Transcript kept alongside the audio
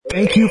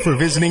Thank you for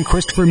visiting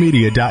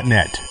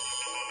ChristopherMedia.net.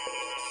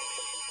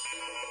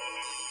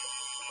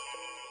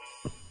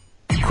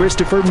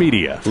 Christopher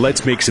Media.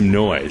 Let's make some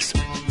noise.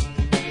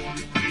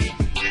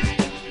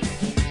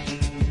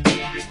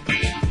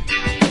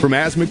 From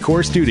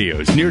Asthmacore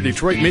Studios near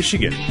Detroit,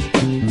 Michigan.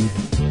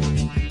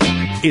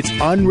 It's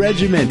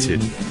unregimented.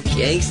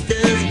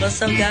 Gangsters,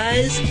 what's up,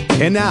 guys?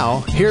 And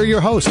now, here are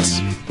your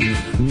hosts.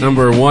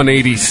 Number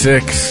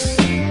 186.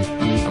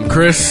 I'm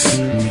Chris.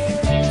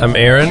 I'm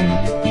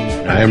Aaron.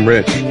 I'm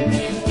Rich.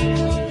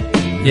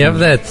 You have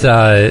that,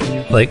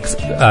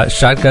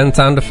 shotgun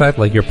sound effect,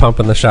 like you're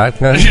pumping the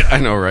shotgun? I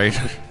know, right?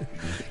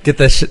 Get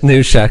the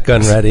new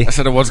shotgun ready. I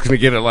said I wasn't going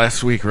to get it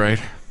last week, right?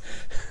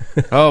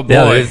 Oh,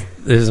 boy. Yeah,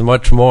 there's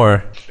much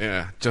more.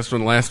 Yeah, just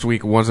when last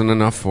week wasn't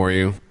enough for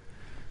you.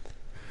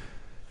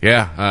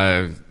 Yeah,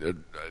 I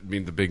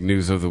mean, the big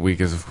news of the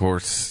week is, of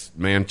course,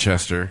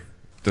 Manchester.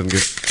 Doesn't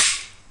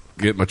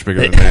get much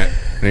bigger than that.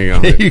 There you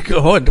go. There you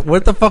go.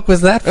 What the fuck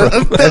was that from?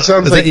 That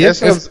sounds like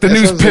the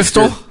news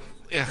pistol.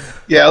 Like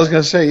yeah, I was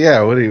going to say,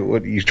 yeah. What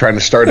are you trying to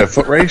start a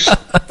foot race?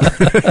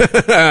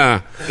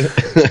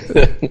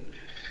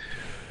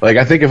 Like,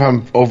 I think if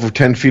I'm over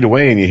 10 feet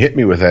away and you hit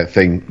me with that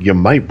thing, you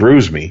might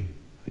bruise me.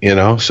 You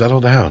know, settle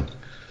down.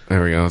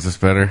 There we go. Is this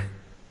better?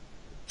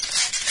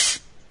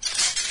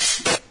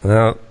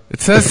 No.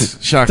 It says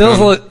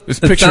shotgun.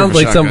 It sounds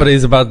like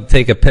somebody's about to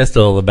take a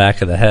pistol in the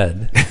back of the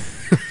head.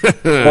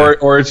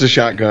 or it's a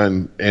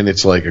shotgun and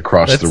it's like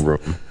across the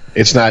room.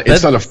 It's not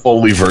a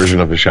Foley version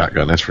of a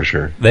shotgun, that's for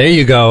sure. There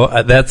you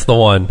go. That's the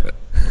one.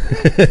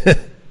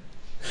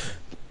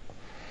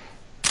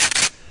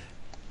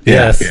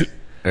 Yes. Yeah.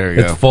 There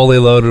you go. It's fully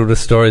loaded with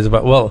stories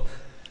about, well,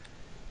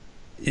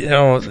 you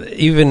know,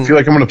 even... I feel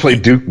like I'm going to play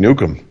Duke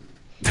Nukem.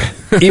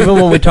 Even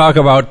when we talk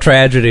about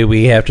tragedy,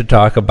 we have to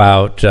talk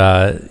about,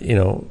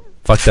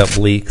 fucked up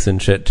leaks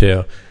and shit,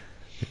 too.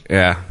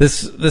 Yeah.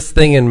 This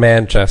thing in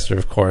Manchester,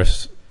 of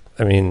course,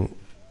 I mean,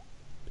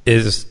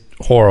 is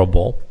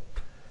horrible.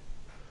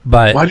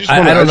 But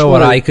I don't know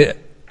what I could...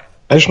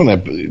 I just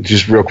want to,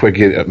 just real quick,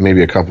 get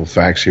maybe a couple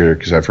facts here,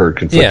 because I've heard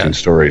conflicting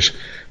stories.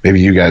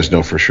 Maybe you guys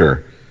know for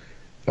sure.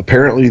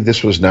 Apparently,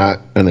 this was not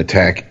an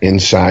attack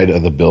inside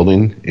of the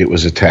building. It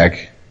was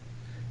attack...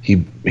 He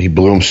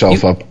blew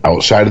himself up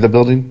outside of the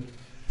building?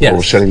 Yes. Or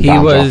was setting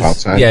bombs off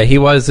outside? Yeah, he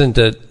wasn't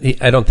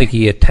I don't think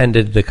he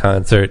attended the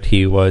concert.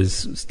 He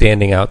was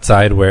standing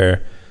outside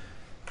where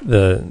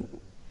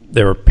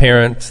there were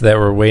parents that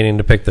were waiting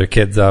to pick their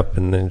kids up,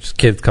 and then just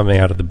kids coming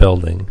out of the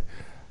building.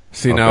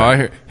 See, now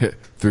I hear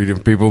three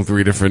different people,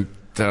 three different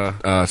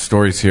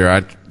stories here.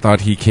 I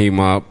thought he came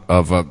up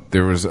of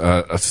there was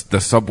the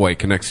subway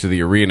connects to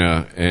the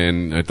arena,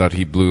 and I thought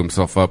he blew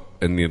himself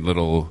up in the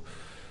little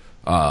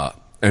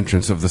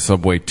entrance of the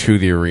subway to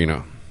the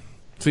arena.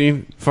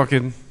 See,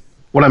 fucking...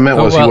 What I meant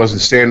was he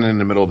wasn't standing in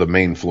the middle of the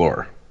main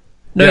floor.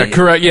 No, yeah,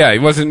 correct. Yeah, he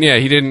wasn't. Yeah,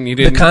 he didn't.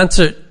 The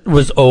concert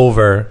was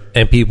over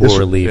and people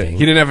were leaving.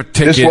 He didn't have a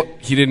ticket.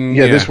 He didn't.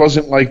 Yeah, this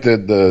wasn't like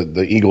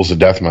the Eagles of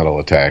Death Metal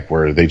attack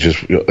where they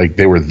just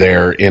they were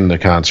there in the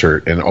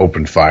concert and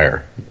opened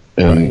fire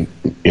and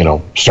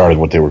started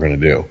what they were going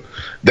to do.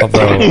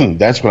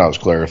 That's what I was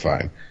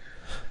clarifying.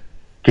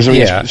 Because I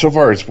mean, so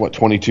far it's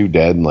 22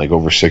 dead and like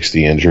over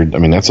 60 injured. I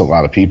mean, that's a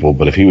lot of people.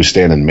 But if he was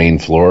standing main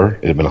floor,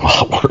 it'd have been a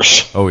lot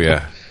worse. Oh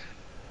yeah.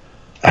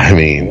 I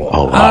mean, a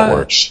lot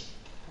worse.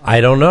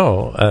 I don't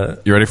know.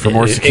 You ready for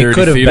more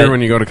security theater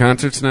when you go to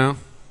concerts now?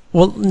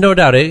 Well, no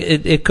doubt.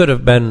 It could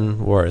have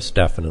been worse,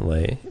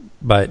 definitely.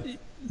 But,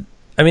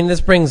 I mean, this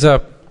brings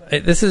up...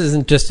 This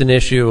isn't just an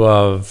issue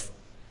of,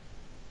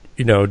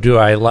 do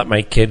I let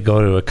my kid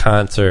go to a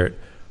concert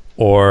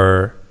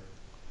or,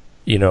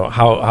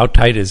 how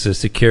tight is the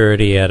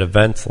security at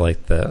events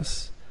like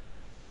this?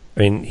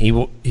 I mean,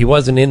 he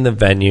wasn't in the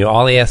venue.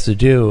 All he has to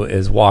do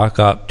is walk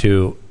up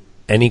to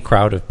any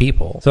crowd of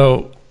people.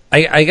 So...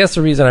 I guess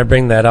the reason I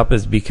bring that up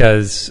is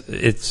because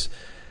there's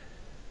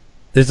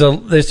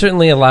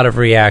certainly a lot of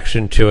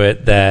reaction to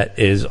it that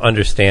is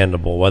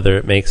understandable, whether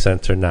it makes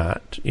sense or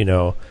not.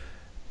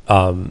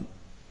 I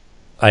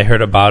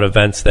heard about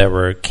events that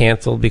were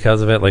canceled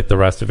because of it, like the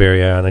rest of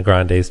Ariana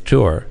Grande's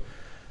tour.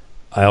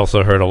 I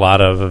also heard a lot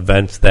of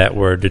events that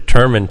were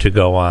determined to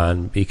go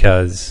on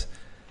because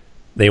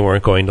they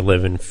weren't going to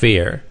live in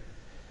fear.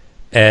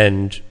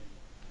 And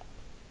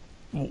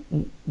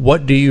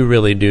what do you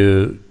really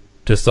do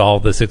to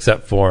solve this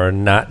except for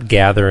not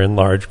gather in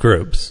large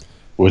groups?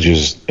 Which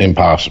is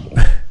impossible.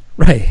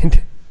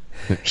 Right.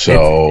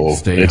 So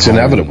it's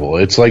inevitable.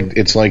 It's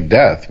like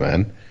death,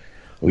 man.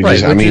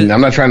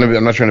 I'm not trying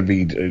to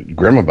be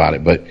grim about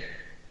it, but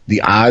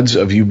the odds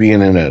of you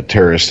being in a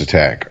terrorist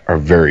attack are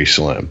very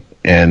slim.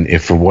 And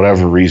if for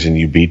whatever reason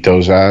you beat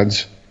those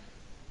odds,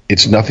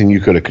 it's nothing you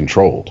could have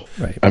controlled.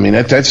 Right. I mean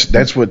that's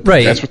what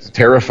the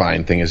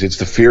terrifying thing is. It's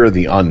the fear of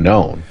the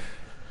unknown.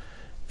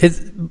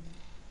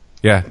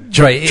 Yeah,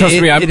 right. Trust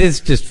me, it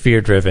is just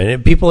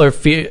fear-driven. People are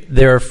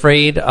they're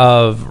afraid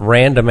of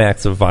random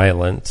acts of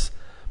violence,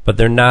 but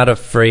they're not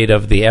afraid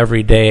of the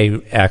everyday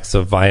acts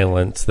of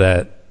violence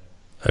that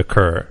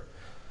occur.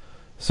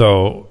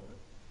 So,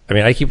 I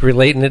mean, I keep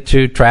relating it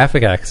to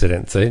traffic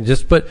accidents. I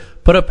just put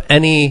up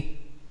any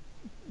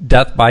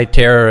death by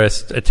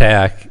terrorist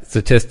attack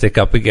statistic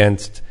up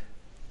against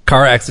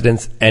car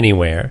accidents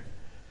anywhere.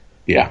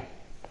 Yeah.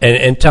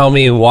 And tell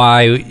me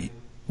why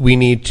we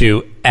need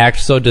to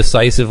act so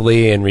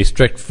decisively and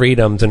restrict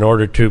freedoms in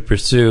order to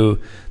pursue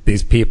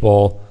these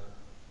people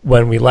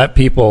when we let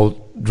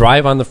people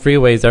drive on the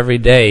freeways every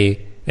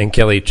day and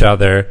kill each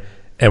other,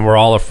 and we're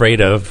all afraid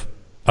of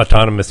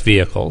autonomous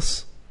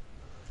vehicles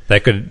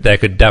that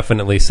could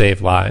definitely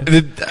save lives.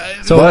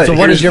 So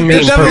what is your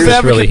main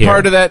purpose really here?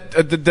 Part of that,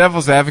 the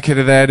devil's advocate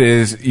of that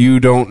is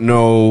you don't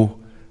know.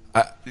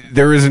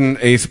 There isn't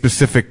a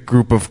specific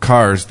group of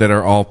cars that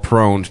are all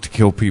prone to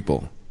kill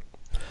people.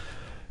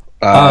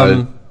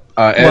 Well,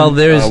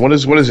 there's what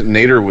is it?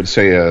 Nader would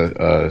say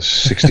a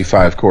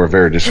 65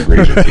 Corvair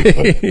disagrees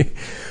with you.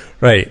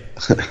 Right.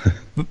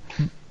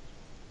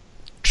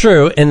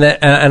 True, and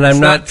I'm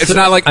not. It's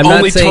not like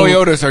only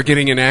Toyotas are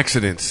getting in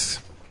accidents.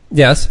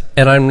 Yes,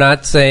 and I'm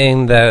not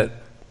saying that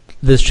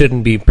this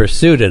shouldn't be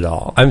pursued at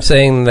all. I'm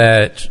saying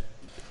that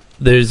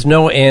there's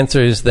no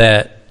answers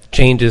that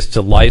changes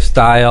to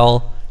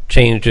lifestyle,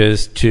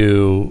 changes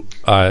to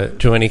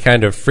any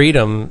kind of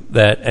freedom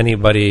that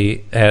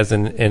anybody has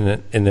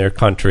in their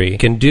country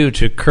can do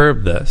to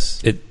curb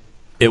this.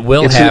 It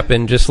will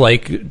happen, just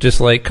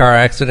like car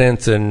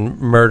accidents and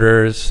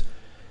murders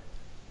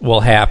will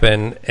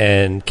happen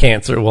and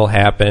cancer will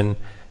happen.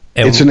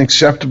 And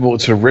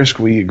it's a risk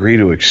we agree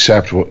to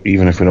accept,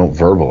 even if we don't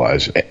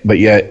verbalize it. But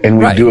yet, and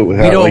we do it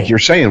without, like you're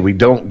saying, we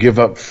don't give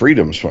up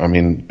freedoms. I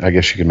mean, I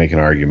guess you could make an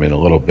argument a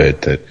little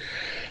bit that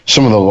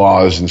some of the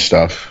laws and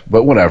stuff,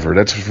 but whatever,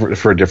 that's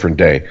for a different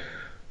day.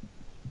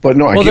 But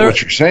no, I get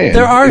what you're saying.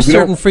 There are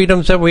certain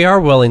freedoms that we are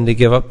willing to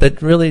give up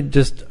that really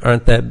just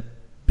aren't that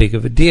big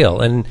of a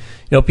deal. And,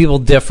 people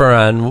differ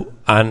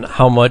on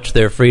how much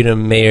their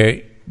freedom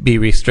may be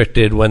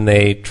restricted when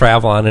they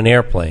travel on an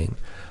airplane.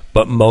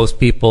 But most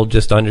people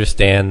just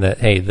understand that,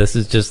 hey, this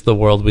is just the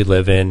world we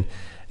live in.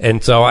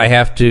 And so I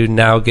have to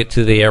now get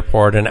to the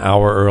airport an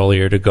hour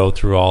earlier to go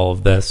through all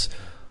of this.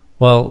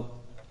 Well,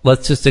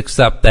 let's just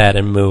accept that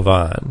and move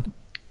on.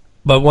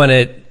 But when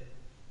it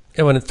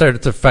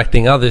starts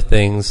affecting other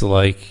things,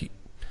 like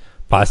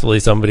possibly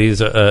somebody's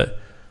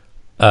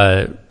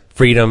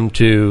freedom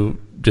to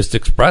just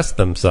express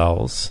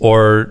themselves,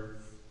 or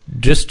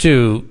just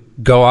to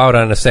go out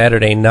on a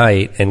Saturday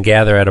night and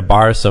gather at a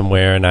bar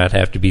somewhere and not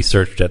have to be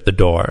searched at the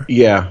door.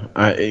 Yeah,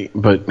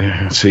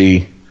 but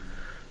see,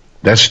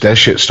 that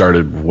shit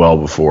started well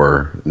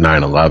before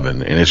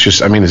 9/11, and it's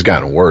just, I mean, it's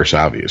gotten worse,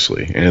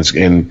 obviously, and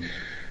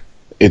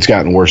it's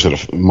gotten worse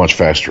at a much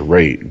faster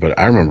rate. But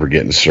I remember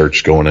getting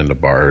searched going into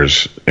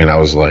bars, and I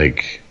was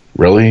like,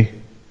 really?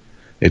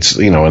 It's,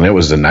 and it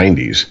was the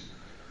 90s.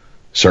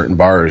 Certain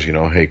bars,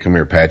 hey, come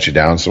here, pat you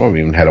down. Some of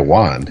them even had a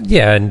wand.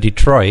 Yeah, in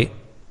Detroit.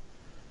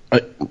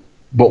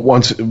 But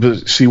once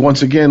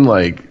again,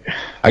 like,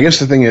 I guess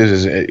the thing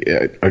is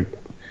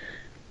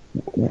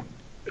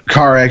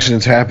car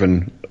accidents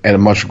happen at a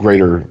much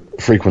greater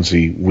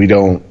frequency. We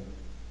don't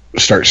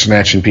start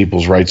snatching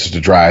people's rights to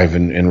drive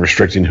and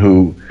restricting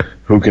who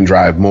can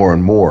drive more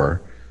and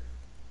more.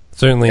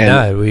 Certainly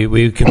not.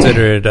 We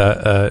consider it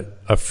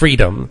a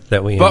freedom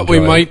that we enjoy. But we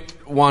might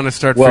want to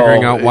start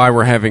figuring out why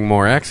we're having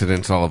more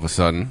accidents all of a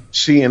sudden.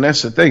 See, and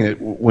that's the thing.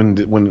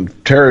 When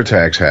terror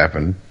attacks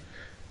happen,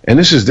 and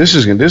this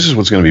is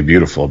what's going to be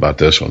beautiful about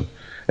this one,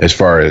 as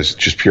far as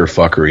just pure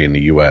fuckery in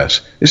the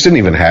U.S. This didn't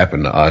even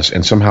happen to us,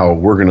 and somehow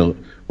we're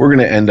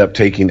gonna end up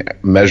taking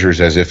measures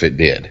as if it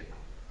did.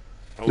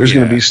 There's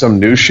going to be some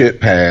new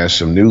shit passed,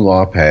 some new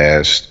law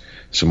passed,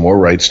 some more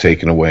rights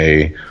taken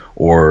away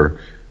or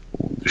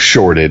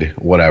shorted,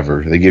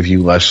 whatever. They give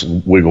you less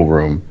wiggle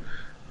room,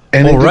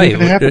 and it didn't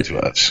even happen to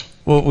us.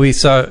 Well, we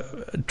saw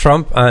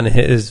Trump on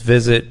his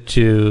visit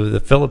to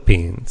the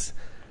Philippines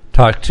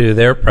talk to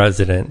their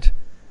president.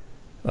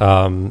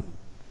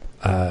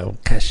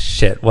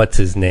 What's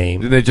his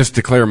name? Did they just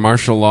declare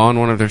martial law in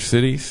one of their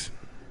cities?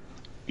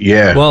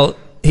 Yeah. Well,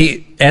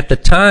 at the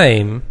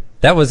time,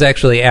 that was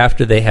actually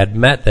after they had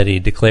met that he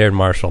declared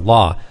martial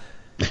law.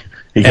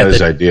 He got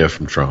his idea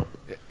from Trump.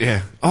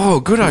 Yeah. Oh,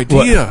 good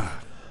idea.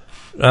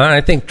 Well,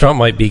 I think Trump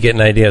might be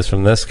getting ideas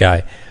from this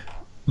guy,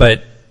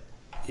 but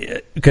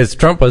because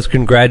Trump was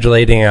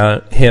congratulating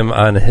him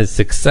on his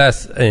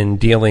success in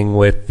dealing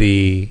with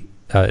the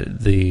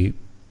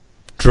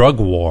drug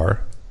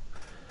war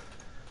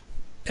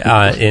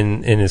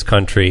in his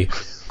country,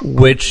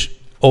 which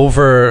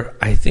over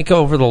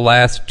the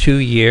last 2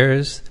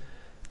 years,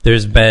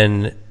 there's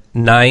been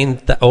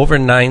over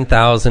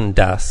 9,000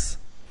 deaths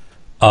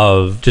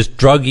of just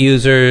drug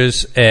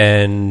users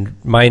and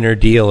minor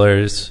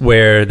dealers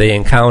where they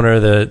encounter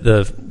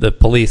the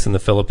police in the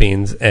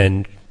Philippines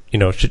and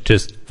shit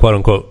just quote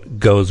unquote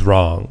goes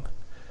wrong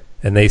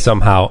and they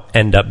somehow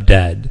end up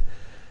dead.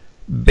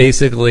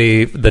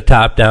 Basically, the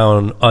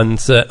top-down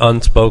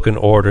unspoken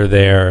order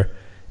there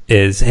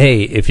is,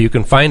 hey, if you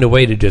can find a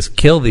way to just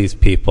kill these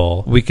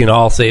people, we can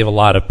all save a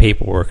lot of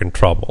paperwork and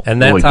trouble.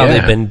 And that's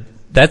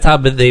how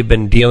they've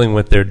been dealing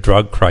with their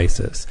drug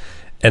crisis.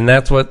 And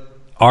that's what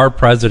our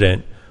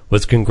president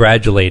was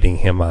congratulating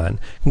him on.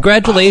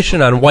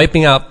 Congratulations on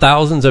wiping out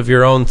thousands of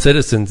your own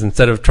citizens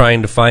instead of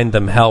trying to find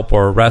them help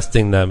or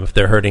arresting them if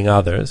they're hurting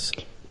others.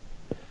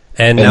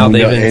 And now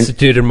they've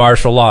instituted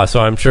martial law, so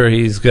I'm sure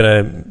he's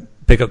going to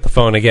pick up the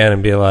phone again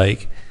and be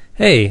like,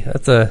 hey,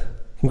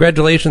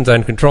 congratulations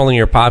on controlling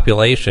your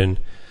population.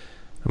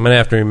 I'm going to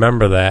have to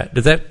remember that.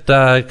 Does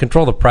that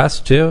control the press,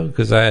 too?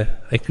 Because I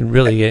could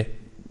really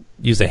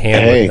use a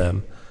hand with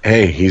them.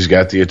 Hey, he's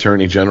got the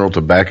Attorney General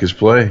to back his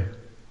play.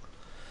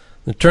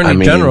 The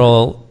Attorney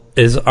General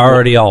is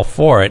already all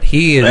for it.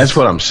 That's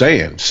what I'm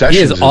saying.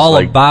 Sessions is all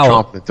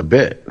about chomping at the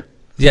bit.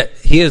 Yeah,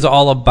 he is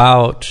all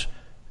about.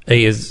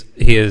 He is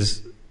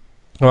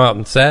come out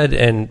and said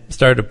and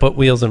started to put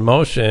wheels in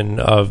motion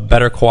of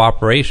better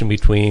cooperation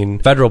between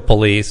federal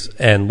police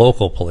and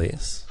local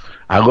police.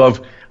 I love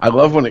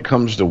when it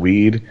comes to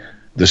weed,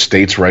 the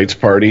states' rights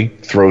party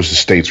throws the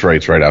states'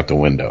 rights right out the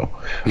window.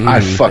 I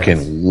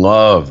fucking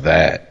love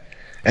that.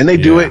 And they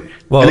do it,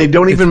 and they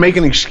don't even make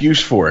an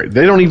excuse for it.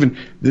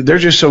 They're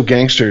just so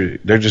gangster.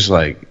 They're just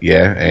like,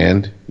 yeah,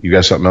 and you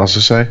got something else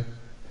to say?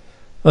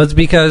 Well, it's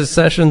because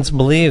Sessions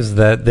believes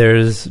that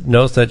there's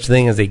no such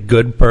thing as a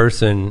good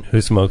person who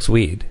smokes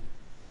weed.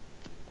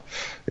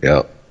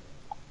 Yep.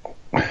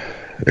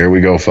 There we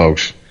go,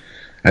 folks.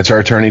 That's our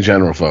Attorney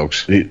General,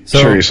 folks.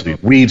 Seriously,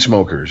 weed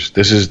smokers.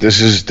 This is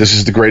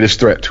the greatest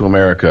threat to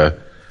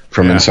America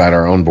from inside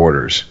our own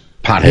borders.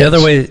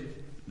 Potheads.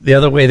 The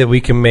other way that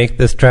we can make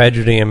this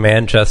tragedy in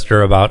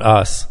Manchester about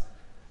us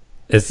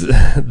is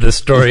the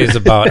story is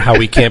about how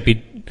we can't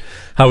be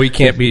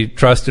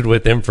trusted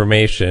with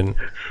information,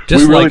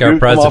 just really like our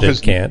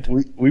president can't.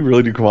 We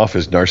really do come off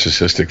as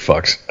narcissistic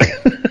fucks.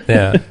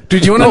 Yeah,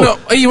 dude, you want to know?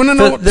 You want to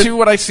know too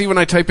what I see when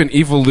I type in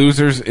 "evil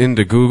losers"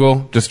 into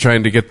Google, just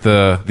trying to get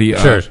the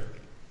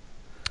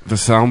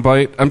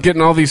soundbite. I'm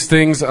getting all these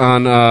things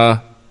on.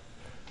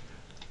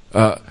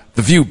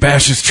 The View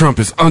bashes Trump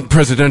as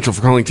unpresidential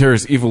for calling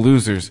terrorists evil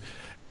losers.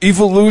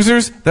 Evil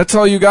losers? That's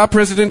all you got,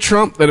 President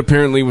Trump? That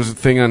apparently was a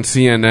thing on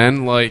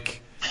CNN.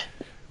 Like,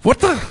 what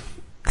the?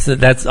 So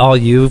that's all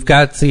you've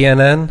got,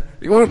 CNN?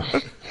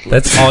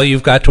 That's all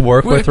you've got to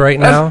work with right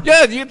now?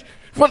 Yeah.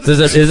 What? Is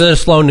it a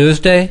slow news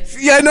day?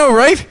 Yeah, I know,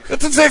 right?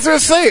 That's exactly what I'm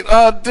saying.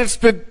 There's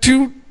been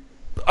 2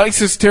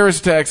 ISIS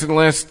terrorist attacks in the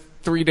last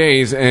 3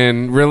 days,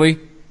 and really?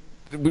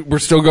 We're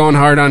still going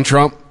hard on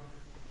Trump?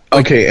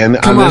 Okay, and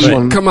come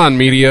on,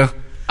 media.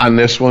 On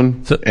this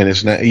one, and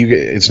it's not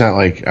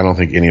like I don't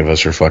think any of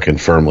us are fucking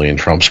firmly in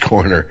Trump's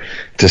corner,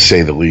 to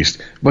say the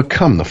least. But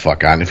come the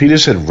fuck on. If he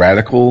just said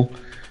radical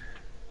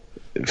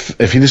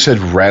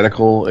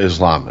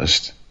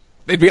Islamist,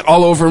 they'd be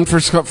all over him for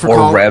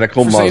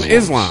radical Muslims. Saying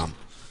Islam.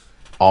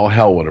 All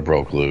hell would have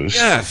broke loose.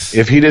 Yes.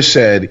 If he just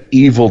said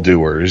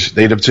evildoers,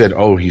 they'd have said,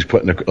 "Oh, he's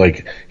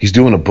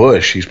doing a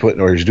Bush. He's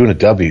doing a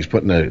W. He's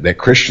putting that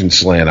Christian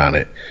slant on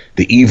it.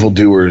 The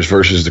evildoers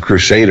versus the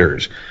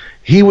Crusaders."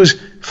 He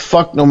was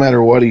fucked no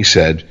matter what he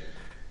said.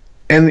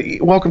 And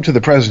welcome to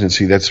the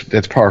presidency.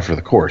 That's par for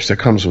the course. That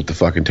comes with the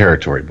fucking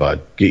territory,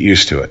 bud. Get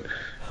used to it.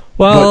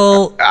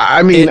 Well, but,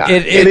 I mean,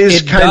 it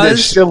is kind of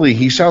silly.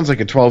 He sounds like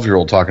a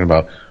 12-year-old talking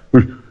about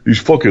these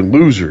fucking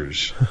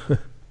losers.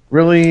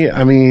 Really?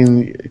 I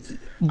mean,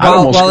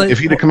 if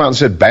he'd have come out and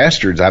said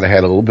bastards, I'd have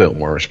had a little bit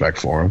more respect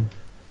for him.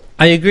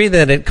 I agree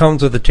that it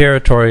comes with the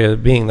territory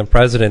of being the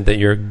president that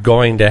you're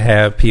going to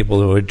have people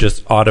who are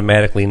just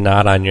automatically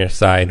not on your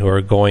side, who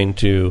are going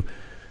to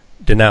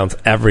denounce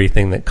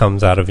everything that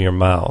comes out of your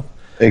mouth.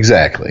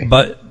 Exactly.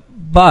 But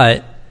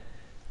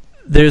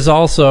there's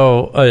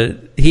also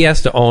he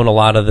has to own a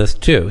lot of this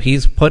too.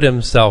 He's put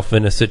himself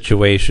in a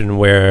situation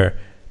where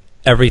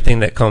everything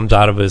that comes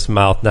out of his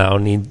mouth now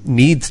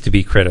needs to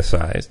be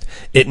criticized.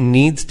 It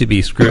needs to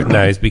be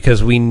scrutinized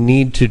because we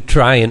need to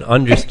try and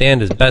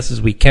understand as best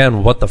as we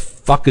can what the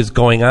fuck is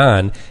going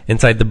on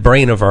inside the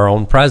brain of our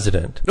own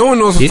president. No one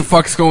knows what the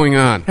fuck's going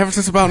on. Ever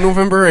since about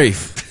November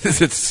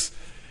 8th. It's...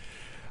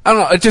 I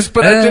don't know. I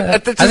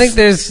think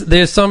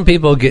there's some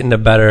people getting a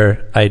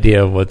better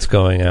idea of what's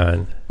going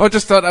on. I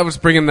just thought I was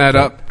bringing that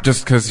up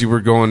just because you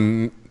were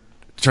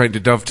trying to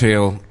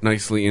dovetail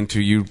nicely into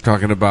you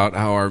talking about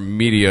how our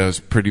media is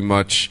pretty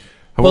much...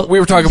 Well, we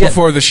were talking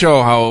before the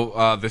show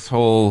how this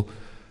whole...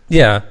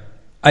 Yeah.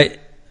 I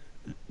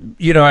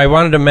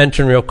wanted to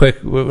mention real quick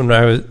when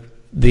I was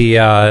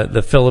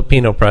the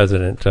Filipino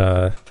president.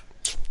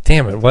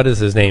 Damn it, what is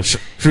his name? Should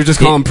we just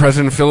call him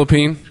President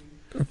Philippine?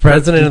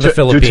 President of the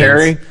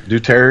Philippines.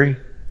 Duterte?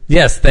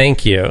 Yes,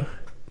 thank you.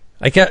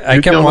 I kept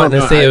wanting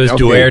to say it was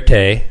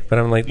Duerte, but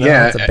I'm like, no,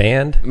 that's a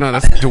band. No,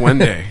 that's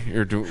Duende.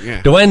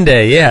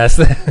 Duende, yes.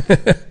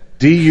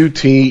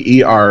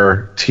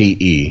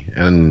 Duterte,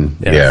 and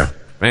yes.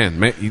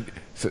 Man, you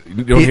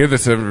don't hear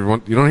this,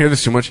 everyone. You don't hear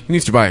this too much. He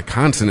needs to buy a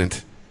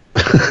consonant.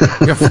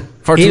 You got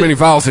far too many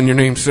vowels in your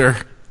name, sir.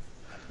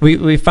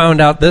 We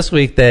found out this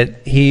week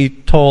that he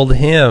told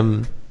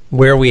him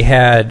where we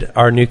had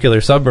our nuclear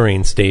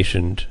submarine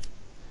stationed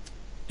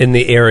in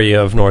the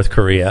area of North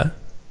Korea.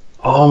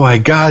 Oh my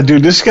God,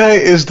 dude! This guy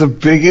is the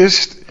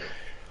biggest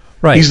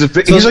Right. He's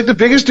like the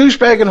biggest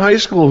douchebag in high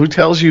school who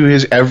tells you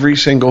his every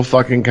single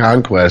fucking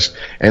conquest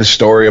and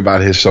story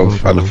about his son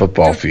on the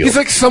football field. He's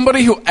like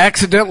somebody who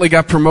accidentally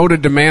got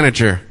promoted to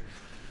manager.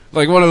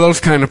 Like one of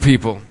those kind of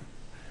people.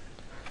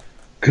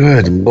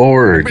 Good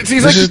Lord. This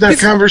is not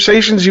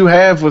conversations you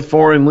have with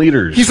foreign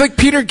leaders. He's like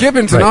Peter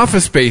Gibbons in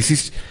Office Space.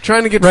 He's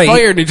trying to get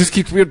fired and he just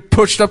keeps being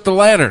pushed up the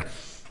ladder.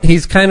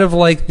 He's kind of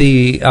like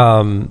the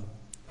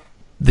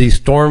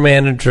store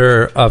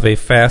manager of a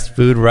fast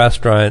food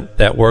restaurant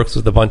that works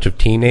with a bunch of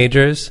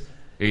teenagers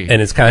and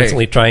is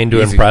constantly trying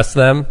to impress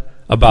them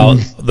about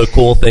the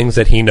cool things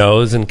that he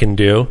knows and can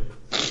do.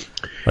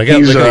 Look at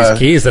these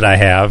keys that I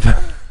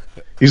have.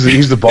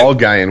 He's the bald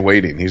guy in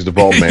waiting. He's the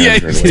bald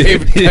manager in waiting.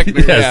 David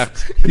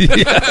Koechner,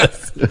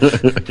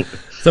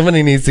 yes.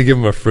 Somebody needs to give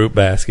him a fruit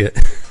basket.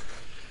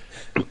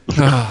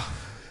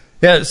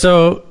 Yeah,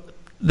 so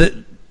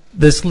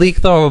this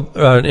leak,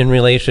 though, in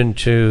relation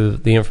to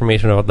the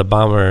information about the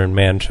bomber in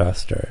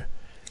Manchester,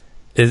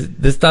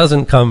 this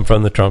doesn't come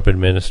from the Trump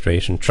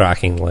administration,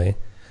 shockingly.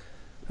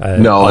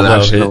 No, and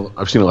I've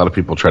seen a lot of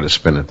people try to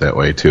spin it that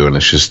way, too, and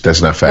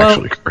that's not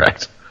factually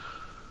correct.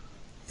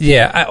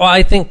 Yeah,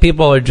 I think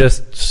people are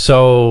just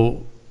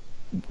so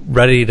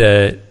ready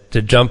to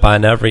jump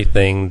on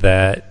everything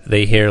that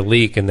they hear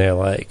leak, and they're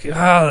like,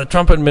 the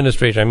Trump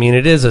administration. I mean,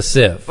 it is a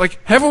sieve.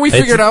 Like, haven't we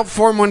figured out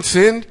 4 months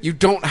in? You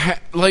don't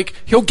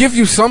he'll give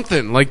you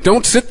something. Like,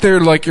 don't sit there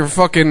like you're a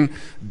fucking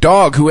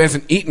dog who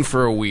hasn't eaten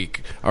for a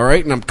week, all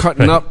right? And I'm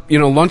cutting up,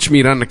 lunch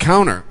meat on the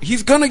counter.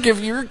 You're gonna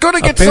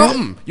get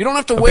something. You don't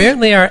have to wait.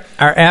 Apparently our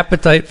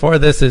appetite for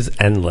this is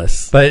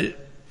endless. But,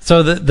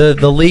 so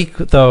the leak,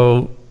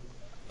 though,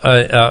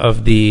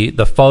 of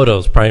the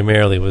photos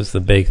primarily was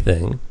the big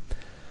thing.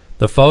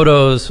 The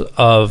photos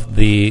of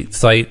the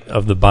site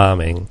of the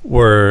bombing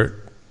were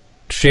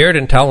shared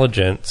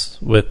intelligence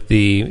with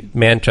the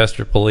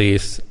Manchester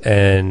police,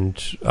 and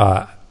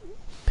I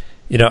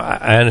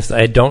honestly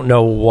I don't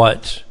know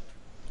what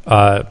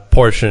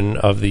portion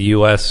of the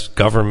U.S.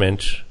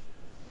 government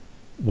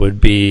would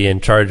be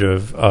in charge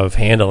of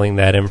handling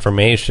that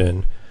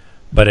information,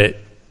 but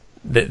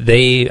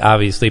they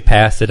obviously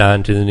passed it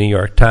on to the New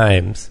York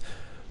Times,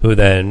 who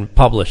then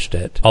published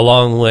it,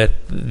 along with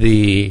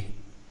the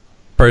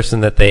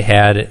person that they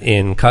had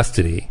in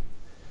custody.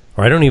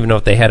 Or I don't even know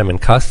if they had him in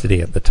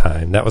custody at the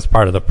time. That was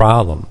part of the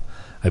problem.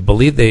 I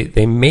believe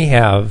they may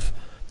have,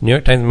 New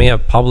York Times may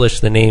have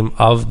published the name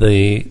of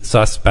the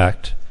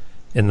suspect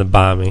in the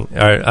bombing.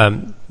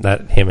 Or,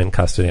 not him in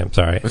custody, I'm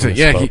sorry.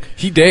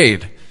 He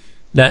died.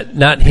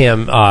 Not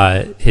him,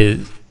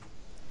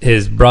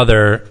 his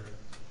brother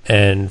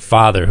and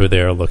father, who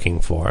they were looking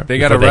for. They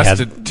got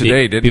arrested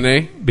today, didn't they?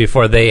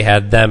 Before they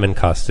had them in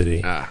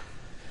custody.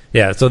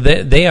 Yeah, so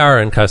they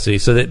are in custody.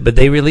 But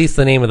they released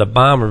the name of the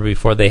bomber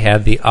before they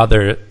had the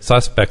other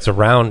suspects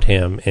around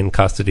him in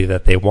custody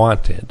that they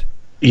wanted.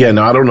 Yeah,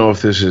 no, I don't know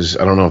if this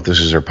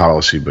is their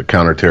policy, but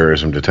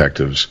counterterrorism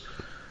detectives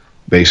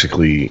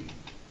basically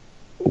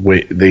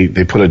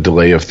they put a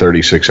delay of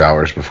 36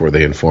 hours before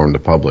they inform the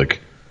public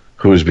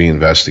who is being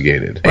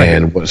investigated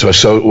and what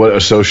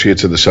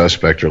associates of the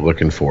suspect are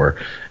looking for,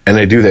 and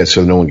they do that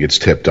so no one gets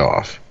tipped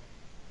off.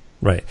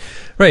 Right,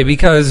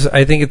 because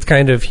I think it's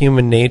kind of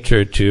human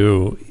nature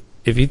to,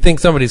 if you think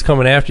somebody's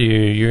coming after you,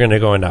 you're going to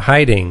go into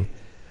hiding.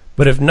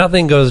 But if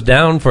nothing goes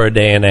down for a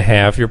day and a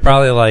half, you're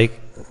probably like,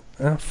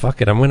 oh,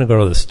 fuck it, I'm going to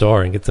go to the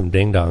store and get some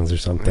ding-dongs or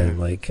something.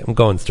 Like, I'm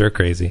going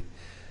stir-crazy.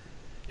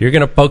 You're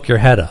going to poke your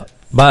head up.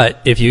 But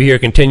if you hear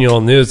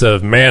continual news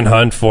of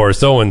manhunt for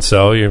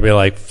so-and-so, you'll be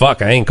like,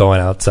 fuck, I ain't going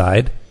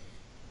outside.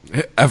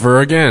 Ever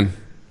again.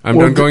 I'm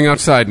done going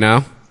outside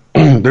now.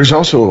 There's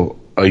also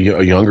a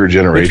younger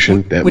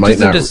generation that might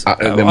not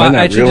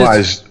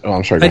realize...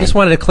 I'm sorry. I just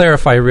wanted to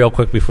clarify real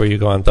quick before you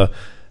go on, though.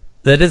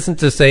 That isn't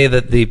to say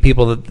that the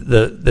people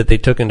that they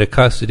took into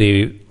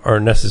custody are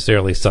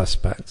necessarily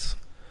suspects.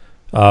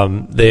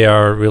 They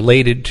are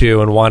related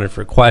to and wanted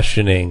for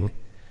questioning,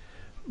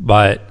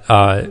 but...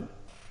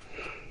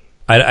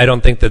 I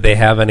don't think that they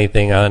have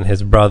anything on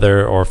his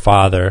brother or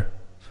father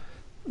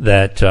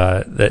that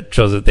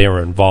shows that they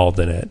were involved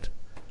in it.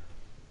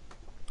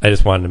 I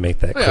just wanted to make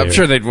that clear. I'm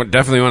sure they'd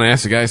definitely want to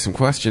ask the guy some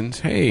questions.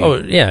 Hey. Oh,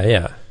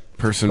 yeah.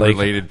 Person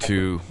related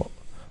to...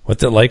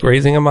 What's it like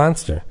raising a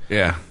monster?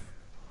 Yeah.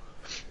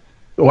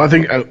 Well, I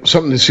think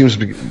something that seems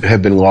to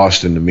have been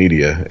lost in the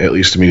media, at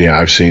least the media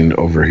I've seen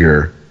over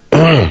here,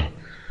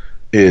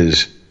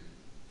 is...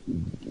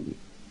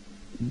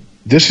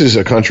 This is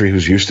a country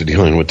who's used to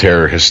dealing with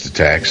terrorist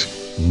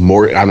attacks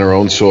more on their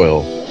own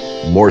soil,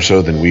 more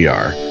so than we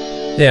are.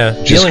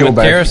 Yeah, just go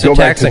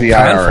back to the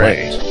IRA.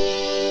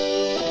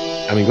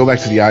 I mean, go back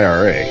to the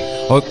IRA.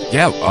 Well,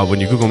 yeah. When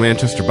you Google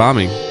Manchester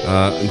bombing,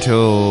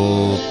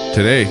 until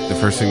today, the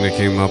first thing that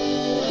came up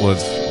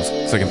was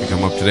second to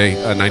come up today,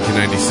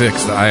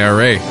 1996, the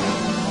IRA.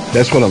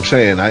 That's what I'm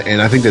saying,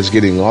 and I think that's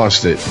getting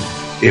lost. That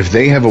if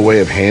they have a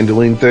way of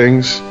handling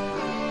things,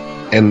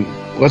 and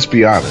let's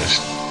be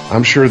honest.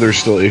 I'm sure there's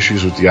still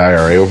issues with the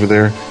IRA over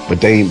there, but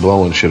they ain't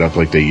blowing shit up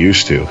like they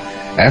used to.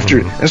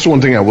 That's the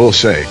one thing I will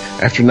say.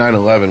 After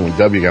 9/11, when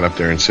W got up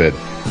there and said,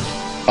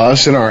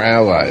 us and our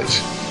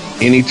allies,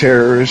 any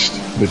terrorist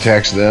who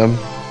attacks them,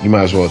 you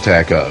might as well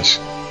attack us.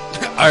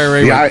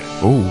 IRA.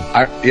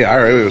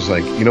 IRA was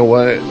like, you know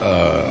what?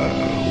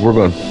 We're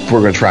going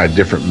to try a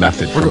different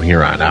method from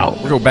here on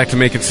out. We're going back to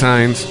making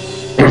signs.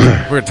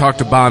 We're going to talk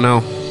to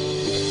Bono.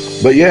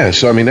 But yeah,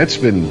 so I mean, that's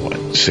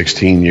been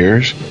 16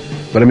 years.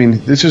 But I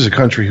mean, this is a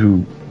country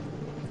who,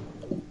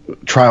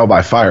 trial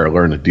by fire,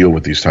 learned to deal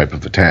with these type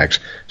of attacks.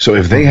 So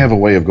if they have a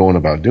way of going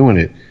about doing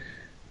it,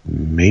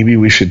 maybe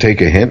we should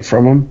take a hint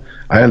from them.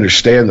 I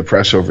understand the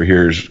press over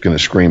here is going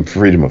to scream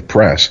freedom of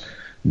press.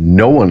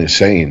 No one is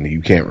saying that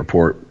you can't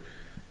report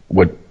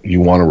what you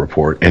want to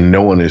report, and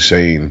no one is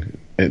saying,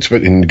 and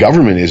the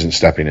government isn't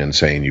stepping in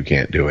saying you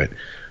can't do it.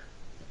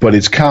 But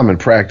it's common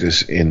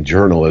practice in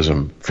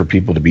journalism for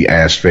people to be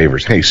asked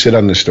favors. Hey, sit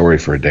on this story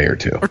for a day or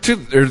two,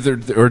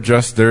 or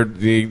just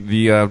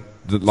the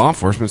law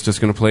enforcement's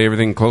just going to play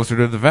everything closer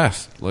to the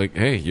vest. Like,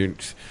 hey,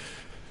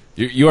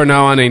 you are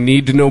now on a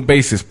need-to-know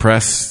basis,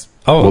 press.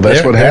 Oh, well,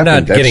 that's what happened.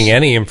 They're not getting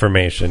any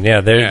information. Yeah,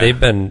 they've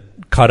been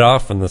cut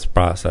off from this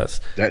process.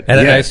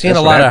 I've seen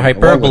a lot of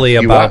hyperbole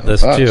about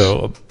this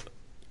too.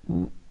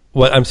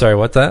 What? I'm sorry.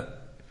 What's that?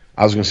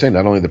 I was going to say,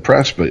 not only the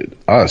press, but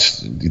us,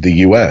 the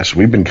U.S.,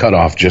 we've been cut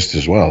off just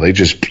as well. They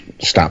just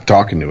stopped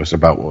talking to us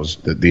about what was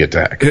the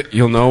attack.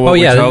 You'll know what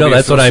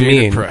that's what I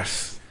mean.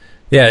 Press.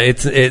 Yeah,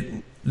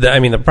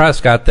 the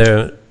press got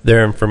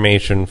their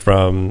information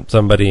from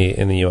somebody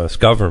in the U.S.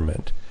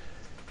 government.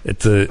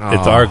 It's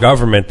our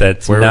government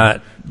that's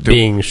not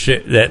being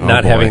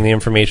having the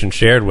information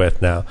shared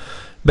with now.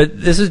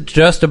 But this is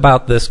just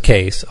about this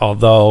case,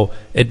 although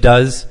it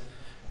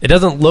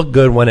doesn't look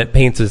good when it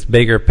paints this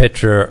bigger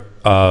picture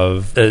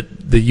of the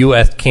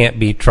U.S. can't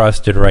be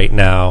trusted right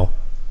now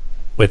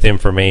with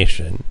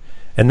information,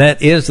 and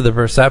that is the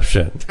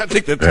perception. I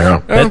think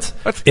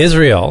that's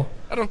Israel.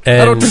 I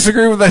don't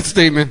disagree with that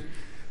statement.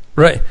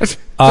 Right, just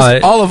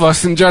all of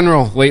us in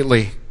general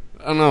lately.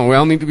 I don't know. We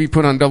all need to be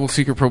put on double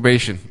secret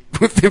probation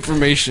with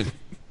information.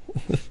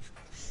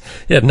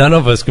 Yeah, none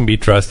of us can be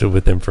trusted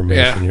with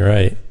information. Yeah. You're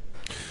right.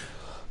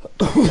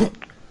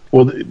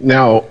 Well,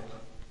 now.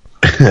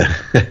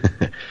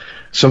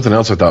 Something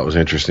else I thought was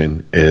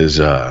interesting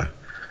is,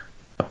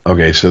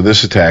 okay, so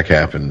this attack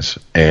happens,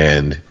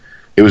 and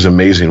it was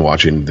amazing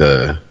watching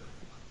the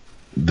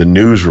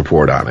news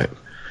report on it,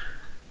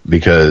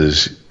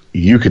 because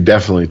you could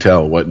definitely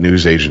tell what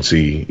news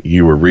agency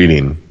you were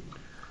reading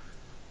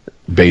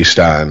based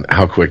on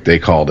how quick they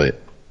called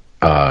it.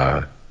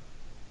 It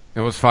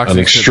was Fox. An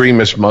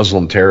extremist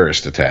Muslim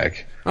terrorist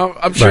attack. Oh,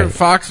 I'm sure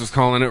Fox was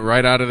calling it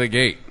right out of the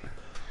gate.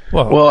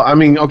 Well, I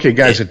mean, okay,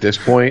 guys, at this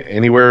point,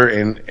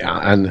 anywhere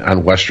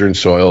on Western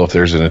soil, if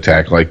there's an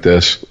attack like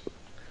this,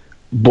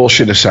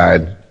 bullshit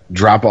aside,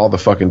 drop all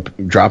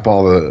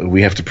the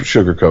we have to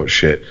sugarcoat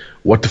shit.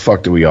 What the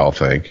fuck do we all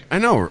think? I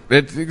know,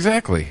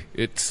 exactly.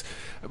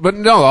 But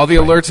no, all the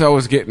alerts I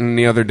was getting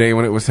the other day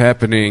when it was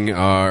happening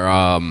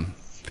are,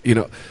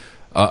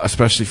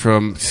 especially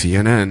from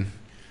CNN,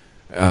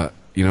 they're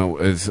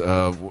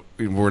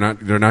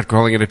not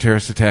calling it a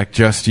terrorist attack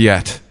just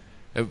yet.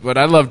 But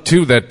I love,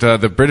 too, that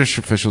the British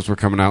officials were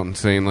coming out and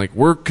saying, like,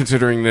 we're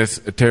considering this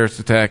a terrorist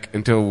attack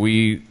until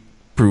we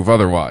prove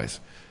otherwise,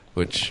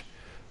 which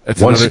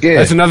that's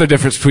another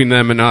difference between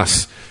them and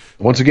us.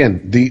 Once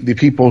again, the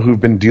people who've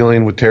been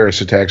dealing with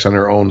terrorist attacks on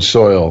their own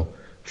soil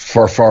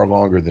for far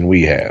longer than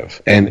we have.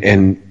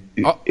 And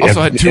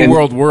also had two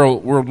world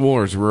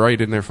wars right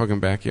in their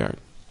fucking backyard.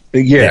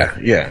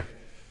 Yeah.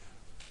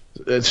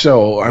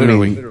 So,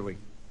 literally.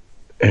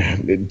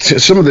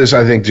 Some of this,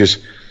 I think,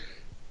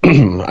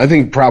 I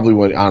think probably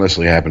what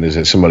honestly happened is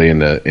that somebody in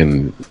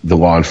the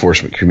law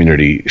enforcement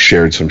community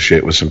shared some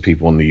shit with some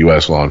people in the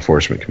U.S. law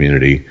enforcement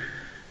community,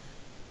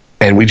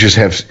 and we just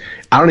have,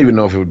 I don't even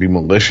know if it would be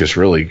malicious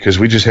really, because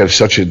we just have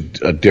such a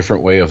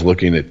different way of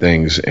looking at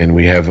things, and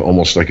we have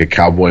almost like a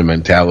cowboy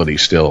mentality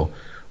still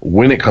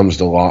when it comes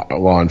to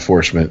law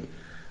enforcement,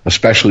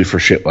 especially for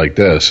shit like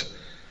this.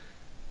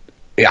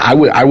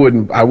 I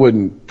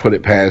wouldn't put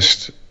it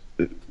past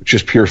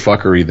just pure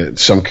fuckery that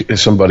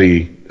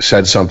somebody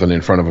said something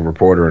in front of a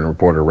reporter and a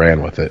reporter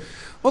ran with it.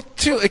 Well,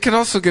 too, it can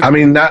also get... I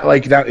mean, not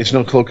like that. It's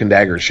no cloak and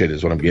dagger shit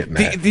is what I'm getting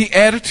at. The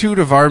attitude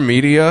of our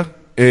media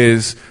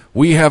is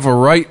we have a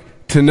right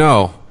to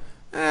know.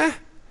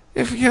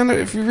 If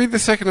you read the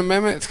Second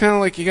Amendment, it's kind of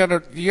like we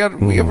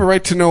have a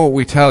right to know what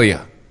we tell you.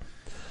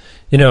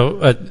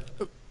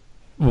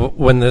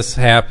 When this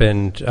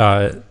happened,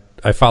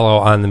 I follow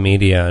On the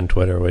Media on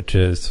Twitter, which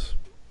is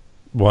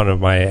one of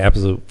my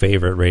absolute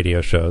favorite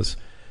radio shows,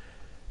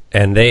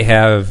 and they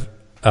have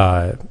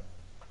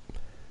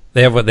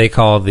what they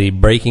call the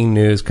Breaking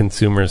News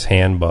Consumer's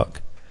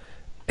Handbook,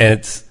 and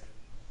it's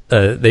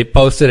they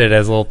posted it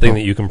as a little thing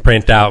that you can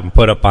print out and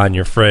put up on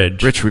your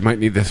fridge. Rich, we might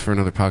need this for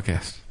another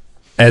podcast.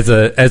 As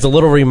a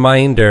little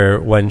reminder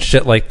when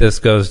shit like this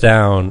goes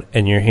down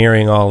and you're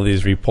hearing all of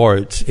these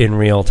reports in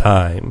real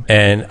time.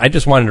 And I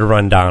just wanted to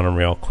run down them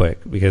real quick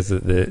because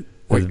it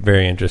was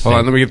very interesting. Hold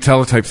on, let me get a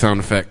teletype sound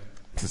effect.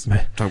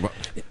 Talk about.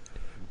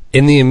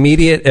 In the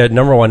immediate,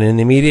 number one, in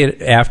the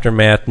immediate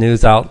aftermath,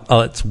 news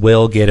outlets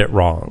will get it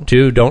wrong.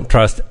 2, don't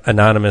trust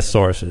anonymous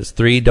sources.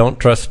 3, don't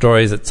trust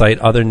stories that cite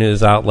other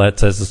news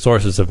outlets as the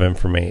sources of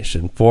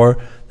information.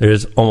 4,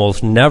 there's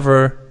almost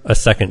never a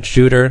second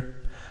shooter.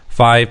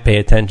 5, pay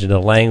attention to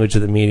the language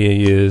that the media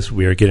use.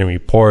 We are getting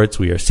reports.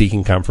 We are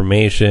seeking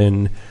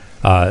confirmation.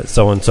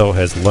 So-and-so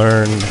has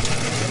learned.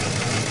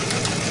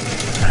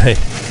 Right.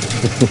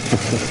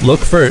 Look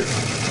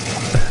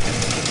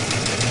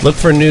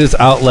for news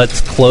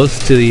outlets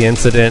close to the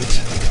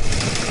incident.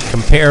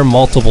 Compare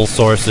multiple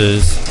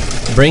sources.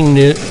 Big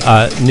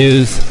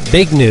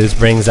news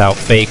brings out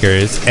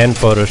fakers and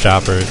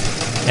photoshoppers.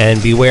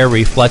 And beware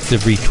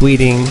reflexive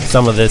retweeting.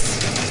 Some of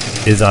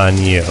this is on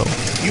you.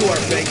 You are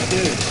fake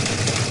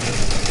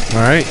news.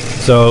 All right.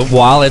 So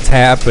while it's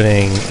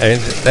happening,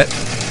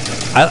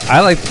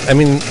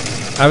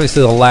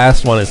 obviously the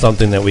last one is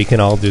something that we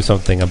can all do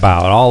something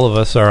about. All of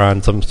us are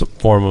on some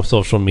form of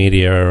social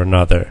media or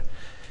another.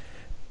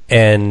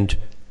 And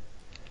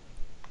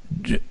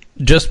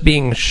just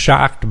being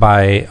shocked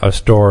by a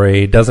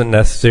story doesn't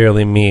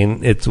necessarily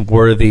mean it's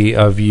worthy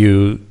of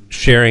you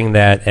sharing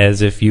that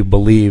as if you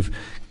believe,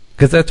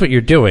 because that's what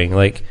you're doing.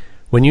 Like,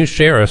 when you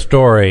share a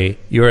story,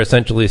 you're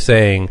essentially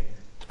saying,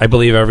 I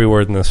believe every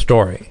word in the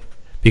story,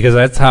 because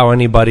that's how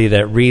anybody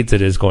that reads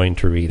it is going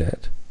to read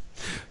it.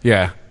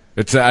 Yeah.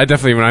 It's I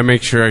definitely, when I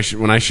make sure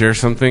when I share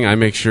something, I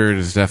make sure it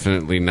is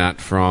definitely not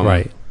from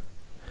Right.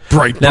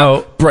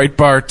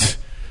 Breitbart,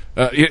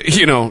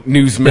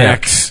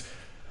 Newsmax,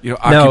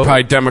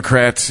 Occupy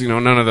Democrats,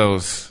 none of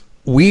those.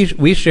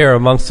 We share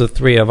amongst the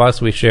three of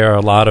us. We share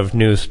a lot of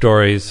news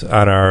stories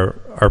on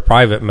our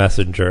private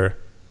messenger,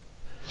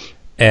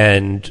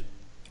 and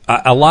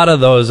a lot of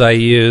those I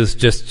use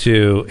just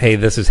to, hey,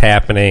 this is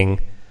happening.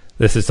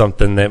 This is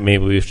something that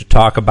maybe we should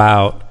talk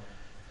about.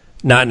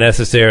 Not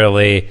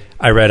necessarily,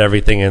 I read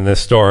everything in this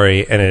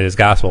story and it is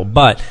gospel.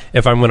 But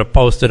if I'm going to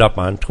post it up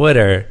on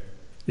Twitter,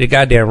 you're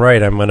goddamn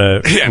right, I'm going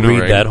to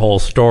read that whole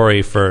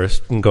story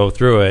first and go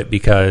through it,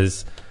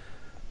 because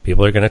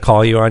people are going to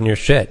call you on your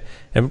shit.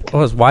 And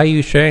why are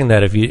you sharing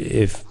that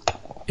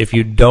if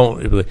you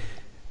don't?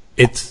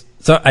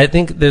 So I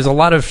think there's a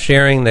lot of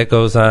sharing that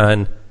goes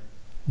on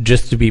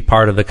just to be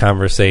part of the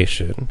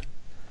conversation,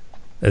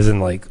 as in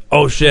like,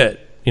 oh shit,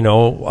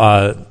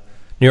 New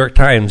York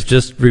Times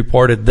just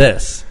reported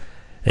this,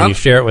 and you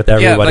share it with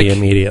everybody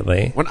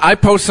immediately. When I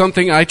post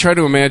something, I try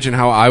to imagine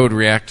how I would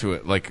react to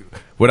it. Like,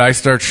 would I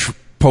start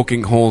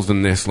poking holes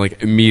in this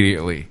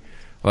immediately?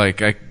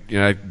 Like, I do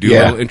a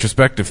little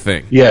introspective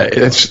thing. Yeah,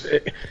 that's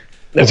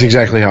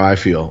exactly how I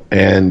feel,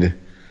 and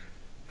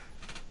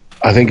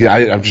I think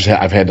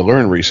I've had to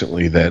learn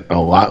recently that a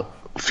lot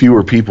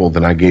fewer people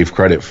than I gave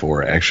credit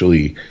for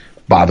actually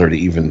bother to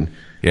even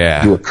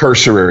do a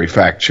cursory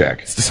fact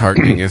check. It's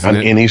disheartening, isn't it?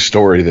 On any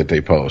story that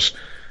they post.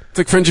 It's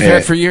like friends you've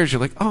had for years.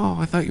 You're like, oh,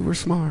 I thought you were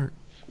smart.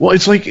 Well,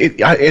 it's like,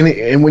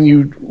 and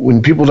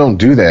when people don't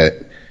do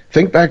that,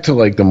 think back to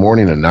like the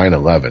morning of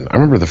 9/11. I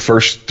remember the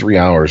first 3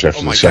 hours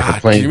after the second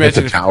plane hit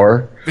the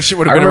tower. This shit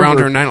would have been around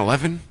during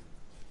 9/11?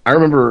 I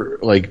remember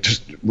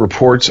just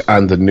reports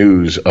on the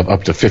news of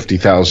up to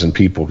 50,000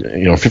 people,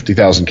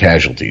 50,000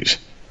 casualties.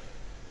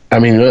 I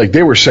mean,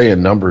 they were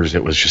saying numbers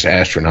that was just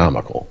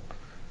astronomical.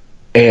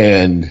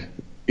 And,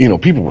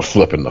 people were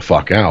flipping the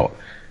fuck out.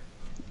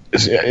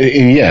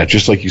 And yeah,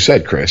 just like you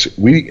said, Chris,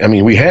 we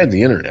had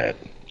the internet.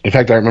 In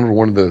fact, I remember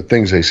one of the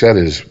things they said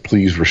is,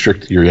 please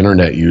restrict your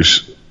internet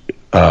use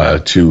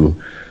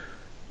to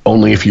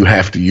only if you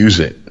have to use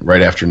it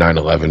right after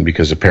 9/11,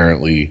 because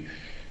apparently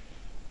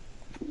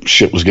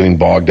shit was getting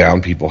bogged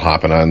down, people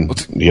hopping on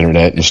the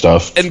internet and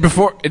stuff. And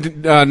before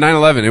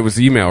 9/11, it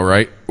was email,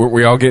 right? Weren't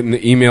we all getting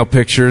the email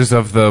pictures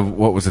of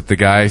the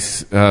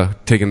guys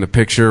taking the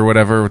picture or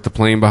whatever with the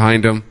plane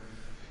behind them?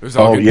 It was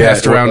all getting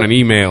passed around in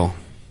email.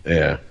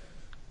 Yeah.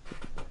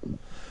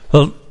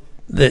 Well,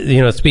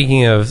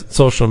 speaking of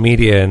social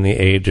media in the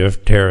age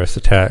of terrorist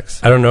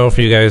attacks, I don't know if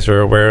you guys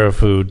are aware of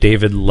who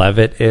David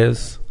Levitt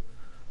is,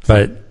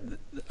 but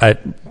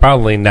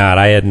probably not.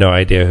 I had no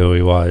idea who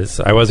he was.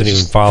 I wasn't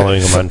even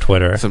following him on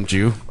Twitter. Some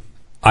Jew.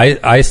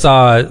 I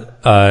saw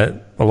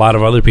a lot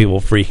of other people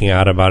freaking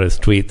out about his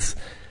tweets.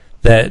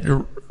 That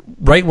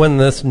right when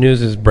this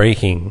news is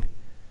breaking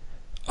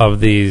of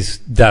these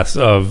deaths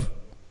of,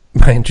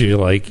 mind you,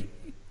 like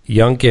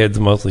young kids,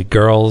 mostly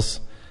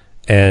girls,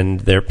 and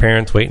their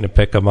parents waiting to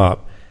pick them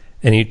up,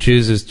 and he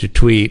chooses to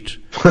tweet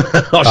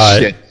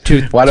shit.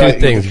 two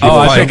things.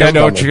 I think I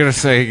know what you're going to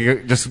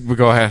say. Just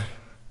go ahead.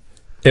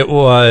 It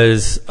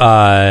was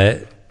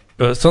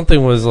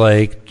something was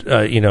like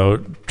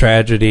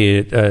tragedy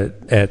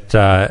at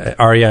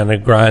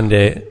Ariana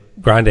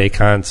Grande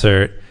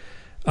concert.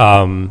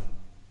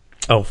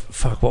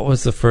 What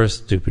was the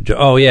first stupid joke?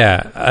 Oh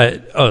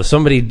yeah,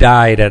 somebody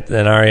died at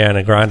an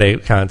Ariana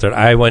Grande concert.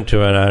 I went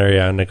to an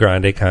Ariana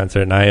Grande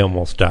concert and I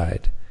almost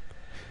died.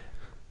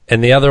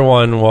 And the other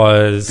one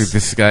was, dude,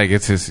 this guy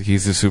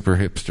he's a super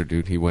hipster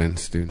dude. He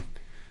wins, dude.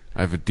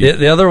 I have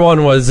the other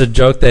one was a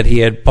joke that he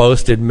had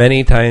posted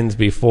many times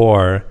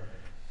before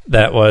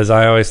that was,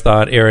 I always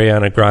thought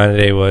Ariana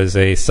Grande was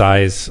a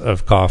size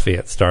of coffee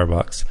at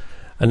Starbucks.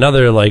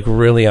 Another, like,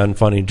 really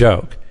unfunny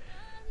joke.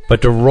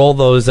 But to roll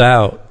those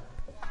out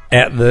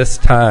at this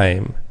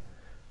time,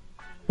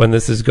 when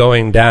this is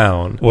going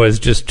down, was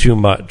just too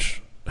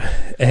much.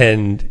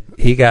 And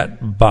he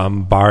got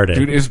bombarded.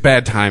 Dude, it's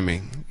bad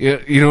timing.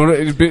 You know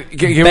what?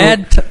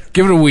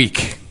 Give it a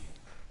week.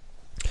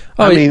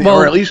 Oh, I mean,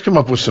 or at least come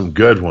up with some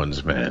good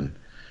ones, man.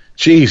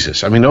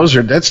 Jesus. I mean,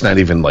 that's not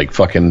even like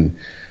fucking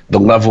the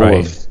level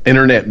of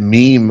internet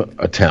meme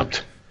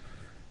attempt.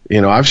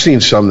 You know, I've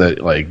seen some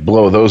that like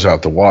blow those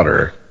out the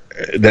water.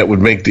 That would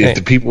make if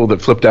the people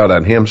that flipped out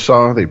on him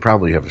saw, they'd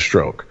probably have a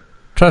stroke.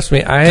 Trust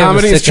me, I have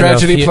comedy is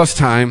tragedy plus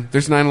time.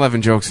 There's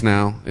 9/11 jokes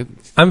now.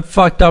 I'm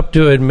fucked up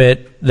to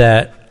admit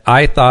that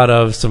I thought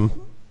of some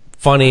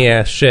funny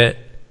ass shit.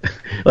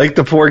 Like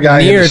the poor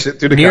guy had to sit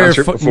through the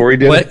concert before he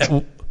did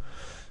it.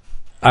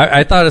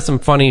 I thought of some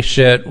funny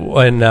shit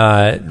when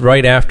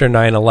right after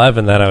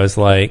 9/11 that I was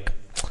like,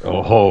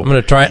 I'm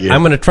gonna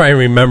try and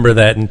remember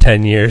that in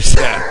 10 years.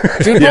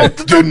 Dude,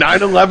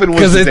 9/11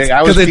 was the day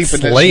I was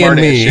keeping that smart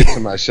ass shit to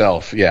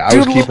myself. Yeah, I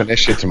was keeping this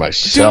shit to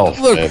myself.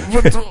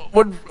 Dude,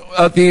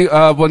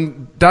 look,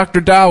 when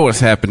Dr. Dow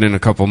was happening a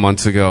couple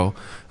months ago,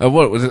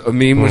 what was it? A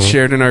meme was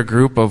shared in our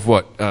group of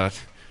what? I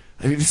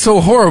mean, it's so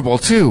horrible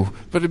too,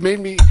 but it made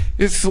me.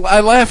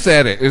 I laughed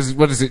at it.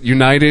 What is it?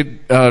 United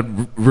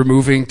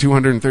removing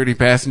 230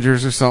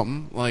 passengers or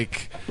something?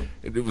 Like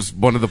it was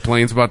one of the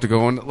planes about to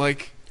go on.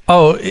 Like,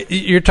 oh,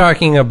 you're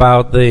talking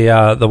about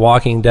the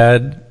Walking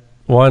Dead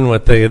one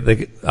with the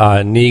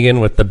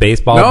Negan with the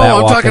baseball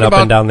bat walking up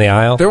and down the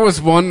aisle. There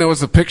was one. There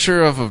was a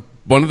picture of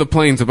one of the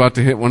planes about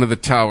to hit one of the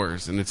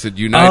towers, and it said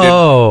United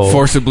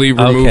forcibly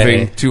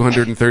removing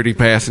 230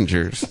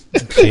 passengers.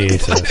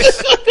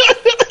 Jesus.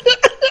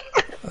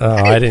 Oh,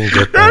 I didn't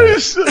get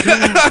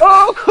that.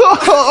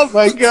 Oh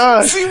my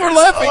God. See, we're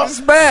laughing.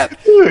 It's bad.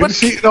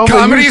 But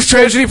comedy is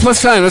tragedy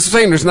plus time. That's what I'm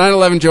saying. There's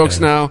 9/11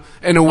 jokes now.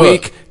 In a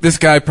week, this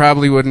guy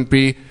probably wouldn't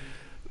be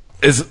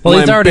as well,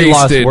 he's already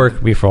lost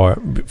work before.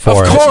 Of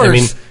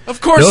course. Of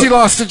course he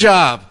lost a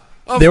job.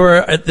 There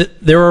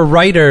were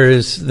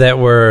writers that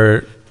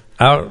were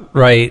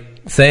outright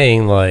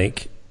saying,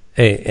 like,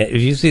 hey,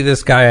 if you see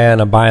this guy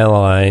on a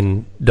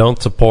byline, don't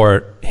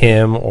support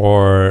him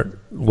or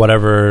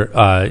whatever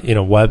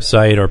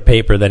website or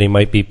paper that he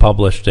might be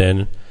published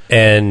in.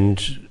 And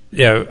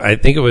I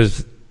think it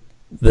was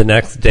the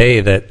next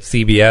day that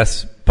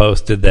CBS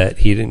posted that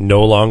he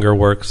no longer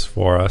works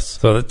for us.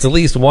 So it's at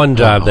least one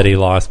job that he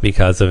lost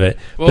because of it.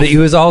 Well, but he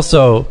was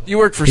also... You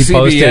work for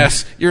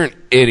CBS. You're an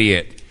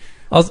idiot.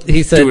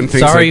 He said,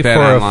 sorry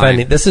for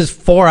offending. This is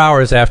 4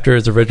 hours after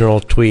his original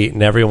tweet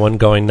and everyone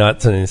going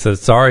nuts. And he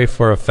says, sorry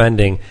for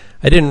offending.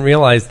 I didn't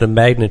realize the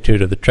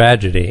magnitude of the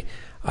tragedy.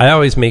 I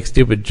always make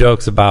stupid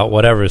jokes about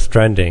whatever is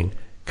trending.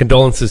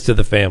 Condolences to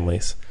the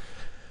families.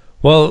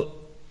 Well,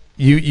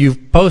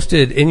 you've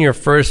posted in your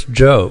first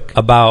joke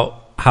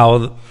about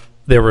how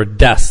there were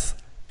deaths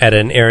at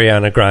an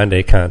Ariana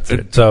Grande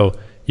concert. So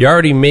you're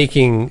already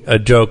making a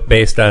joke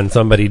based on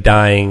somebody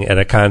dying at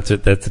a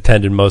concert that's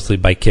attended mostly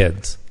by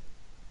kids.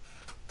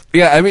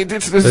 Yeah, I mean,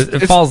 it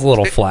falls a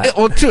little flat.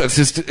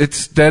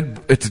 It's dead.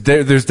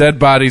 There's dead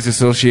bodies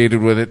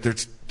associated with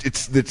it.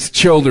 It's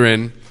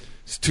children.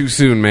 It's too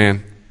soon,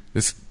 man.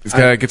 This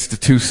guy gets the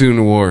too soon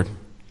award.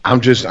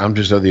 I'm just of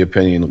the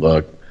opinion.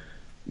 Look,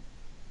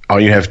 all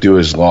you have to do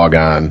is log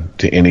on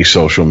to any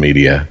social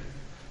media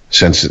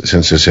since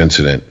this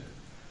incident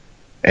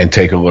and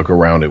take a look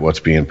around at what's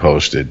being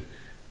posted.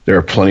 There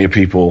are plenty of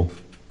people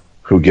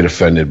who get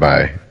offended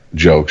by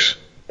jokes.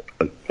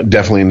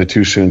 Definitely in the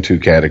too soon to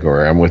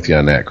category. I'm with you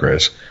on that,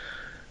 Chris.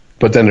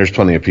 But then there's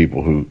plenty of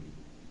people who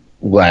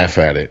laugh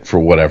at it for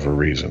whatever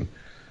reason.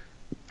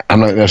 I'm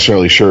not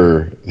necessarily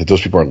sure that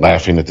those people are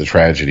laughing at the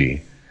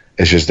tragedy.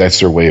 It's just that's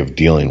their way of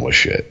dealing with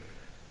shit.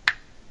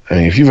 I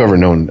mean, if you've ever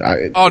known...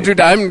 dude,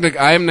 I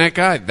am that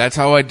guy. That's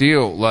how I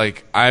deal.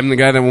 Like, I'm the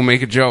guy that will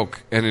make a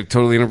joke at a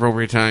totally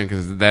inappropriate time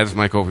because that is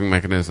my coping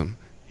mechanism.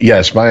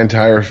 Yes,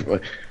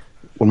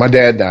 when my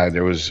dad died,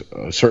 there was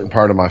a certain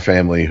part of my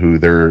family who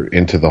they're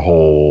into the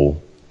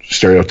whole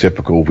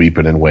stereotypical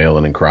weeping and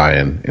wailing and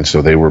crying. And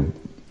so they were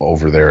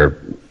over there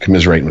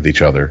commiserating with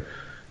each other.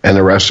 And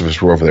the rest of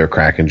us were over there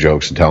cracking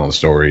jokes and telling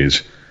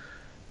stories.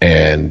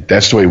 And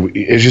that's the way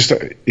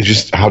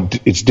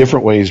it's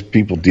different ways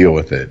people deal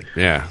with it.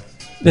 Yeah.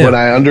 But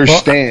I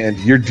understand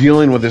you're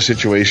dealing with a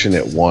situation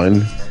at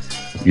one,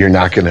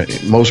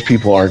 most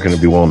people aren't going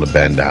to be willing to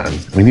bend on.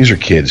 I mean, these are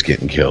kids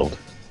getting killed.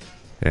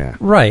 Yeah.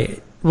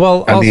 Right.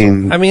 Well,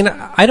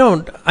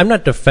 I'm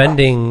not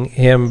defending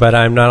him, but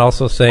I'm not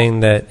also saying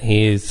that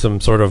he's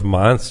some sort of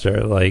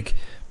monster. Like,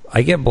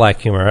 I get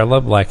black humor. I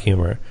love black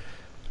humor.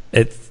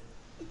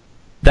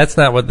 That's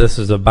not what this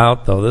is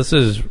about, though. This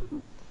is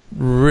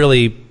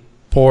really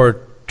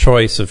poor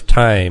choice of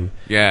time.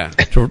 Yeah.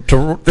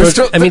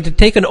 To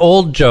take an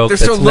old joke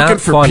that's not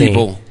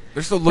funny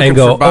and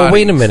go, oh,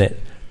 wait a minute,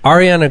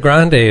 Ariana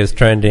Grande is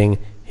trending.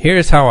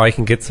 Here's how I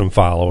can get some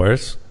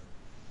followers.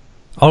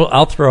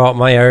 I'll throw out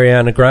my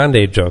Ariana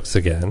Grande jokes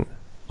again.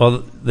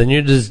 well, then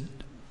you're just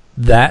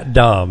that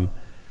dumb,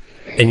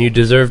 and you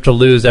deserve to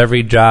lose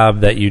every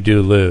job that you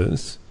do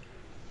lose.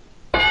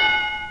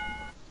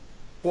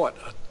 What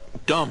a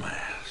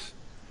dumbass.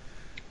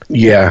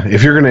 Yeah,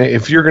 if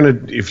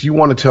you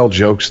want to tell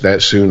jokes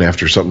that soon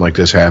after something like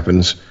this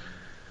happens,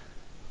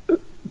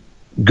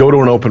 go to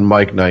an open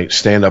mic night,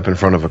 stand up in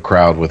front of a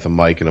crowd with a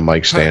mic and a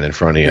mic stand in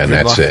front of you, and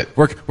that's it.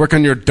 Work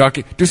on your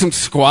ducking. Do some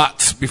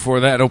squats before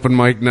that open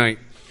mic night.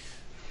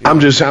 I'm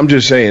just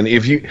saying,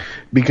 if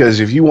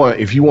you want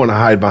to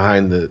hide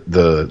behind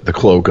the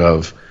cloak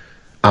of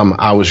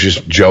I was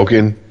just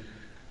joking,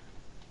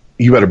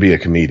 you better be a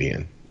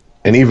comedian.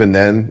 And even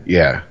then,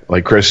 yeah,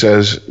 like Chris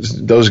says,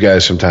 those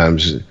guys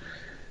sometimes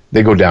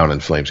they go down in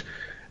flames.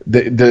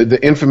 The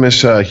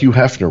infamous Hugh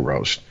Hefner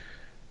roast.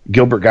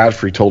 Gilbert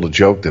Gottfried told a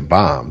joke that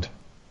bombed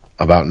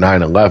about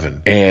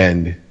 9/11,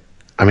 and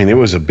I mean it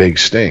was a big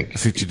stink. I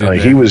see what you did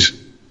there.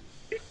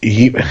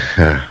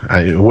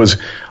 It was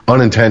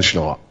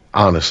unintentional.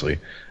 Honestly,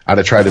 I'd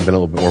have tried to have been a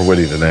little bit more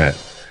witty than that.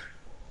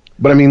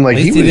 But I mean, like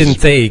at least he didn't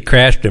say he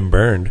crashed and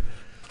burned.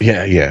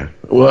 Yeah.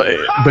 Well,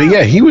 but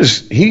yeah, he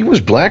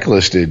was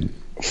blacklisted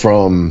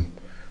from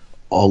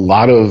a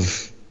lot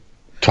of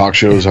talk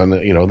shows on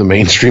the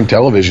mainstream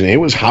television. It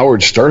was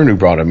Howard Stern who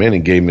brought him in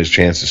and gave him his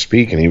chance to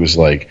speak, and he was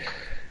like,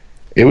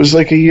 it was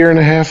like a year and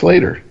a half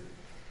later.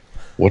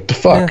 What the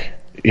fuck?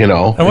 Yeah.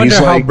 I wonder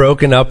how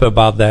broken up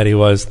about that he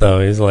was, though.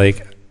 He's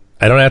like,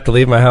 I don't have to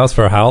leave my house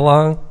for how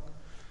long?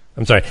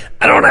 I'm sorry,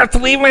 I don't have to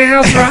leave my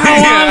house for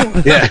how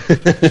long? Yeah.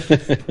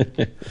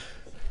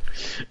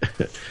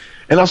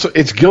 And also,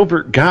 it's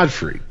Gilbert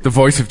Gottfried. The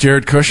voice of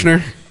Jared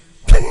Kushner?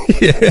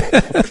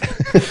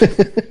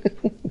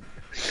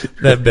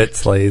 That bit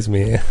slays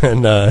me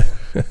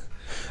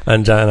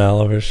on John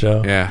Oliver's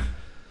show. Yeah.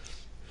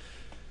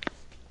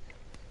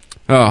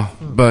 Oh,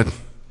 but...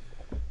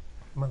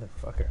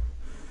 Motherfucker.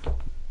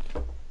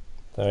 All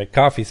right,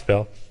 coffee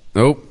spill.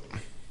 Nope.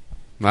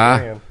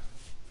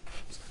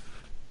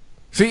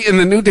 See, in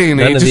the new day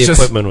and age... None of the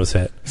equipment was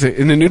hit. See,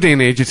 in the new day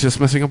and age, it's just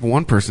messing up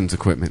one person's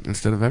equipment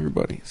instead of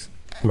everybody's.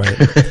 Right.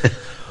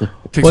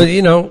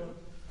 Well,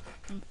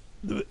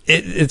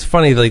 it's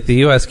funny, like the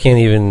U.S. can't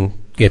even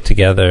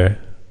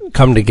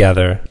come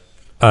together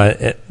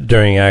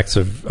during acts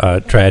of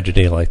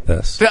tragedy like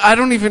this. I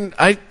don't even.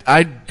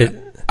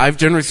 I've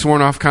generally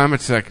sworn off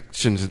comment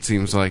sections. It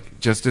seems like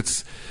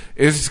it's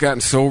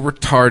gotten so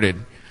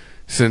retarded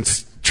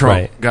since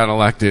Trump got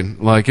elected.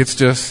 Like it's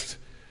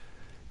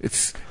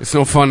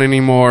no fun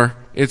anymore.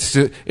 It's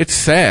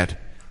sad.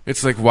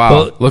 It's like,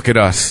 wow, look at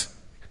us.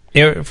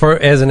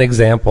 As an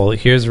example,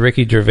 here's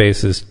Ricky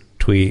Gervais's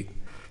tweet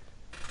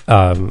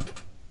a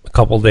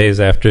couple days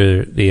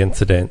after the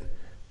incident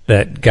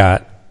that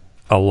got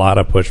a lot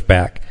of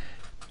pushback.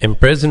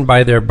 Imprisoned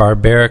by their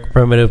barbaric,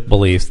 primitive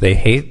beliefs, they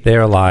hate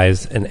their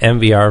lives and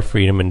envy our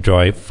freedom and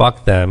joy.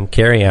 Fuck them.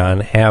 Carry on.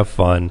 Have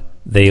fun.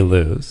 They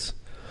lose.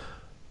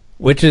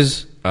 Which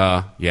is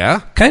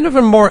kind of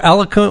a more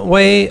eloquent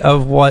way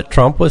of what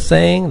Trump was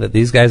saying, that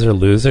these guys are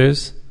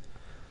losers.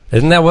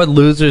 Isn't that what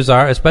losers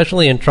are?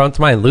 Especially in Trump's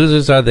mind,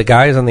 losers are the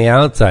guys on the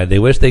outside. They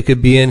wish they could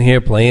be in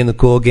here playing the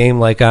cool game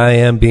like I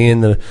am,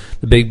 being the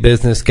big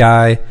business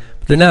guy.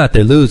 But they're not.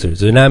 They're losers.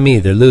 They're not me.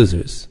 They're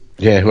losers.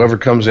 Yeah, whoever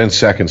comes in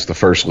second's the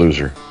first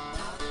loser.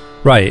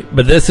 Right.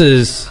 But this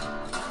is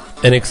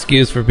an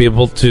excuse for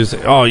people to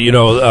say, I'll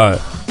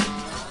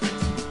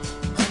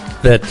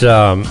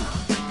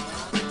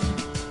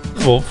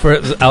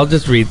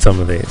just read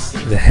some of these.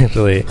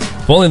 Actually,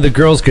 if only the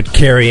girls could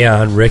carry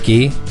on,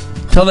 Ricky.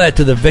 Tell that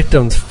to the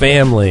victims'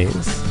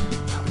 families.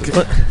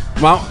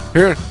 Well,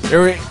 here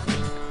we...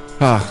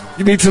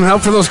 you need some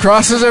help for those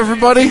crosses,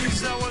 everybody?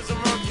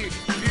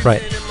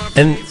 Right.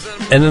 And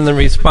then the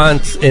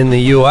response in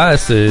the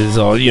U.S. is,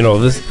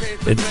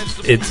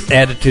 it's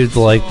attitudes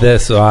like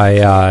this.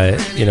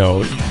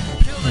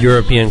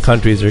 European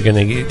countries are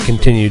going to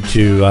continue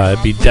to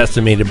be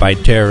decimated by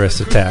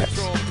terrorist attacks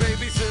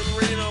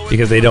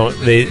because they don't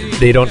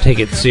take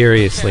it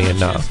seriously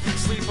enough.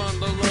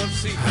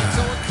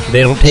 They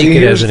don't take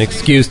it as an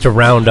excuse to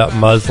round up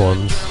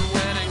Muslims.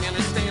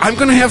 I'm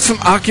going to have some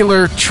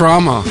ocular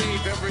trauma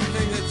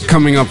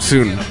coming up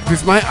soon.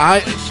 Because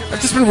I've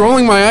just been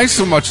rolling my eyes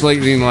so much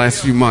lately in the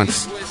last few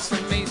months.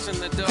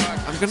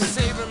 I'm going to...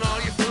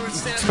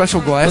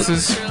 Special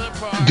glasses.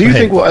 Do you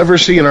think we'll ever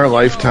see in our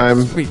lifetime...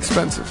 It'll be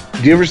expensive.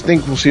 Do you ever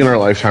think we'll see in our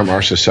lifetime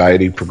our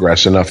society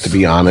progress enough to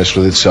be honest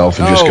with itself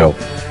and just go,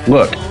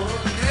 look,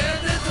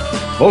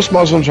 most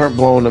Muslims aren't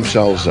blowing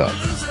themselves up.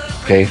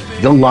 Okay?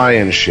 The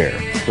lion's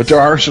share. But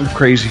there are some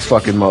crazy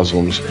fucking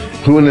Muslims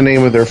who, in the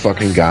name of their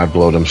fucking God,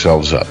 blow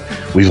themselves up.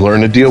 We've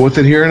learned to deal with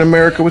it here in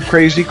America with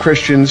crazy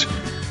Christians,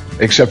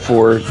 except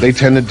for they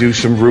tend to do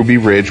some Ruby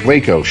Ridge,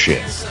 Waco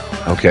shit.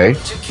 Okay?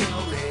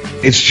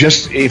 It's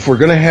just, if we're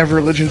going to have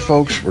religion,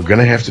 folks, we're going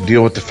to have to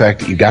deal with the fact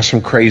that you got some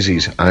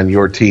crazies on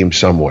your team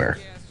somewhere.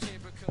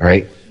 All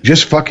right?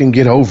 Just fucking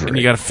get over it.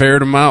 You got to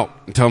ferret them out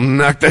and tell them to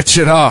knock that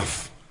shit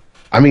off.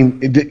 I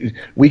mean,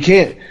 we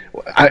can't...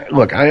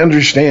 I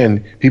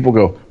understand people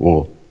go,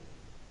 well,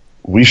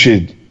 we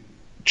should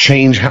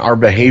change our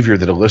behavior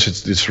that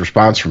elicits this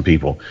response from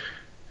people.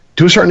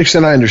 To a certain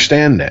extent, I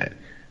understand that.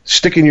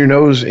 Sticking your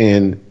nose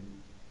in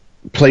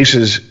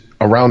places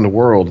around the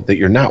world that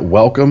you're not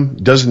welcome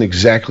doesn't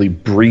exactly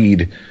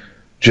breed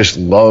just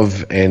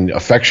love and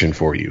affection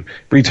for you.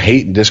 It breeds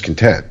hate and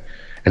discontent.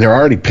 And they're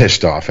already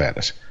pissed off at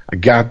us. I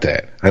got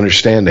that. I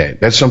understand that.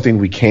 That's something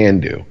we can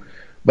do.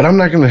 But I'm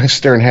not going to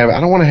sit there and I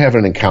don't want to have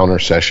an encounter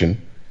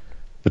session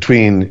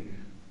between,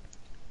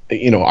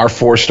 our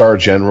 4-star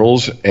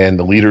generals and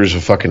the leaders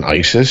of fucking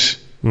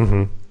ISIS.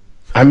 Mm-hmm.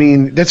 I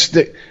mean,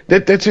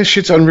 that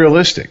shit's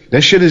unrealistic.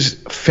 That shit is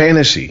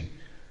fantasy.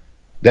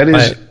 That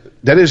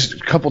is a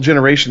couple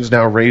generations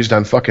now raised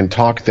on fucking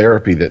talk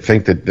therapy that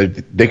think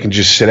that they can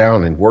just sit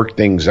down and work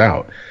things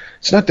out.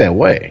 It's not that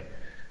way.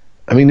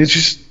 I mean, it's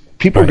just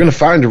people are going to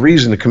find a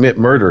reason to commit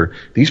murder.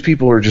 These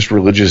people are just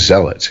religious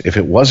zealots. If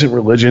it wasn't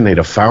religion, they'd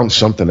have found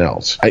something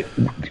else.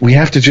 We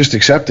have to just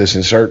accept this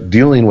and start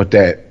dealing with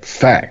that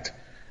fact.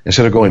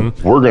 Instead of going,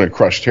 we're going to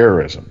crush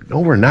terrorism.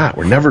 No, we're not.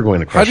 We're never going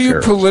to crush terrorism.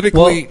 How do you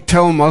politically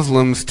tell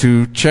Muslims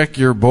to check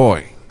your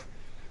boy?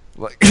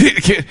 Like,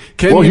 can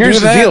you here's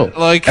do that? The deal.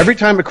 Like, every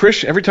time a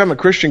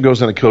Christian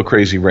goes on a kill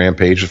crazy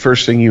rampage, the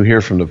first thing you hear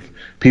from the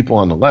people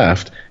on the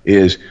left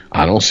is,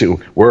 I don't see,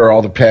 where are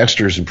all the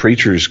pastors and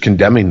preachers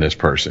condemning this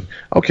person?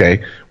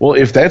 Okay, well,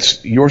 if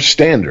that's your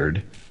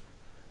standard,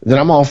 then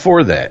I'm all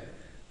for that.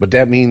 But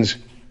that means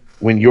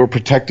when your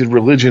protected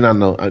religion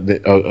on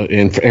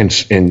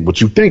and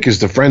what you think is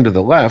the friend of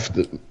the left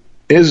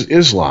is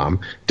Islam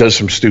does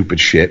some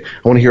stupid shit,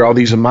 I want to hear all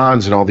these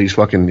imams and all these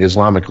fucking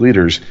Islamic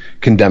leaders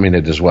condemning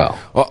it as well.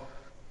 Well,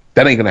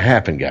 that ain't gonna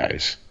happen,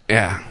 guys.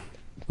 Yeah,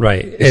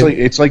 right.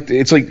 It's like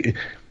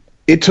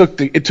it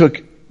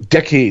took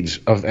decades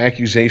of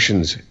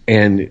accusations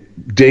and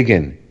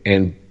digging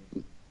and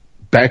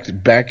back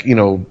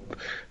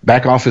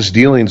office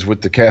dealings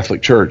with the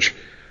Catholic Church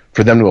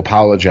for them to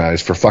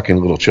apologize for fucking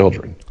little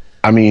children.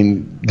 I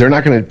mean,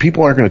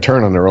 people aren't going to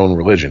turn on their own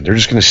religion. They're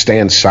just going to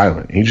stand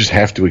silent. You just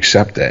have to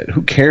accept that.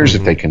 Who cares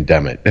if they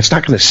condemn it? It's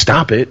not going to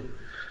stop it.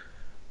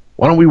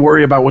 Why don't we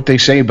worry about what they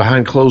say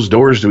behind closed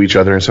doors to each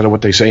other instead of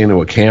what they say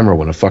into a camera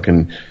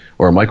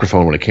or a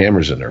microphone when a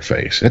camera's in their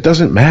face? It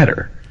doesn't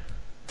matter.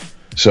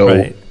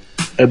 So,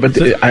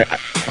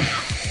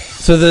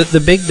 So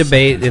the big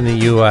debate in the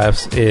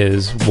U.S.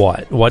 is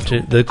what?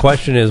 The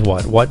question is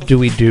what? What do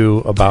we do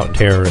about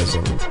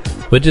terrorism?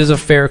 Which is a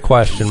fair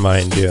question,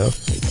 mind you.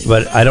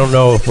 But I don't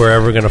know if we're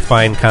ever going to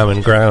find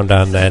common ground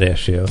on that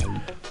issue.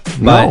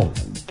 No.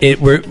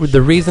 But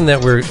the reason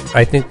that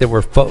I think that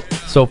we're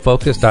so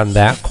focused on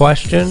that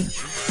question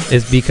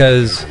is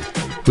because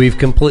we've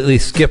completely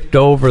skipped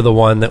over the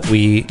one that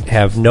we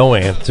have no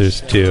answers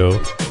to,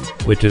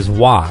 which is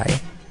why.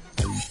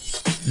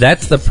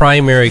 That's the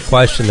primary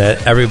question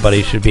that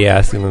everybody should be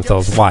asking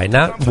themselves. Why?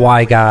 Not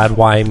why God,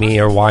 why me,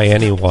 or why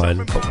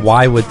anyone, but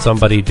why would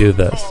somebody do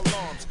this?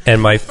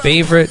 And my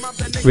favorite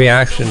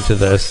reaction to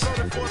this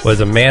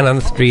was a man on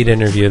the street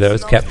interview that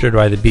was captured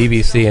by the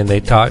BBC, and they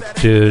talked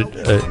to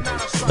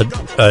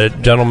a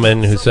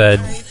gentleman who said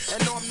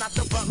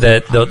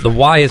that the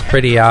why is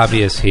pretty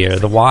obvious here.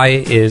 The why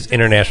is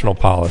international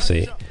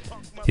policy.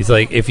 He's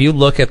like, if you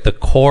look at the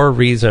core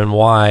reason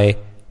why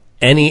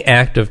any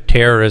act of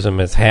terrorism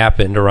has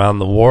happened around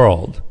the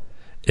world,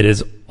 it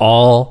is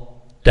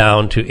all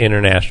down to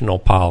international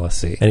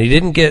policy. And he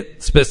didn't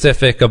get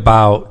specific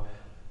about,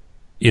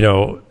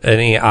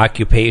 any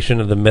occupation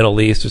of the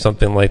Middle East or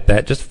something like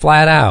that. Just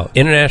flat out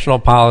international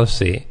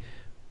policy.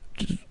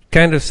 Just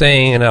kind of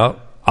saying, and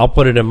I'll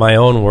put it in my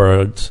own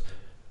words,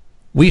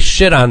 we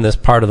shit on this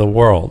part of the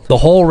world. The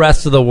whole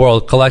rest of the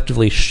world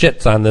collectively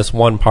shits on this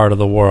one part of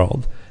the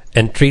world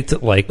and treats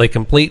it like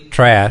complete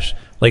trash.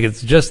 Like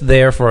it's just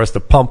there for us to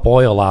pump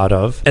oil out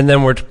of, and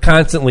then we're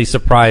constantly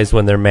surprised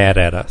when they're mad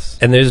at us.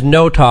 And there's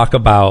no talk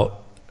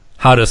about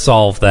how to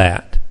solve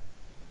that.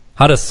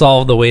 How to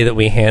solve the way that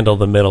we handle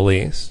the Middle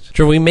East.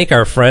 Sure, we make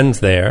our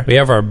friends there. We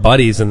have our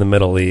buddies in the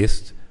Middle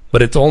East,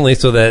 but it's only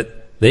so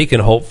that they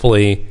can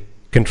hopefully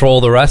control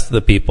the rest of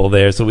the people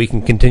there so we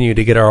can continue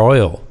to get our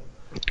oil.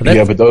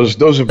 But those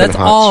have been That's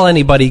all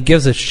anybody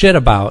gives a shit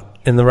about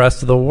in the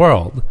rest of the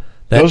world.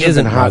 That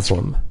isn't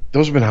Muslim.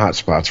 Those have been hot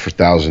spots for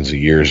thousands of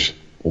years.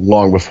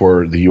 Long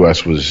before the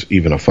U.S. was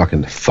even a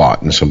fucking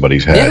thought in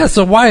somebody's head. Yeah,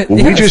 so why?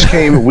 We just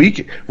came. We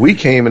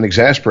came and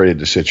exasperated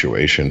the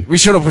situation. We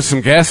showed up with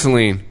some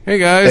gasoline. Hey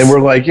guys, and we're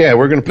like, yeah,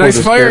 we're going to pour nice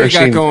this fire you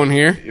got going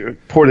here.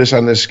 Pour this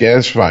on this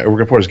gas fire. We're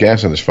going to pour this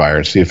gas on this fire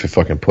and see if it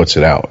fucking puts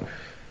it out.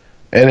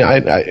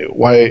 And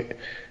why?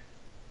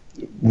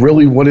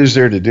 Really, what is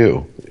there to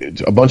do?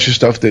 It's a bunch of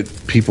stuff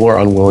that people are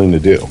unwilling to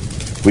do.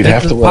 We'd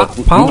have to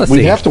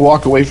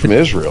walk away from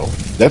Israel.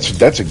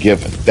 That's a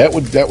given. That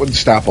would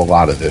stop a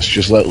lot of this.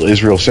 Just let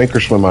Israel sink or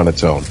swim on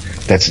its own.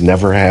 That's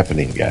never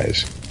happening,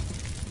 guys.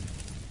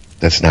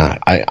 That's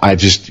not. I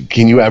just,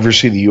 can you ever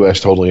see the U.S.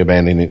 totally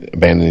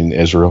abandoning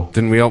Israel?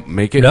 Didn't we all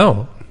make it?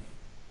 No.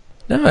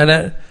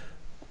 And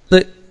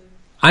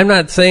I'm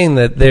not saying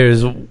that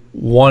there's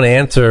one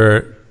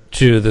answer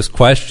to this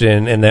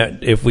question, and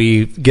that if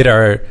we get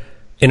our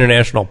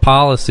international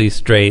policy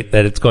straight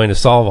that it's going to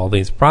solve all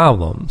these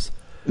problems.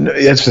 No,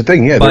 that's the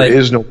thing. Yeah, there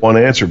is no one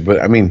answer.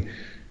 But I mean,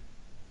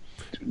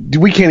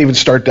 we can't even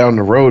start down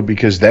the road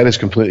because that is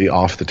completely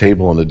off the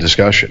table in the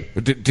discussion.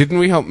 But didn't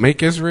we help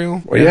make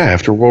Israel? Well, yeah,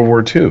 after World War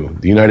II,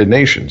 the United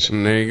Nations.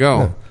 And there you go.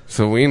 Yeah.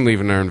 So we ain't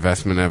leaving our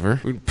investment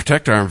ever. We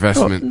protect our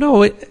investment.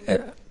 No,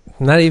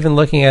 not even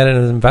looking at it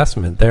as an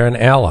investment. They're an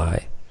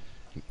ally,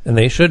 and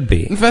they should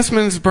be.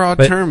 Investment is a broad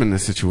term in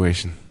this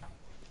situation.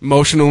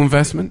 Emotional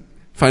investment,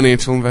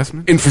 financial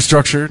investment,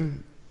 infrastructure.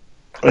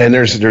 And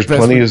there's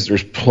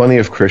plenty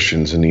of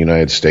Christians in the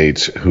United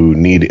States who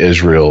need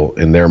Israel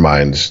in their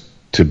minds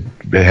to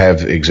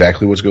have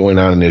exactly what's going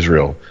on in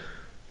Israel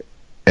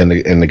and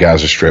the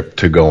Gaza Strip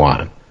to go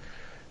on,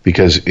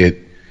 because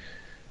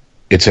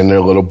it's in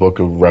their little book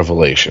of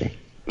Revelation.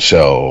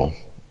 So,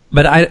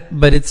 but I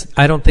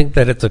don't think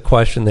that it's a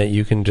question that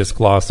you can just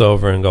gloss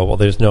over and go, well,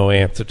 there's no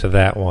answer to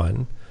that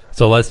one.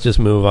 So let's just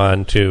move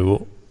on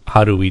to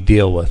how do we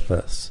deal with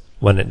this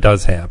when it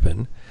does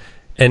happen.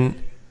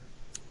 And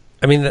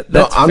I mean,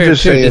 that's I'm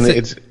just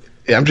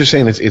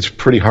saying it's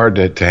pretty hard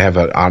to have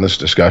an honest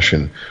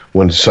discussion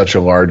when such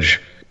a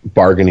large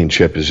bargaining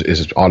chip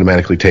is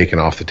automatically taken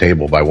off the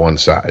table by one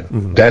side.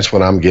 Mm-hmm. That's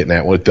what I'm getting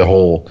at with the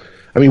whole.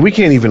 I mean, we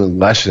can't even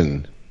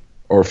lessen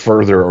or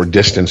further or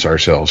distance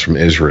ourselves from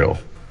Israel.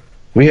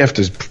 We have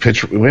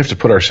to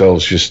put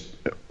ourselves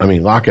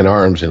lock in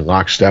arms and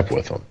lockstep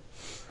with them.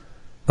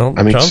 Well,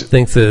 Trump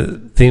seems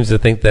to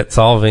think that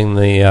solving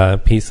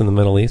the peace in the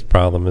Middle East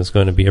problem is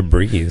going to be a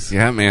breeze.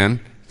 Yeah,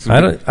 man. I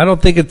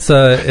don't think it's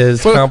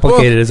as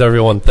complicated as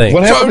everyone thinks.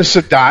 What happened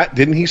to Sadat?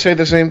 Didn't he say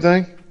the same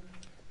thing?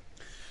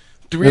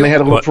 And they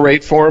had a little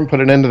parade for him,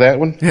 put an end to that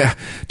one? Yeah.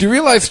 Do you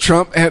realize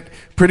Trump had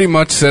pretty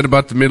much said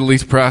about the Middle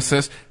East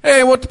process,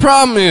 hey, what the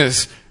problem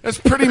is? That's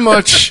pretty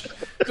much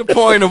the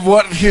point of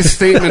what his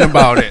statement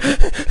about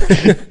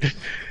it.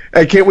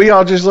 Hey, can't we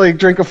all just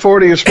drink a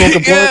 40 and smoke a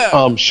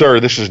blunt?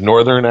 Sure, this is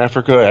Northern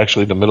Africa,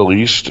 actually the Middle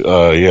East.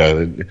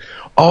 Yeah.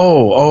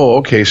 Oh,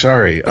 okay,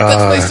 sorry.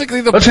 That's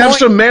basically the let's point. Have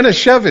some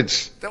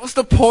Manischewitz. That was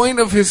the point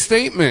of his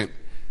statement.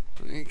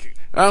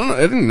 I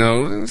didn't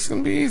know. It's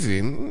going to be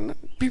easy.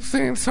 People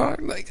saying it's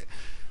hard.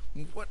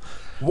 What?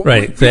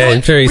 Right.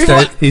 I'm sure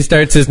he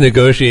starts his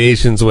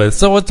negotiations with,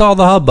 so what's all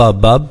the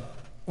hubbub, bub?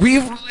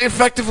 We've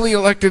effectively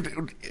elected,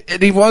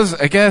 and he was,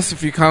 I guess,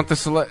 if you count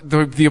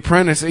the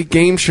Apprentice, a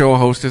game show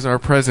host as our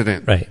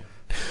president.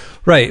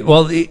 Right.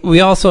 Well,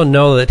 we also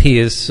know that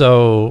he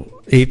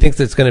thinks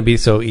it's going to be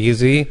so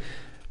easy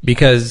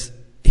because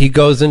he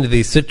goes into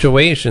these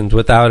situations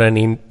without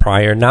any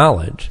prior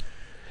knowledge.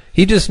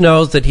 He just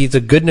knows that he's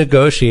a good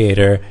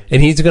negotiator,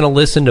 and he's going to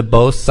listen to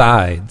both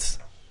sides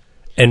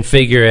and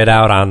figure it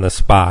out on the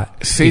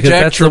spot. Say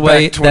Jack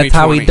Trebek, that's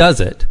how he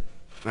does it.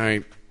 All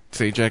right.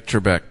 Say Jack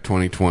Trebek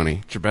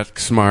 2020.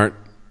 Trebek's smart.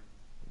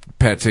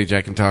 Pat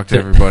Sajak can talk to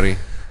everybody.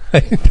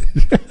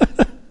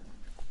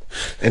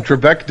 And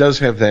Trebek does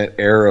have that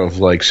air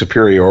of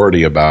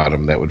superiority about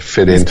him that would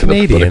fit into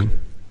the political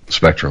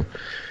spectrum.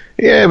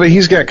 Yeah, but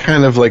he's got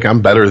kind of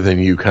I'm better than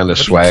you kind of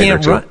swagger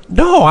to him.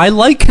 No, I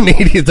like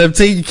Canadians. I'm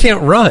saying you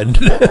can't run.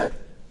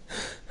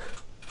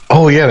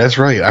 Oh yeah, that's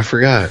right. I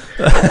forgot.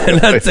 I'm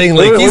not saying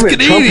he's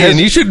Canadian.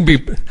 He shouldn't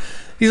be.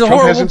 He's a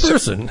horrible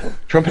person.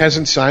 Trump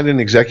hasn't signed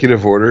an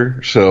executive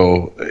order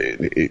saying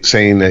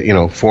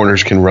that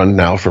foreigners can run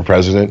now for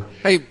president.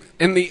 Hey,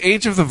 in the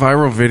age of the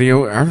viral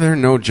video, are there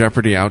no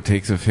Jeopardy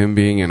outtakes of him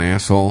being an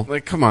asshole?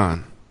 Come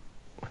on.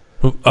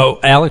 Oh,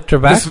 Alec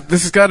Trebek?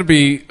 This has got to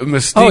be a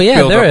mystique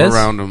build up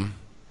around him.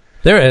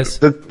 There is.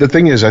 The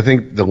thing is, I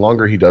think the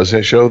longer he does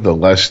that show, the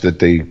less those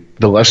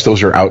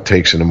are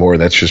outtakes, and the more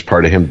that's just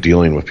part of him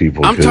dealing with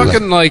people. I'm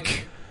talking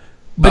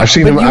I've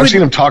seen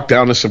him talk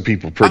down to some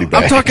people pretty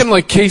bad. I'm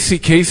talking Casey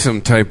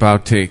Kasem type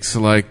outtakes,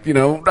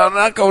 I'm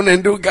not going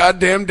into a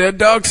goddamn dead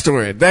dog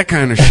story, that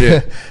kind of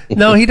shit.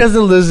 No, he doesn't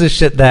lose his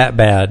shit that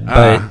bad, but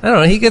I don't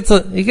know. He gets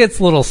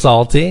a little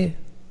salty.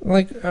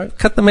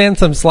 Cut the man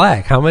some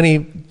slack. How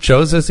many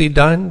shows has he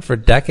done for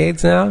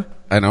decades now?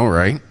 I know,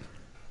 right?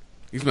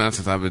 He's been on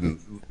since I've been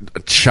a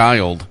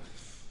child.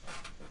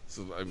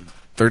 So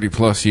 30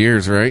 plus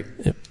years, right?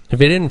 If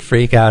he didn't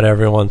freak out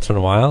every once in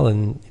a while,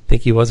 and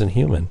think he wasn't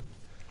human.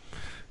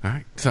 All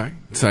right, sorry.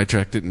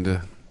 Sidetracked it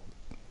into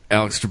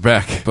Alex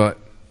Trebek, but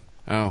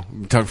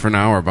we talked for an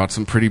hour about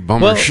some pretty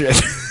bummer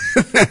shit.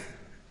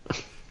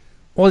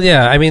 Well,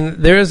 yeah, I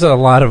mean, there's a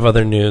lot of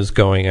other news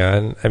going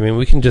on. I mean,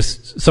 we can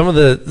some of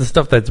the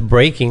stuff that's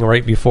breaking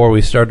right before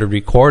we started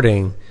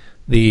recording,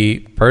 the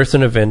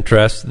person of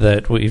interest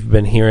that we've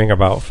been hearing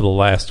about for the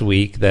last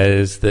week, that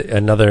is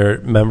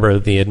another member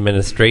of the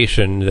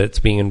administration that's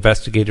being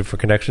investigated for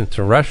connections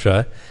to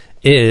Russia,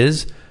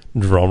 is,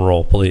 drum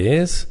roll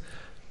please,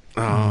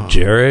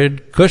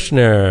 Jared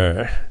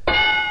Kushner.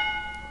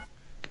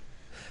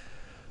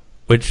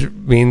 Which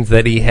means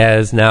that he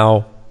has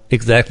now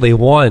exactly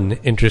one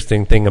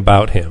interesting thing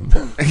about him.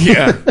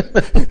 Yeah.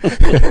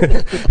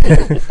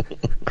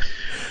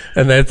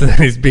 And that's that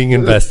he's being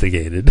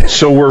investigated.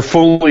 So we're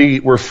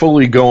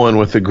fully going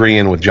with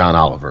agreeing with John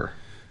Oliver.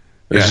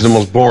 This is the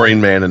most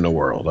boring man in the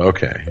world.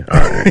 Okay. All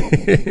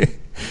right.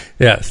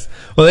 Yes.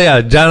 Well,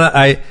 yeah, John,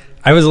 I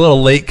was a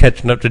little late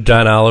catching up to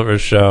John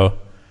Oliver's show.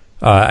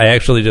 I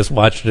actually just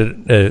watched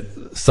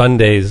it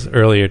Sundays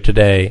earlier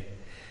today,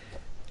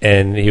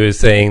 and he was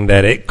saying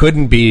that it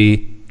couldn't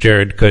be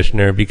Jared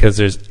Kushner because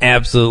there's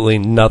absolutely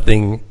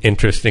nothing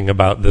interesting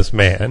about this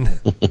man.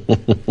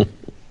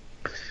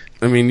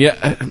 I mean,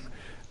 yeah,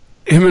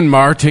 him and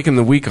Marr taking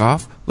the week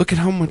off. Look at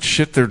how much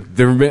shit they're.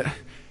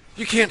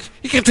 You can't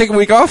take a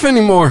week off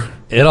anymore.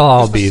 It'll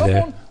all be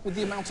there. With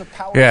the amount of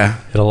power. Yeah,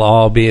 it'll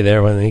all be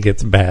there when he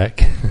gets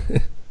back.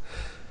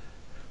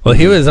 Well,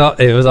 it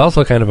was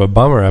also kind of a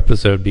bummer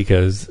episode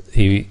because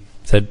he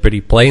said pretty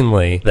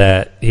plainly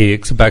that he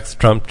expects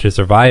Trump to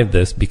survive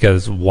this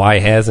because why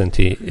hasn't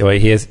he?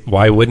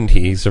 Why wouldn't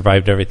he? He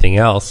survived everything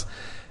else,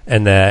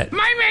 and that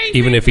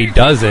even if he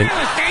doesn't,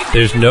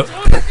 there's no.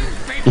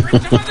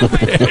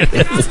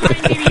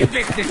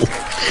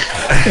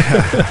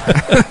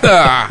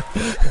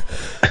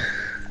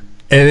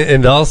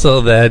 And also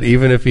that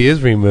even if he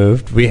is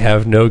removed, we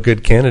have no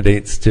good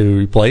candidates to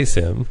replace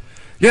him.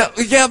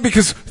 Yeah,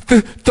 because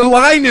the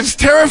line is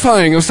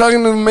terrifying. I was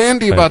talking to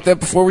Mandy about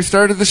that before we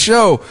started the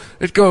show.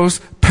 It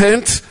goes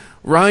Pence,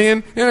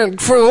 Ryan,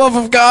 and for the love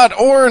of God,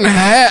 Orrin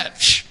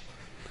Hatch.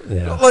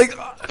 Yeah. Like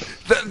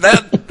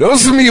those are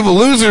some evil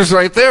losers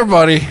right there,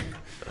 buddy.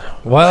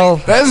 Well,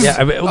 that's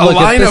a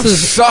line of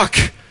suck.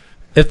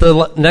 If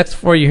the next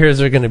 4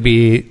 years are going to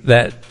be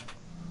that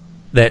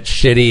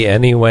shitty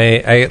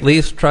anyway, I at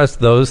least trust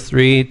those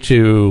three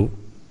to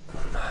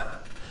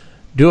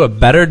do a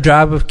better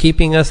job of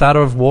keeping us out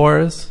of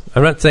wars.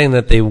 I'm not saying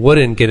that they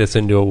wouldn't get us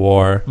into a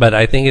war, but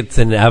I think it's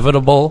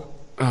inevitable.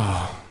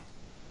 Oh,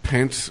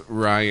 Pence,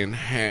 Ryan,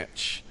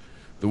 Hatch,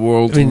 the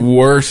world's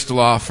worst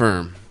law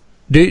firm.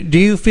 Do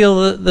you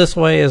feel this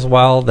way as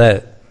well,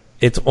 that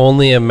it's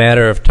only a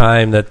matter of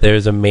time that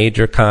there's a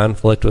major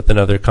conflict with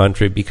another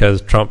country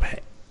because Trump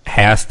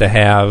has to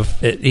have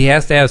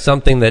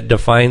something that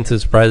defines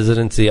his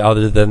presidency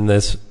other than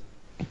this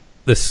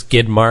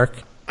skid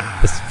mark?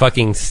 This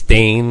fucking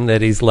stain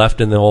that he's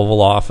left in the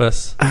Oval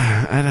Office.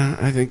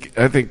 I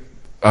think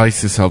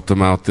ISIS helped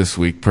him out this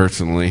week.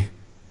 Personally,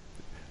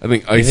 I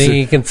think ISIS. You think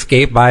he can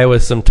skate by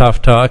with some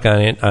tough talk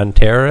on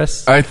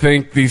terrorists? I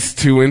think these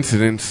two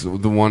incidents,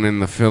 the one in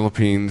the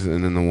Philippines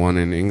and then the one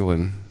in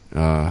England,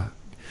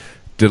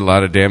 did a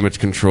lot of damage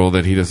control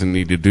that he doesn't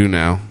need to do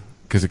now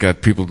because it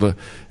got people to.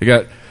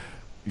 It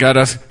got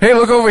us. Hey,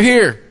 look over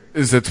here.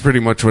 That's pretty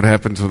much what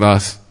happens with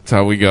us. That's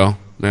how we go.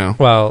 No.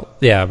 Well,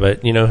 yeah,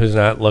 but you know who's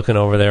not looking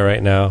over there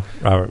right now?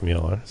 Robert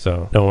Mueller.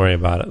 So don't worry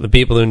about it. The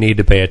people who need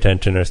to pay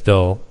attention are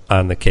still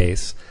on the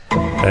case.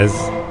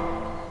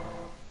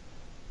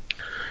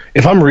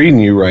 If I'm reading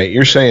you right,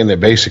 you're saying that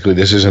basically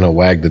this isn't a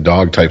wag the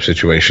dog type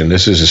situation.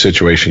 This is a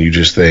situation you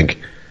just think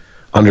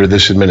under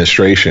this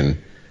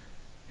administration,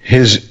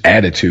 his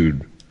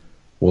attitude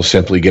will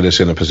simply get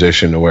us in a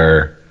position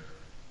where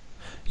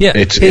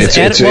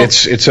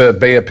it's a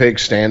Bay of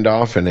Pigs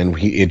standoff, and then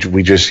he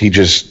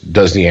just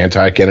does the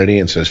anti-Kennedy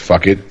and says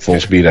fuck it,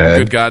 full speed ahead.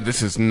 Good God,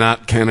 this is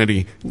not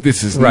Kennedy.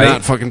 This is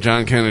not fucking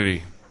John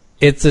Kennedy.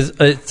 It's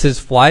his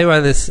fly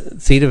by the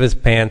seat of his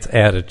pants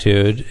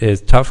attitude,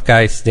 his tough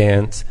guy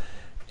stance,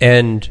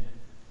 and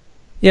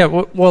yeah,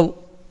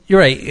 well, you're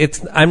right.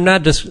 I'm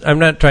not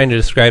trying to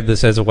describe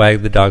this as a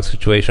wag the dog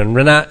situation.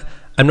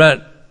 I'm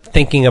not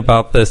thinking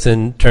about this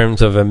in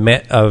terms of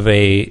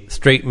a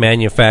straight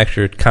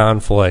manufactured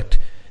conflict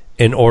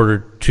in order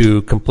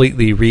to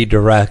completely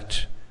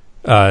redirect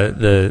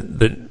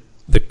the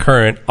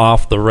current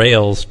off the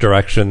rails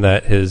direction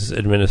that his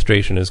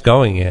administration is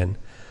going in.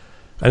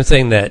 I'm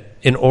saying that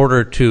in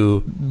order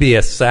to be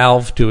a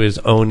salve to his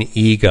own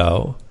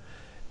ego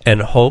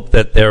and hope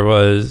that there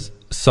was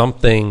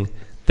something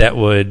that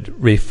would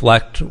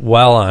reflect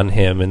well on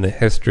him in the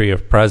history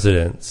of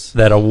presidents,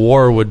 that a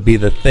war would be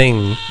the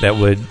thing that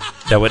would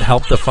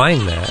help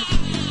define that.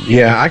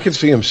 Yeah, I could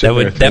see him sitting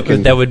there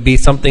thinking... That would be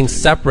something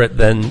separate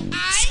than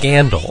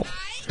scandal.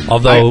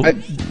 Although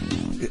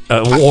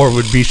a war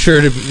would be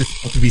sure to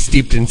be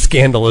steeped in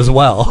scandal as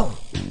well.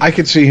 I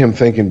could see him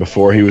thinking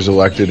before he was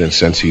elected and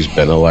since he's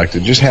been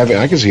elected,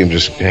 I could see him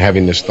just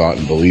having this thought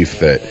and belief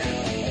that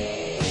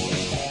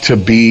to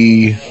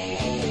be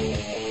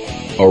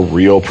a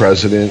real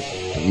president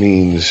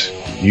means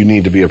you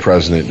need to be a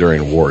president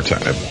during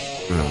wartime.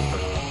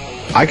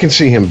 I can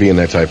see him being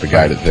that type of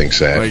guy that thinks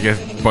that.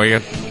 Why you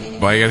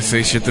gotta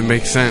say shit that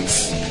makes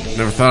sense?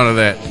 Never thought of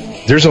that.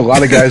 There's a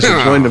lot of guys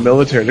that joined the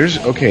military.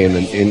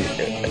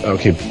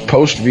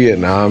 Post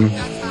Vietnam,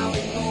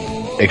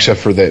 except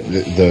for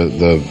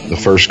the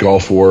first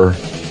Gulf War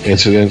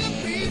incident,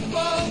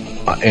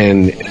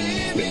 and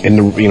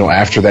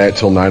after that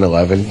till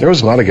 9/11, there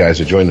was a lot of guys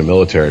that joined the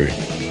military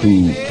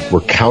who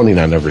were counting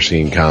on never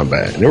seeing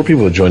combat. And there were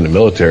people that joined the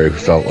military who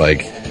felt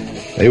like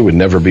they would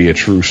never be a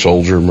true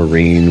soldier,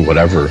 Marine,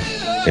 whatever,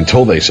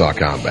 until they saw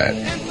combat.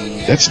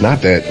 That's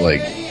not that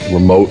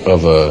remote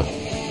of a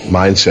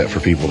mindset for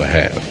people to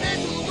have.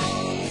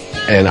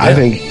 And I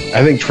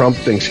think Trump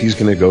thinks he's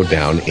going to go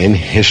down in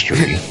history.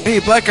 Hey,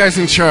 black guy's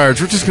in charge.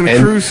 We're just going to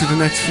cruise for the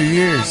next few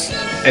years.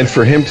 And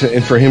for him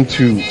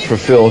to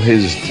fulfill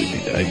his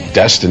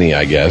destiny,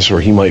 I guess, or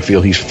he might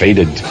feel he's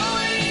fated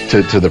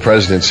to the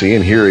presidency,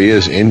 and here he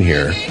is in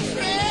here,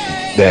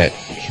 that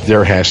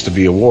there has to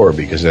be a war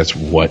because that's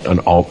what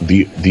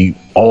the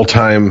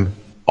all-time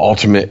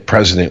ultimate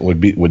president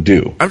would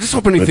do. I'm just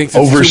hoping he thinks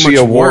it's oversee too much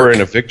a war work.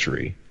 and a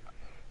victory.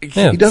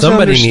 Yeah,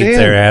 somebody needs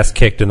their ass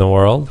kicked in the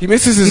world. He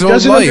misses his own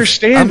life.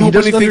 I'm hoping he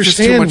doesn't thinks it's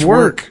too much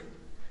work.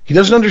 He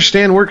doesn't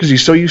understand work because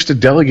he's so used to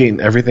delegating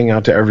everything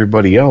out to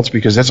everybody else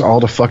because that's all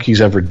the fuck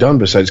he's ever done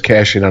besides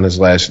cash in on his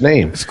last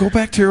name. Let's go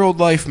back to your old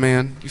life,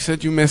 man. You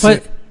said you miss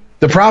it.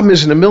 The problem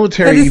is in the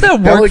military. Does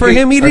that work for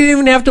him? He didn't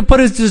even have to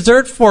put his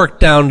dessert fork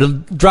down to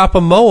drop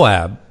a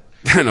Moab.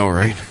 I know,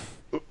 right?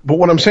 But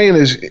what I'm saying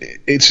is,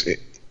 it's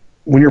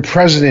when you're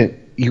president,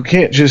 you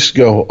can't just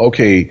go,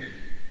 okay,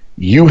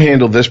 you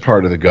handle this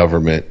part of the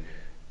government,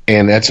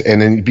 and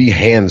then be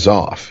hands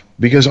off.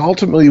 Because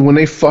ultimately, when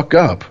they fuck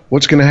up,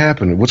 what's going to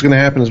happen? What's going to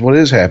happen is what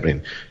is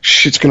happening.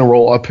 Shit's going to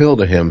roll uphill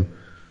to him,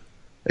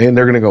 and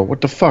they're going to go,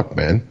 "What the fuck,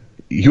 man?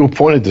 You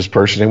appointed this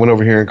person. They went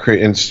over here and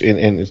created,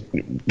 and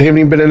they haven't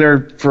even been in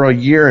there for a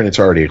year, and it's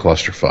already a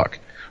clusterfuck.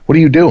 What are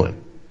you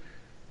doing?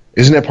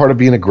 Isn't that part of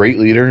being a great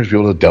leader? Is be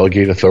able to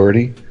delegate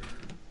authority?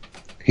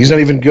 He's not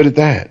even good at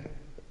that.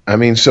 I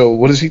mean, so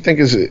what does he think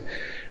is it?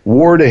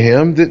 War to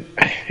him, that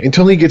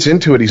until he gets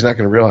into it, he's not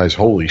going to realize,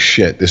 holy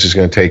shit, this is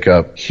going to take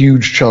up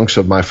huge chunks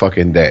of my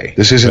fucking day.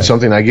 This isn't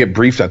something I get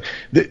briefed on.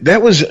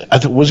 That was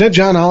that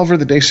John Oliver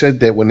that they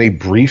said that when they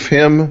brief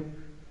him,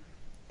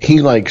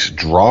 he likes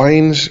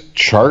drawings,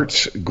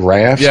 charts,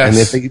 graphs, and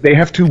if they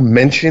have to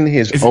mention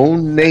his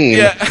own name.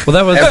 Yeah.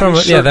 Well,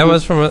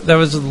 that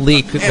was a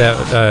leak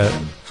that.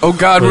 Oh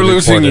God, we're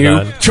losing you!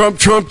 On. Trump,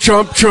 Trump,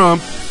 Trump,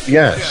 Trump.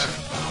 Yes.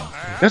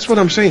 That's what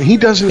I'm saying. He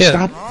doesn't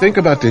stop think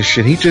about this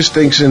shit. He just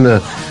thinks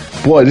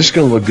boy, this is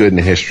going to look good in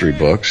the history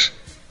books.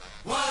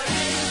 What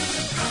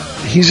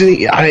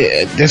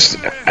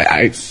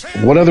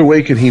other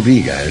way could he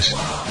be, guys?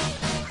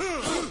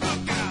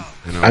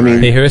 I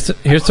mean, hey,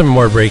 here's some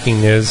more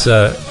breaking news.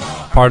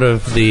 Part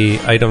of the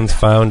items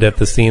found at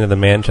the scene of the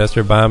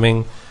Manchester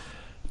bombing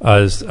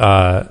was,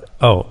 never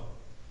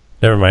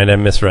mind, I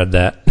misread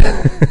that.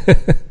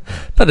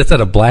 Thought it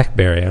said a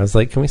BlackBerry. I was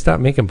like, can we stop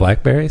making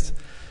BlackBerries?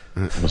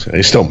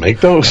 They still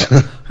make those?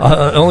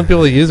 Only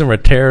people who use them are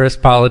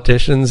terrorists,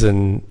 politicians,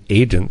 and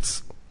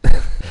agents.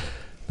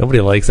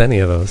 Nobody likes any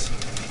of those.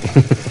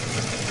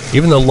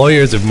 Even the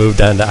lawyers have moved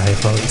on to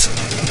iPhones.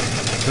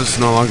 This is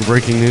no longer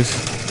breaking news?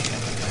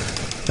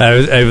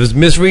 I was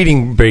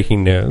misreading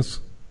breaking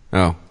news.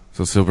 Oh,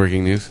 so still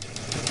breaking news?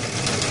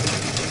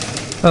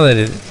 Well,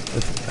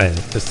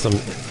 there's some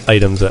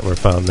items that were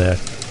found there.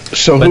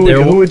 So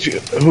who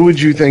would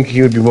you think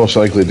he would be most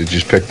likely to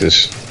just pick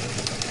this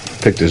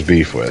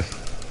beef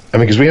with? I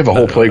mean, because we have a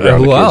whole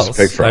playground who of kids else?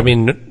 to pick from. I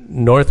mean,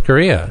 North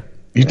Korea.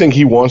 You think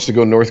he wants to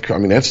go North Korea?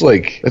 I mean, that's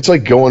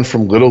like going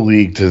from little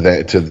league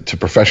to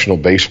professional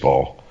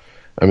baseball.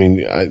 I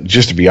mean,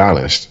 just to be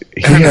honest,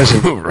 he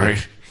hasn't.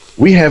 Right.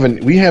 We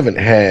haven't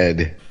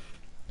had.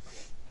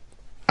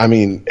 I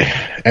mean,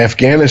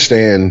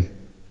 Afghanistan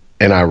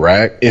and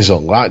Iraq is a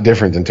lot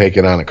different than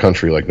taking on a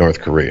country like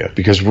North Korea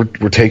because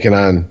we're taking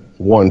on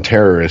one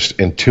terrorist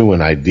and two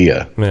an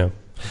idea. Yeah.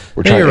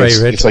 You're right,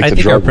 Rich. I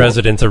think our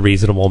president's a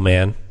reasonable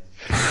man.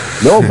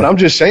 No, but I'm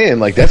just saying,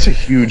 like, that's a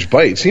huge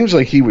bite. It seems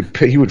like he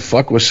would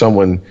fuck with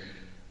someone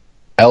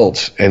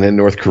else, and then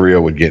North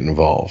Korea would get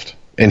involved,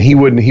 and he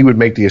wouldn't. He would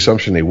make the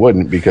assumption they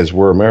wouldn't because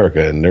we're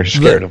America and they're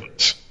scared of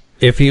us.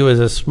 If he was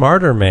a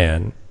smarter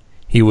man,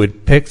 he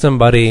would pick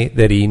somebody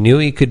that he knew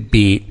he could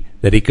beat,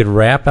 that he could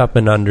wrap up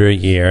in under a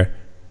year,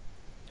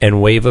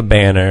 and wave a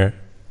banner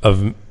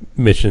of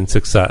mission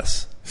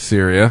success.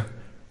 Syria,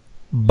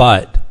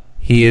 but.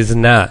 He is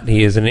not.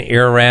 He is an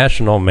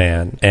irrational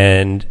man.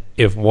 And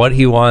if what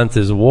he wants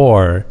is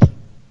war,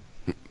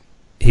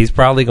 he's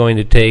probably going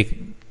to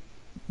take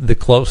the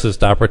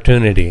closest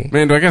opportunity.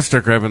 Man, do I got to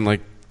start grabbing,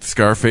 like,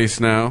 Scarface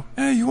now?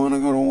 Hey, you want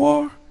to go to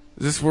war?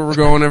 Is this where we're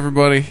going,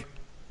 everybody?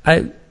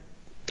 A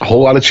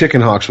whole lot of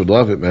chicken hawks would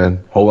love it,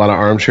 man. A whole lot of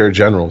armchair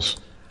generals.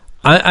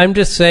 I'm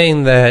just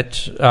saying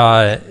that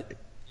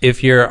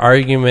if your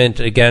argument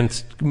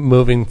against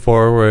moving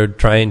forward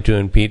trying to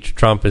impeach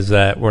Trump is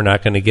that we're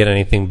not going to get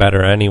anything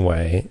better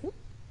anyway,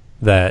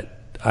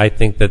 that I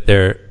think that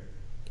there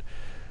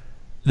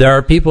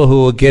are people who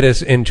will get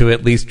us into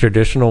at least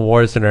traditional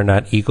wars that are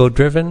not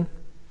ego-driven,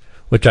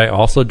 which I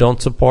also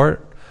don't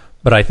support,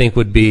 but I think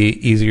would be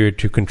easier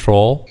to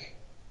control,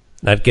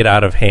 not get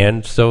out of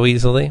hand so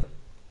easily.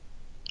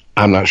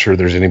 I'm not sure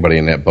there's anybody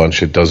in that bunch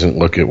that doesn't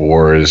look at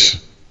war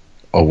as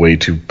a way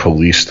to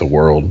police the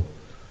world.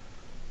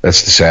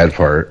 That's the sad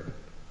part.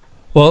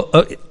 Well,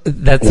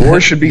 that's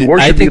war should be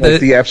like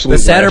the absolute. The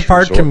sadder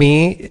part to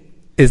me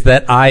is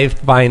that I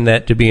find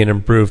that to be an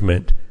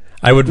improvement.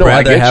 I would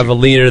rather have a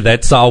leader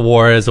that saw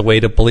war as a way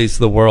to police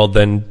the world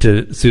than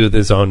to soothe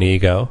his own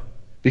ego.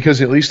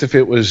 Because at least if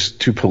it was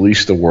to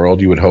police the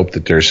world, you would hope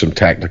that there's some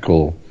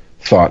tactical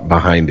thought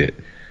behind it,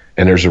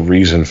 and there's a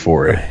reason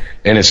for it.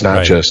 And it's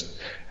not just,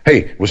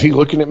 hey, was he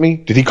looking at me?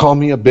 Did he call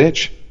me a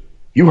bitch?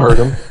 You heard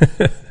him.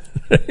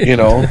 You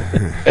know?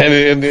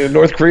 And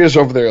North Korea's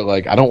over there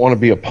like, I don't want to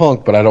be a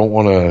punk, but I don't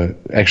want to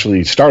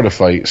actually start a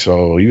fight,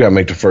 so you got to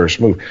make the first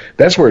move.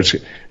 That's where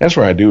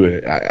I do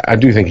it. I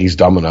do think he's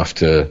dumb enough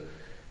to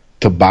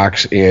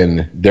box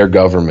in their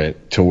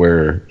government to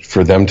where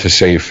for them to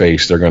save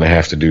face, they're going to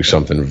have to do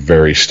something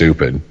very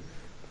stupid.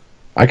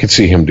 I could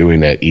see him doing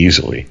that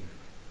easily.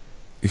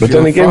 But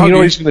then again, you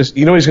know he's going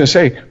to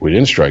say, we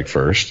didn't strike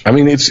first. I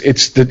mean, it's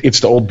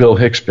the old Bill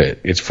Hicks bit.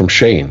 It's from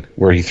Shane,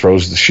 where he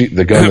throws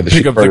the gun at the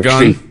pick up the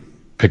gun. Feet.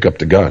 Pick up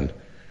the gun.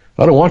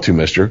 I don't want to,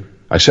 mister.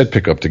 I said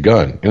pick up the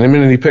gun. And the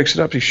minute he picks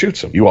it up, he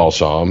shoots him. You all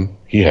saw him.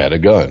 He had a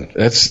gun.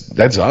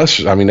 That's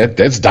us. I mean,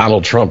 that's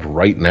Donald Trump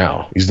right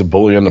now. He's the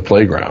bully on the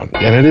playground.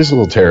 And it is a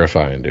little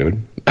terrifying,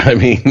 dude. I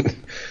mean,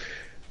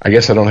 I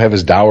guess I don't have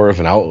his dour of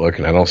an outlook,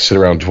 and I don't sit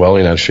around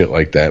dwelling on shit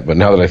like that. But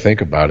now that I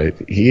think about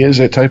it, he is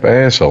that type of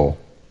asshole.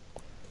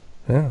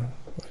 Yeah.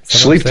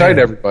 Sleep tight,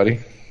 everybody.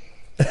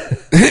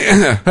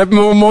 Happy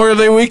Memorial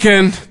Day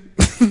weekend.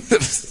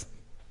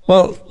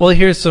 Well,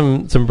 here's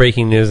some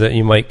breaking news that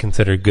you might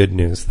consider good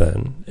news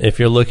then. If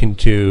you're looking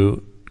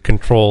to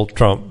control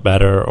Trump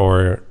better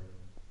or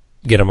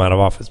get him out of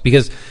office.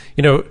 Because,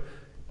 you know...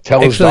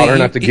 Tell his daughter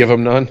not to give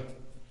him none.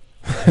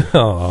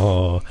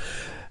 Oh.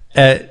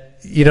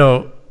 You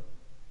know,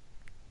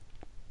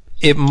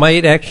 it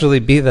might actually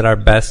be that our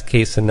best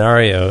case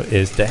scenario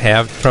is to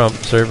have Trump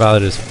serve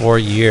out his 4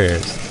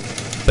 years,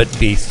 but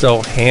be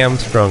so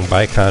hamstrung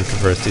by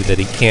controversy that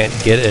he can't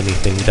get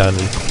anything done,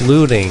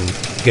 including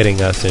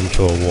getting us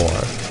into a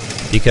war.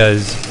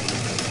 Because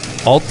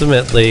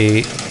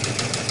ultimately,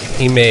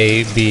 he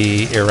may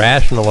be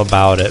irrational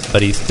about it,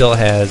 but he still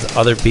has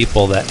other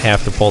people that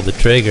have to pull the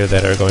trigger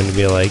that are going to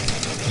be like,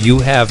 you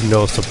have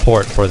no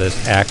support for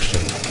this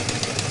action.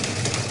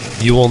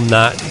 You will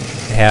not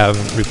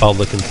have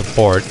Republican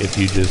support if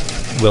you just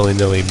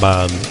willy-nilly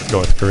bomb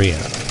North Korea.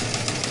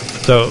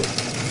 So,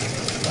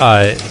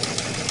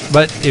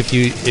 but if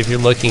you're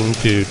looking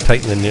to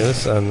tighten the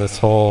noose on this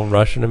whole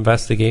Russian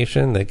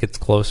investigation that gets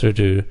closer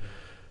to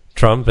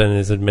Trump and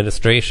his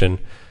administration,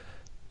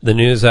 the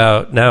news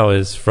out now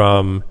is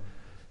from,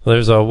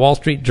 there's a Wall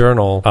Street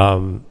Journal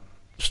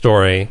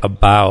story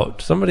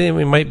about somebody that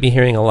we might be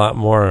hearing a lot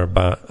more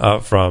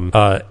about from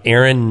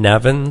Aaron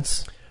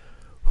Nevins,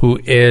 who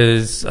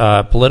is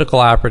a political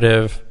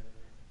operative,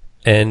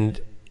 and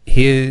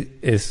the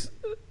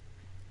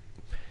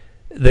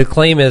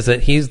claim is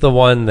that he's the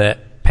one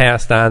that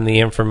passed on the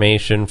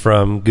information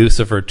from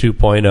Guccifer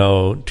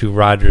 2.0 to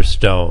Roger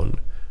Stone,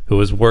 who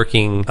was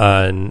working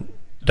on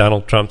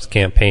Donald Trump's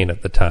campaign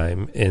at the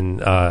time.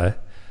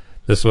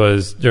 This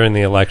was during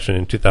the election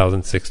in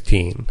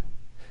 2016.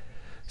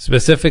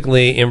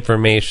 Specifically,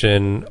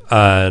 information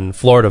on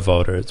Florida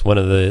voters, one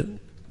of the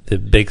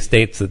big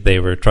states that they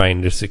were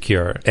trying to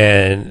secure.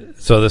 And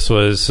so this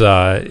was,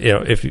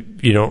 if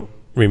you don't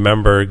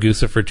remember,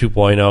 Guccifer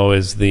 2.0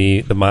 is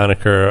the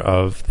moniker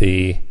of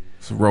the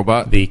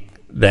robot,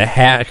 the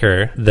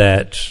hacker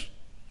that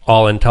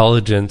all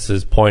intelligence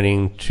is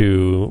pointing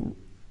to,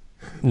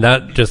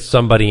 not just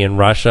somebody in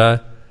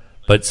Russia,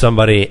 but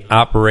somebody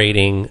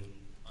operating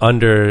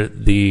under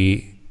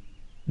the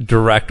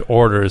direct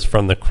orders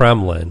from the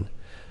Kremlin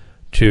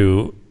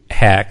to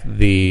hack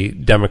the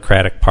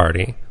Democratic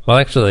Party. Well,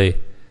 actually,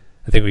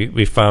 I think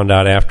we found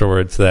out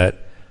afterwards that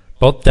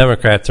both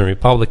Democrats and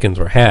Republicans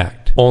were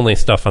hacked. Only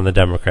stuff on the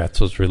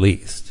Democrats was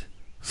released.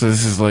 So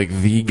this is like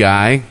the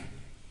guy?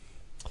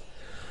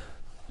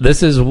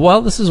 This is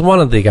one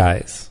of the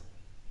guys.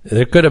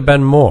 There could have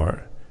been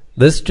more.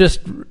 This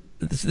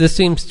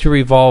seems to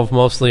revolve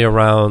mostly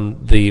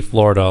around the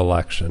Florida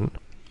election.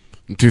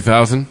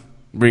 2000?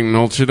 Bringing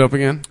old shit up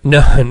again?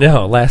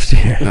 No, last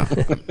year. No.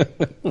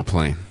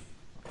 Plain.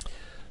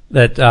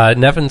 That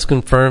Nevins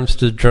confirms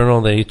to the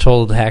Journal that he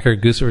told hacker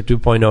Guccifer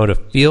 2.0 to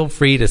feel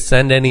free to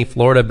send any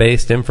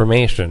Florida-based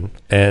information.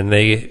 And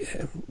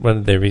what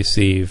did they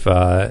receive?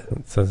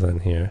 It says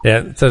on here. Yeah,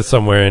 it says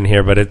somewhere in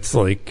here, but it's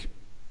like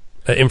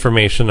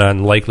information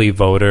on likely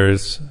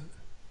voters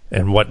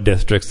and what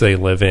districts they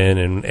live in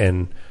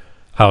and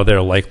how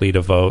they're likely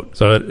to vote.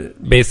 So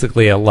it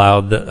basically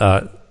allowed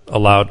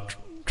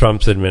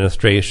Trump's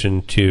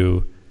administration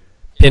to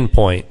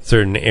pinpoint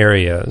certain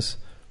areas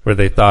where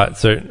they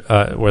thought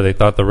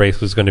the race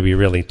was going to be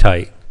really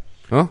tight.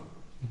 Well,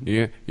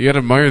 you got to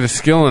admire the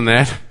skill in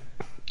that.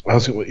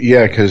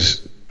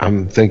 Because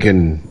I'm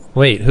thinking.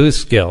 Wait, whose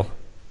skill?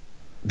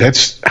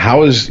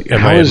 How is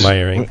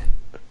admiring?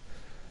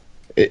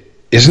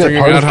 Isn't it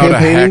part of how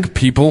campaigning? To hack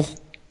people?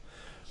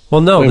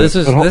 Well, no. This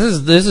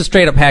is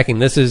straight up hacking.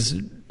 This is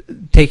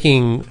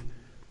taking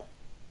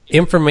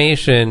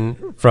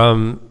information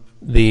from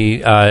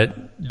the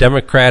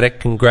Democratic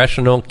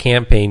Congressional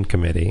Campaign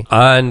Committee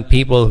on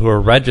people who are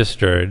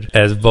registered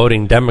as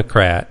voting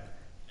Democrat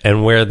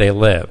and where they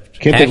lived.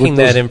 Hacking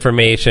that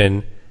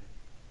information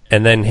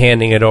and then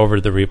handing it over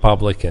to the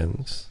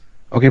Republicans.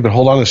 Okay, but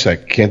hold on a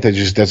sec. Can't they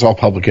that's all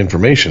public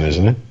information,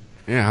 isn't it?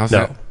 Yeah, how's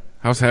no. that?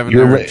 How's having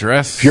their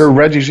address? If you're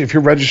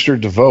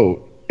registered to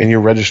vote and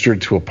you're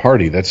registered to a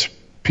party, that's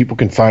people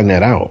can find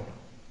that out.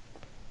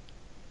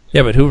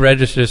 Yeah, but who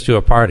registers to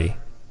a party?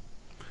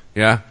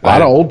 Yeah, a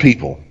lot of old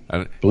people.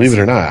 Believe it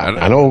or not,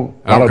 I know.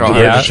 I don't call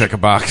her to check a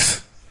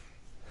box.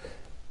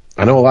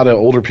 I know a lot of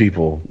older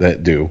people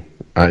that do.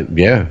 And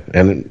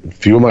a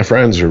few of my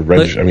friends are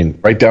registered. I mean,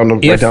 right down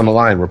the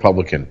line,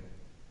 Republican.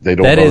 They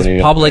don't. That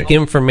is public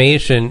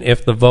information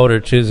if the voter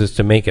chooses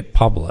to make it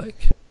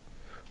public.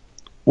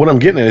 What I'm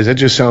getting at is that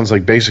just sounds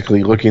like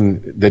basically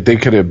looking that they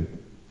could have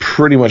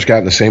pretty much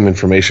gotten the same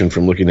information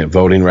from looking at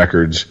voting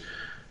records,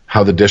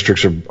 how the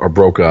districts are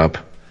broke up.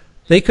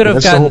 They could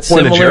have gotten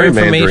similar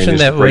information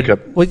that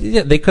would. Well,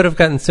 yeah, they could have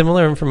gotten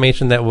similar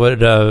information that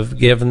would have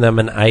given them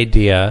an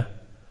idea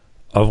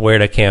of where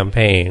to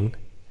campaign,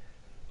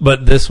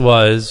 but this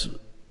was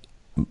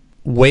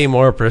way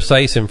more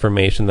precise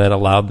information that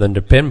allowed them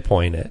to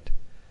pinpoint it.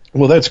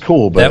 Well, that's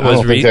cool, but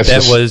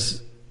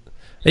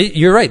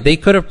You're right. They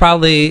could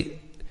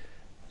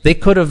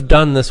have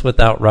done this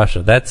without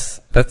Russia.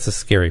 That's the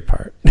scary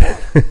part.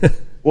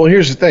 Well,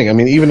 here's the thing. I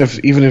mean, even if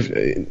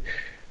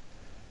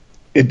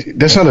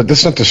that's not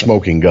the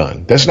smoking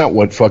gun. That's not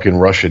what fucking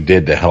Russia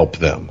did to help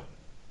them.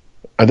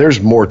 There's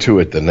more to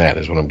it than that,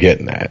 is what I'm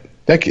getting at.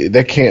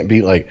 That can't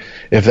be like,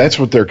 if that's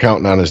what they're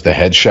counting on as the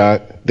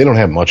headshot, they don't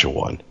have much of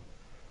one.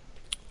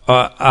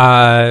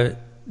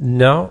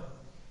 No,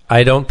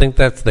 I don't think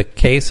that's the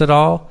case at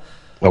all.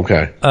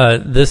 Okay.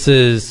 This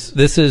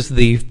is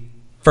the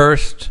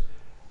first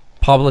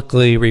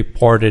publicly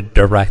reported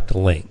direct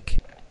link.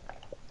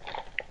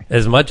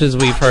 As much as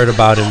we've heard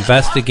about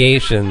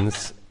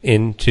investigations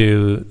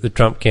into the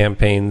Trump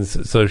campaign's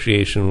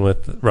association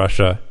with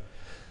Russia,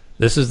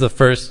 this is the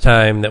first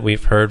time that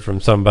we've heard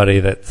from somebody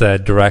that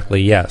said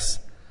directly, yes,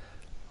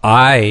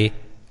 I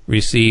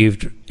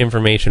received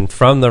information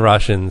from the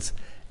Russians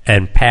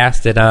and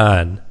passed it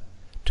on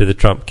to the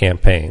Trump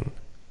campaign.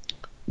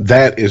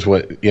 That is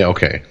what, yeah,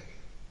 okay.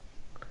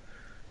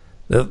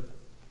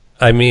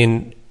 I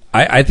mean,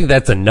 I think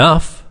that's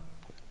enough.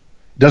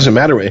 Doesn't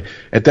matter.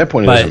 At that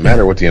point, it doesn't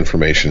matter what the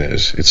information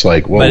is. It's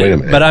like, well, wait a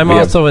minute. But I'm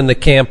also in the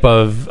camp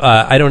of,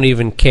 I don't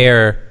even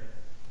care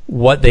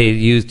what they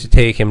used to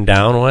take him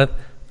down with.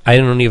 I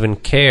don't even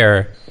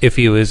care if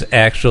he was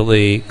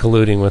actually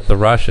colluding with the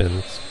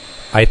Russians.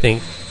 I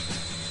think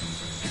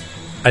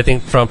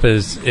Trump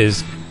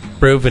is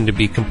proven to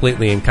be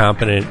completely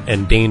incompetent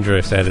and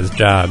dangerous at his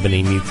job, and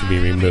he needs to be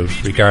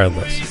removed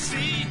regardless.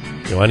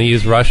 You want to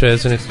use Russia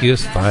as an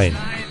excuse? Fine.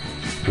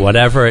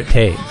 Whatever it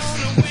takes.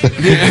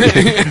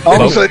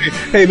 But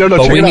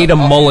we need a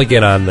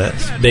mulligan on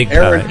this, big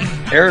time.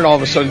 Aaron all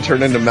of a sudden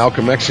turned into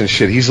Malcolm X and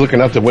shit. He's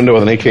looking out the window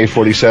with an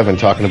AK-47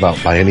 talking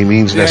about by any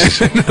means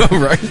necessary. No,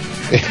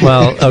 right?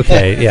 Well,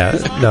 okay, yeah.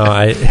 No,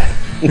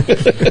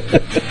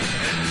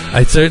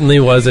 I certainly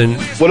wasn't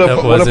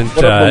promoting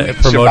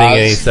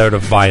any sort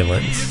of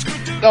violence.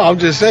 No, I'm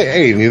just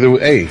saying,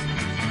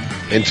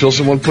 until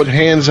someone put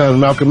hands on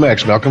Malcolm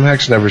X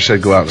never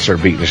said go out and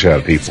start beating the shit out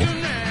of people.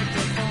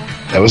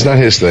 That was not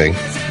his thing.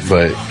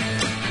 But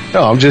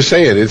no, I'm just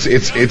saying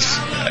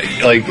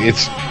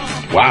it's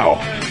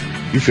wow.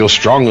 You feel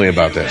strongly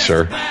about that,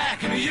 sir.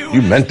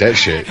 You meant that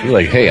shit. You're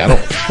like, hey,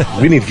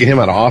 we need to get him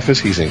out of office.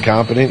 He's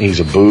incompetent, he's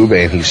a boob,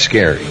 and he's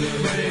scary.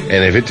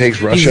 And if it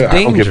takes Russia,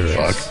 I don't give a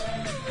fuck.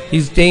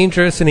 He's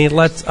dangerous, and he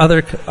lets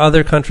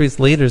other countries'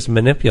 leaders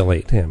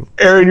manipulate him.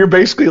 Aaron, you're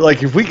basically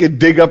like, if we could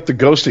dig up the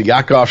ghost of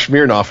Yakov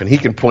Smirnoff and he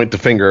can point the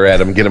finger at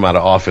him and get him out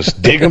of office,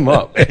 dig him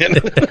up.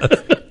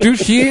 Dude,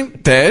 he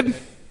ain't dead.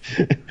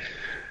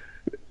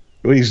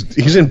 Well,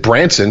 he's in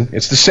Branson.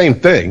 It's the same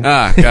thing.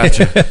 Ah,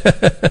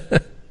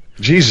 gotcha.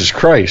 Jesus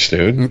Christ,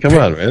 dude. Come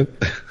on, man.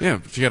 Yeah,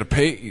 but you got to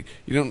pay.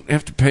 You don't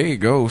have to pay a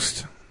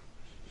ghost.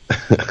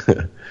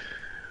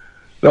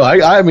 No,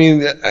 I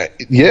mean,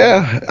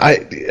 yeah.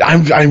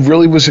 I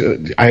really was.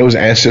 I was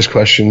asked this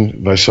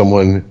question by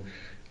someone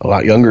a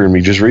lot younger than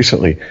me just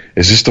recently.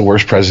 Is this the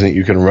worst president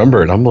you can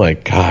remember? And I'm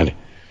like, God.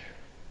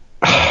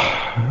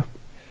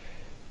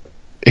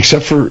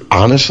 Except for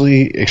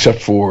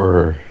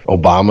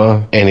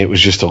Obama, and it was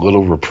just a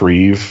little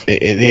reprieve.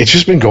 It's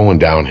just been going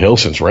downhill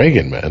since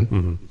Reagan, man.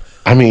 Mm-hmm.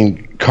 I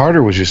mean,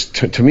 Carter was just,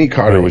 to me,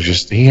 was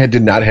just,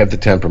 did not have the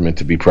temperament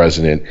to be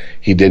president.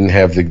 He didn't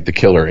have the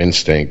killer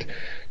instinct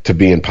to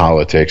be in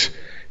politics.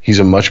 He's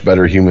a much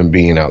better human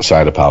being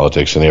outside of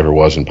politics than he ever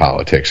was in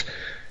politics.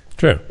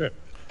 True.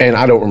 And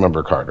I don't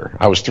remember Carter.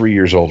 I was 3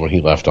 years old when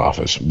he left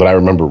office. But I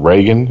remember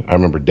Reagan. I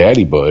remember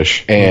Daddy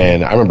Bush.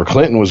 And I remember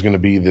Clinton was going to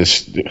be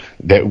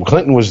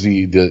Clinton was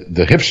the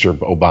hipster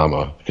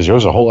Obama. Because there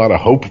was a whole lot of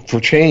hope for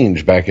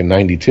change back in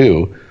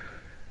 92.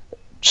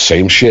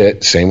 Same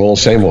shit. Same old.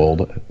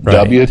 Right.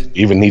 W,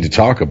 even need to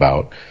talk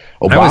about.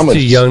 I was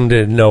too young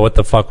to know what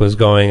the fuck was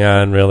going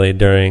on, really,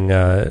 during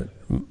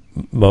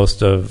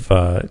most of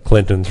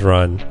Clinton's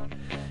run.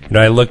 You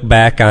know, I look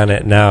back on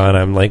it now and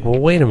I'm like, well,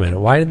 wait a minute.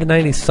 Why did the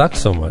 90s suck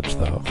so much,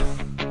 though?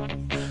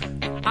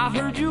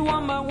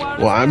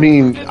 Well, I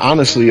mean,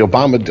 honestly,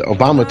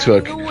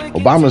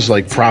 Obama's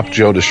like Prop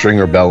Joe to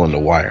Stringer Bell in The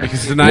Wire.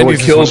 Because the You know what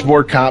 90s kills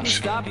more cops?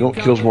 You know what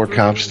kills more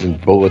cops than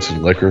bullets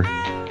and liquor?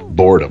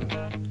 Boredom.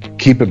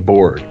 Keep it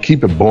bored.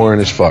 Keep it boring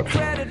as fuck.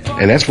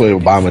 And that's what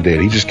Obama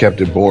did. He just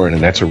kept it boring,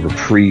 and that's a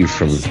reprieve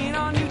from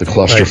the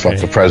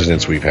clusterfuck of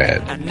presidents we've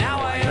had.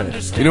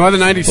 You know why the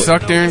 90s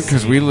sucked, Aaron?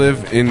 Because we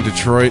live in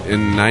Detroit,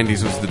 and the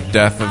 90s was the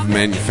death of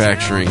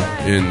manufacturing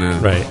in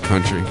the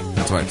country.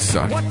 That's why it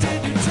sucked.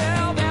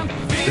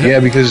 Yeah,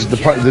 because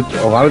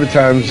a lot of the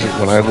times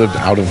when I lived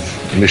out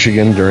of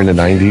Michigan during the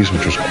 90s,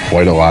 which was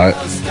quite a lot,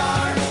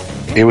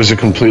 it was a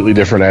completely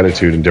different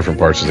attitude in different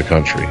parts of the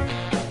country.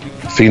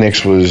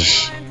 Phoenix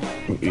was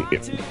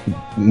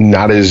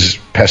not as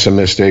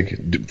pessimistic.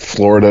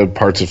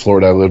 Parts of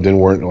Florida I lived in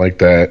weren't like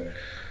that.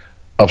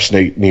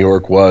 Upstate New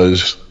York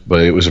was,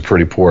 but it was a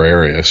pretty poor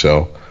area.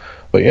 So,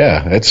 but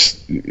yeah,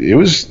 there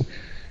was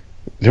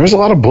a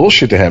lot of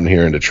bullshit that happened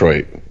here in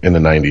Detroit in the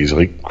 90s.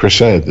 Like Chris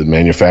said, the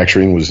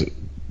manufacturing was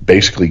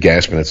basically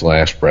gasping its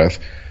last breath.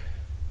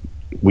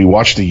 We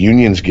watched the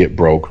unions get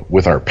broke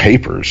with our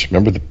papers.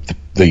 Remember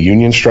the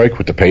union strike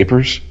with the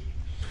papers?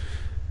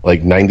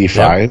 Like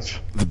 95?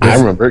 Yep. I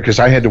remember it because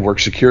I had to work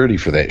security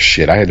for that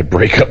shit. I had to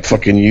break up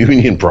fucking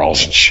union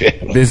brawls and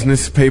shit.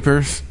 Business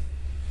papers?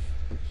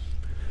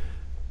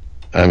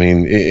 I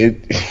mean, a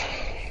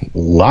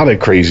lot of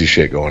crazy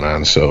shit going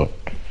on, so...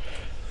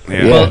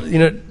 Yeah. Well,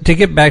 to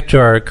get back to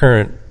our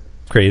current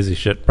crazy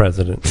shit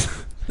president,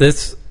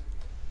 this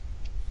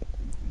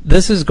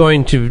is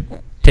going to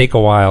take a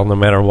while no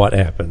matter what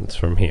happens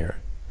from here.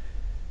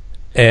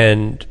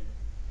 And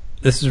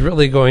this is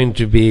really going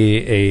to be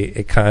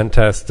a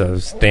contest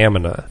of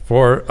stamina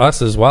for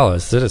us as well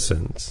as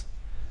citizens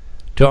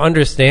to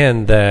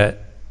understand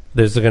that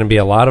there's going to be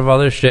a lot of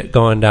other shit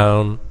going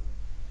down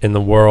in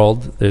the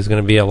world. There's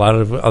going to be a lot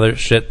of other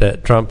shit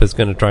that Trump is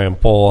going to try and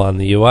pull on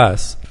the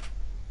U.S.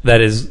 that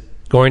is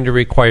going to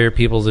require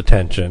people's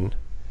attention,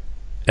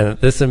 and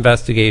that this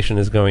investigation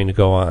is going to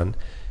go on.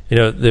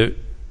 The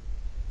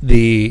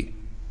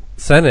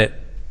Senate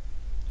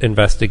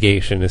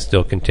investigation is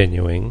still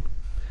continuing,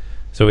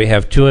 so we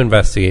have two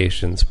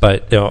investigations.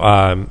 But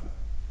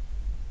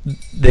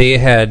they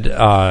had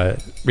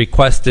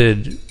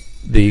requested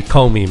the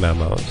Comey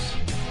memos.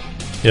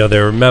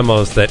 There were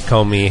memos that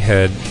Comey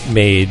had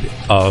made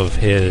of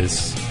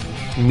his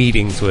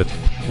meetings with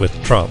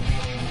Trump.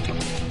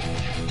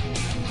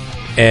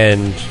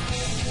 And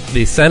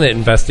the Senate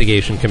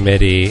Investigation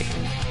Committee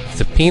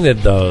subpoenaed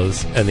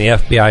those, and the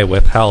FBI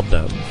withheld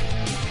them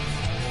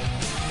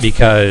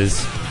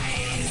because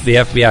the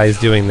FBI is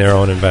doing their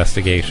own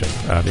investigation,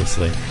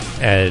 obviously.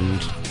 And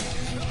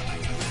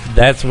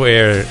that's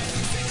where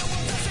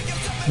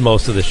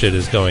most of the shit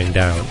is going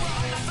down.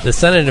 The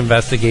Senate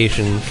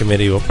Investigation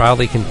Committee will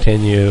probably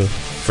continue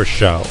for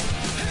show,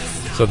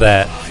 so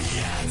that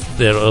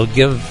it'll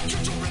give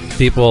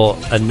people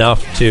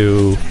enough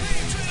to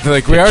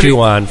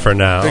chew on for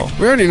now.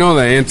 We already know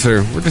the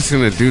answer. We're just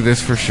going to do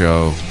this for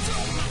show.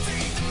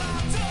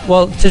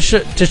 Well, to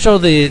show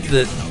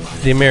the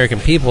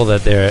American people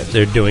that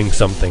they're doing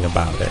something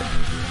about it,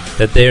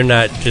 that they're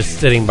not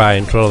just sitting by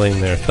and twiddling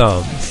their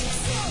thumbs.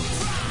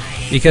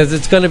 Because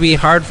it's going to be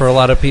hard for a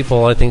lot of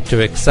people, I think,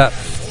 to accept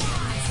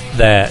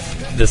that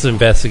this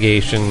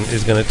investigation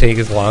is going to take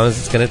as long as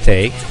it's going to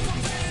take.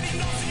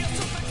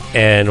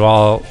 And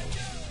while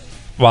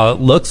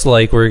it looks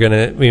like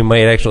we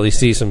might actually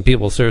see some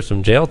people serve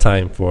some jail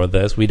time for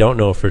this, we don't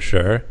know for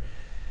sure.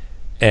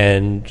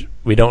 And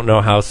we don't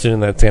know how soon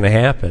that's going to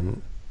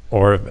happen,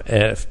 or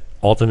if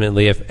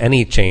ultimately if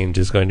any change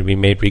is going to be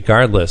made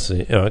regardless.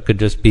 It could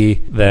just be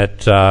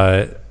that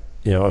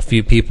a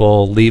few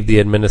people leave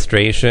the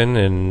administration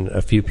and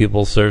a few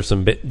people serve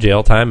some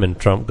jail time and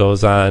Trump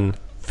goes on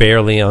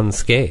fairly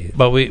unscathed.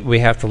 But we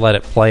have to let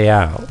it play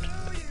out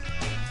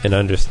and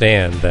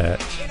understand that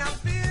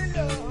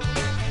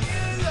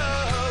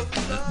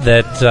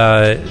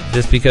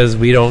just because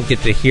we don't get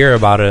to hear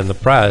about it in the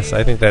press,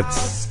 I think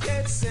that's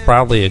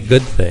probably a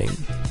good thing.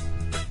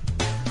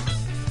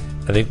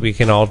 I think we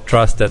can all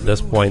trust at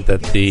this point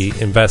that the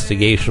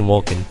investigation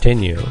will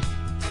continue,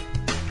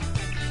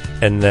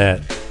 and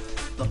that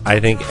I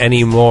think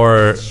any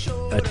more,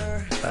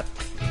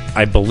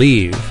 I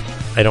believe,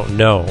 I don't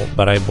know,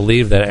 but I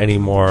believe that any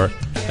more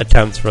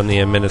attempts from the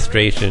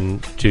administration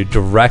to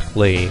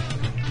directly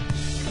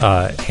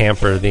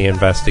hamper the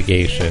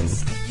investigation,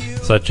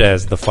 such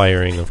as the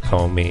firing of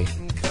Comey,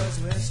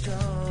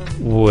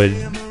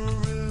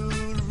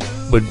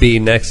 would be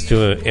next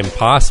to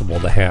impossible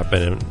to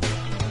happen,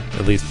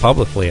 at least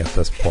publicly at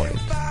this point.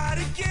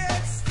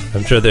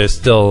 I'm sure there's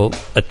still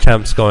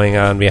attempts going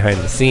on behind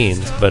the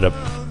scenes, but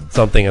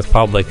something as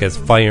public as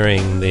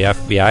firing the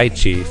FBI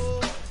chief,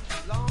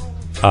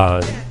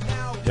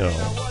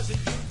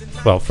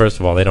 well, first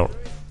of all, they don't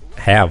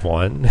have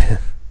one.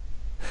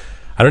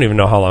 I don't even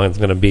know how long it's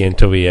going to be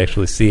until we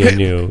actually see a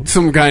new...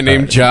 Some guy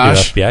named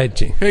Josh. FBI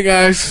chief. Hey,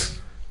 guys,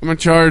 I'm in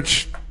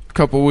charge a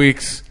couple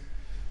weeks.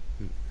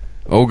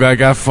 Old guy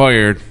got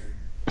fired.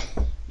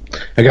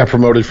 I got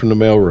promoted from the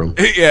mailroom.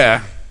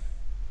 Yeah.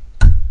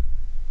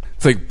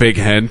 It's like Big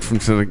Head from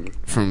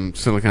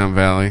Silicon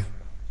Valley.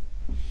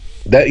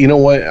 That, you know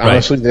what?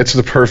 Honestly, that's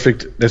the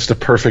perfect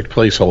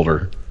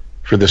placeholder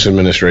for this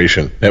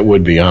administration. That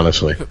would be,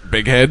 honestly.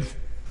 Big Head?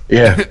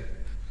 Yeah.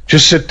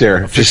 Just sit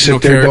there. Just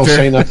sit there. Don't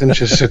say nothing.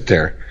 Just sit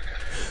there.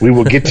 We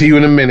will get to you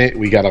in a minute.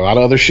 We got a lot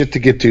of other shit to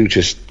get to.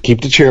 Just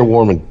keep the chair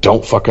warm and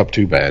don't fuck up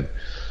too bad.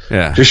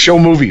 Yeah. Just show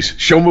movies.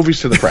 Show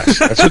movies to the press.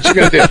 That's what you're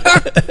going to do.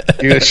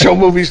 You're going to show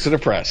movies to the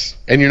press.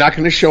 And you're not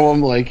going to show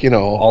them, like,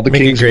 all the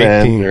King's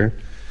Men. Or...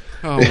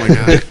 Oh, my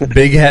God.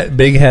 Big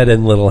head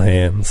and little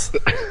hands.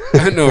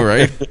 I know,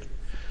 right?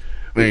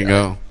 There you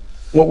go.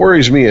 What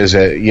worries me is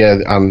that,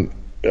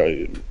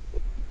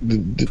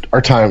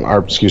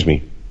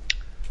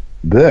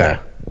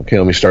 Okay,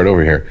 let me start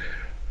over here.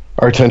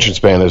 Our attention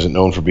span isn't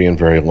known for being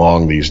very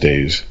long these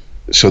days.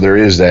 So there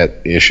is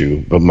that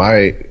issue. But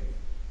my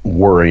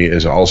worry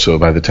is also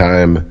by the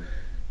time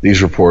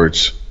these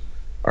reports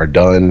are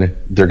done,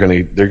 they're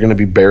gonna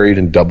be buried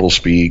in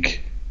doublespeak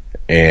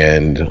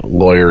and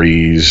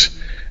lawyerese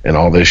and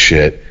all this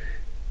shit,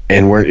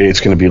 and it's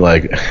gonna be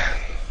like,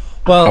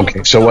 well,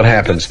 okay, so what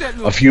happens?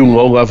 A few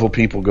low-level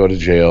people go to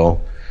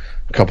jail,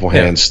 a couple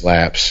hand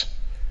slaps,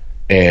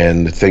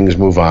 and things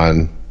move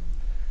on,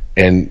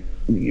 and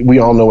we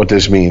all know what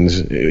this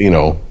means.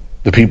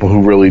 The people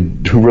who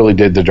really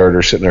did the dirt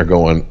are sitting there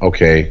going,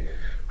 okay,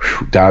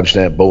 dodge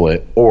that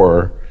bullet,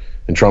 or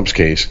in Trump's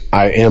case,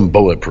 I am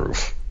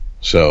bulletproof.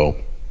 So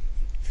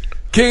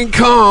King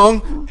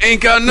Kong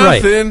ain't got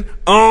nothing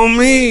on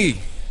me.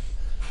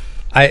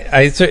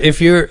 So if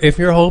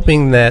you're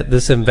hoping that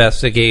this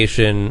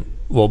investigation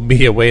will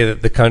be a way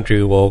that the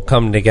country will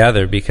come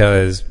together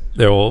because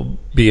there will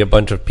be a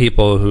bunch of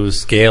people whose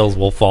scales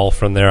will fall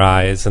from their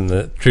eyes and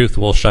the truth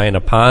will shine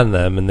upon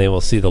them and they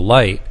will see the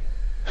light,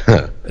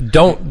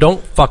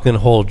 don't fucking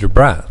hold your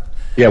breath.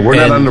 Yeah, we're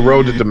not on the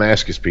road to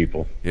Damascus,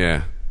 people.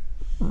 Yeah.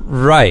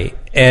 Right.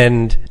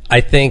 And I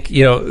think,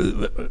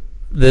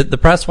 the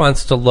press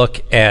wants to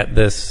look at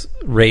this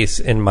race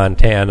in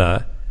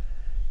Montana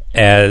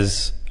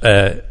as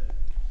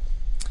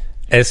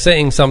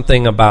saying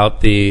something about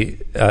the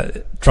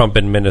Trump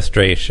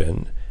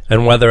administration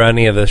and whether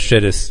any of this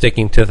shit is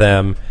sticking to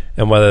them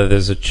and whether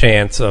there's a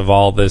chance of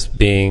all this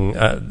being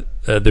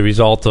the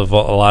result of a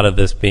lot of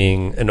this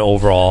being an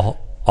overall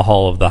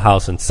haul of the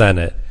House and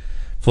Senate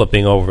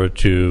flipping over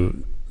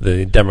to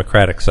the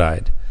Democratic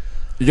side.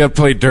 You got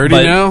to play dirty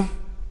now?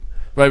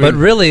 But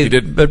really,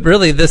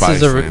 this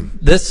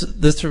is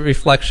this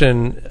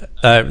reflection.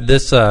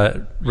 This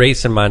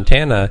race in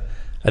Montana,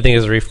 I think,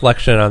 is a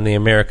reflection on the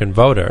American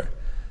voter.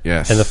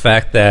 Yes, and the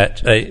fact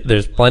that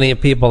there's plenty of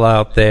people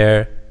out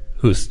there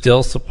who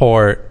still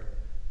support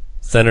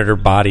Senator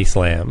Body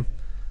Slam,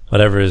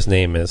 whatever his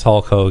name is,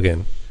 Hulk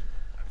Hogan,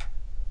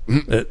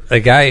 a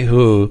guy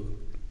who.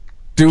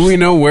 Do we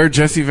know where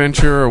Jesse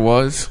Ventura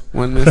was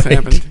when this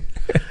happened?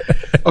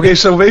 Okay,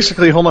 so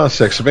basically, hold on a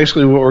sec. So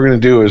basically what we're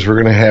going to do is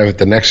we're going to have at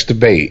the next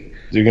debate,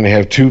 you're going to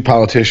have two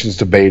politicians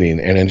debating,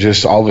 and then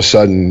just all of a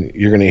sudden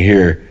you're going to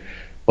hear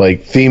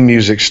like theme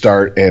music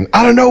start and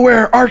out of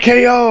nowhere,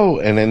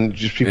 RKO, and then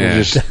just people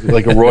just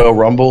like a Royal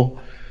Rumble,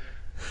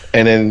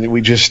 and then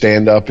we just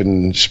stand up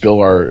and spill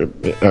our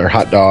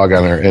hot dog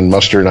on and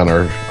mustard on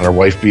our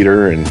wife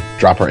beater and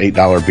drop our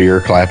 $8 beer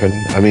clapping.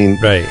 I mean,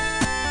 right.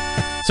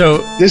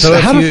 So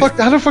how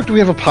the fuck do we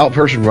have a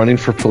person running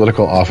for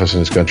political office in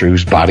this country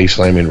who's body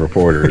slamming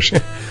reporters?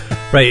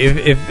 Right.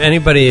 If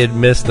anybody had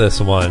missed this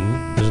one,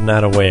 is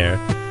not aware,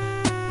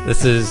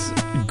 this is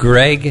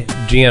Greg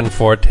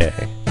Gianforte.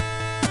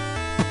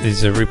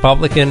 He's a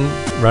Republican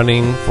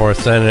running for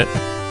Senate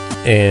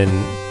in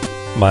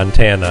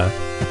Montana,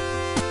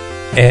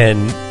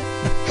 and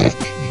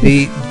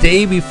the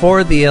day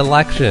before the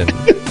election,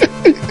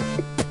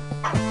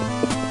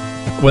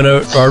 when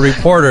a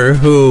reporter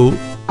who,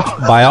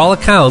 by all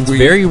accounts,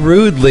 very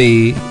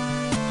rudely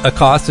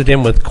accosted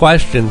him with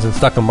questions and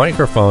stuck a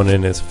microphone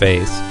in his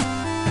face,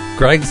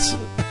 Greg's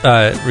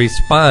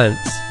response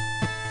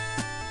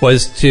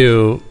was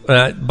to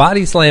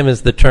body slam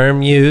is the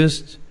term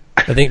used,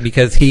 I think,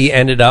 because he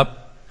ended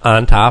up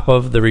on top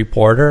of the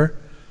reporter.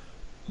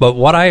 But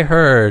what I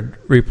heard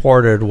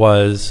reported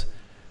was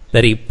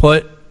that he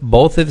put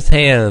both his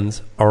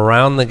hands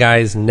around the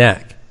guy's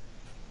neck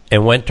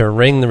and went to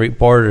wring the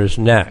reporter's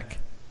neck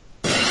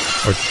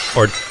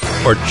or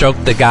choke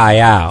the guy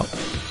out,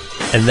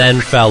 and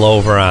then fell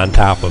over on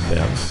top of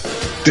him.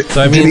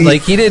 So I mean,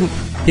 he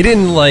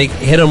didn't like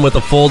hit him with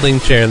a folding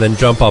chair and then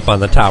jump up on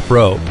the top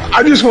rope.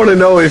 I just want to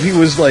know if he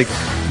was like,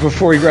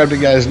 before he grabbed the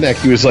guy's neck,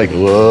 he was like,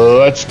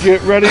 let's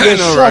get ready to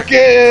suck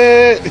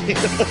it.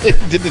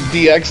 Did the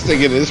DX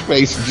thing in his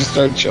face and just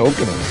started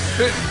choking him.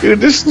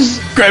 Dude, this is...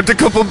 Grabbed a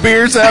couple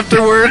beers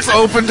afterwards,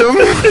 opened them.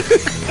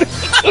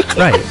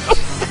 Right.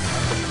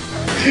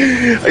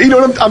 You know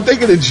what? I'm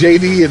thinking of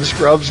JD and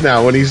Scrubs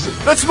now when he's...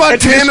 That's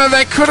Montana.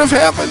 That could have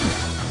happened.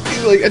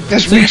 He's like, at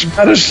this week's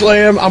Better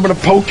Slam, I'm going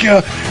to poke you,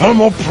 I'm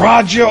going to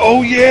prod you,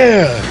 oh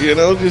yeah. You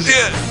know, just...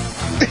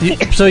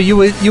 So you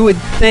would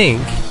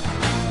think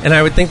And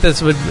I would think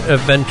this would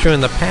have been true in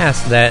the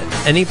past, that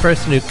any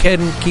person who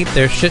couldn't keep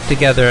their shit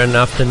together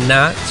enough to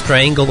not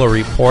strangle a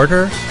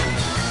reporter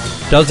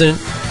doesn't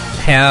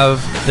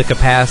have the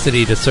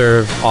capacity to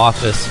serve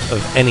office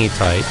of any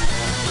type.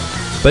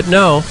 But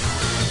no,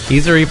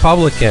 he's a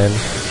Republican,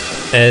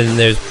 and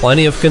there's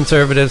plenty of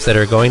conservatives that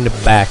are going to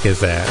back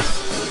his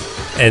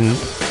ass. And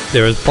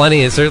there was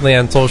plenty, certainly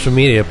on social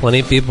media, plenty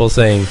of people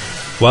saying,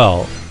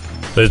 well,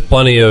 there's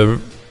plenty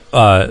of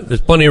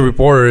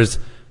reporters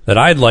that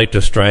I'd like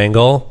to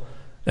strangle,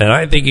 and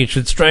I think you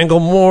should strangle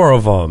more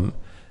of them.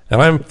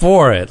 And I'm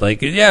for it.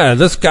 Like, yeah,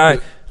 this guy,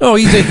 oh,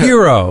 he's a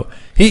hero.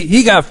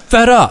 He got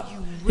fed up.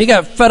 He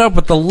got fed up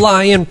with the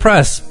lying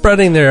press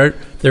spreading their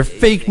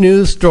fake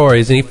news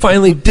stories, and he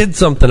finally did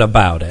something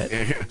about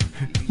it.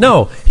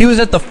 No, he was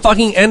at the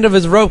fucking end of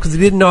his rope because he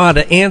didn't know how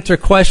to answer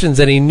questions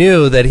that he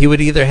knew that he would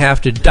either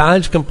have to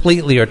dodge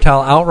completely or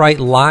tell outright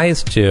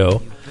lies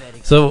to.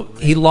 So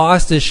he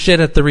lost his shit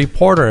at the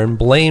reporter and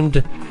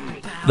blamed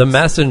the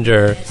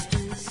messenger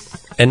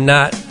and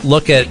not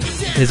look at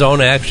his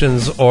own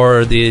actions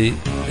or the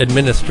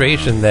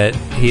administration that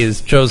he has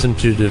chosen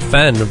to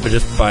defend, but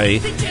just by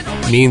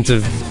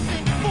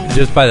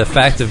the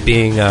fact of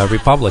being a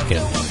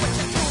Republican.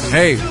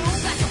 Hey,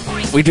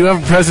 we do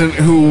have a president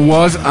who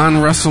was on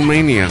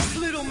WrestleMania.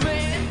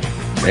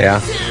 Yeah.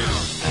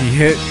 He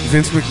hit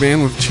Vince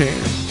McMahon with a chair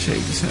and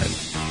shaved his head.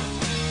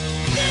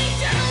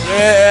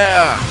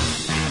 Yeah!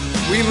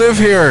 We live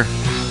here.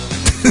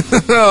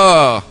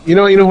 You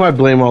know who I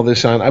blame all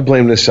this on? I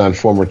blame this on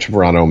former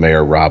Toronto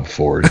Mayor Rob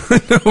Ford.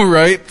 No,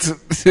 right?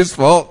 It's his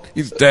fault.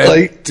 He's dead.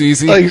 It's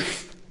easy.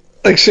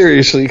 Like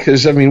seriously,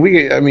 because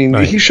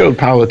Right. He showed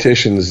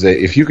politicians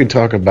that if you can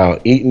talk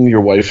about eating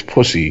your wife's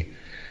pussy,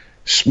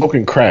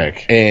 smoking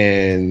crack,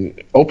 and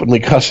openly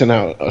cussing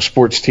out a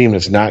sports team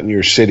that's not in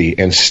your city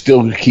and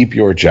still keep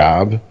your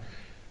job,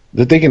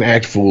 that they can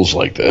act fools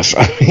like this.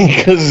 I mean,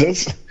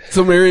 because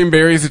so Marion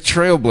Barry's a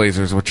trailblazer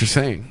is what you're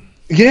saying.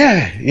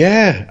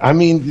 Yeah. I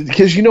mean,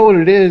 because you know what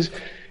it is?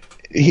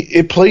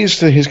 It plays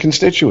to his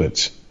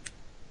constituents.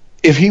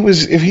 If he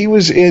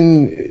was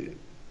in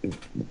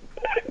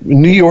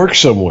New York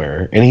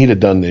somewhere and he'd have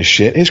done this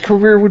shit, his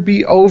career would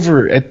be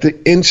over at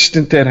the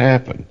instant that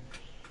happened.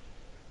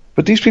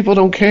 But these people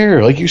don't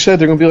care. Like you said,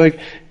 they're going to be like,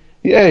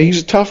 yeah,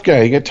 he's a tough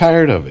guy. He got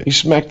tired of it. He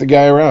smacked the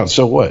guy around.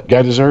 So what?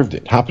 Guy deserved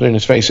it. Hopping in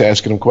his face,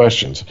 asking him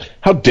questions.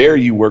 How dare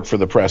you work for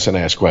the press and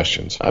ask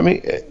questions? I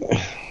mean,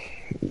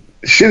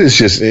 shit is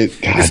just it.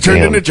 It's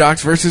turned into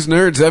jocks versus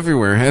nerds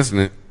everywhere,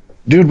 hasn't it?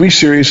 Dude, we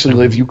seriously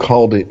live. You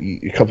called it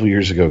a couple of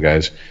years ago,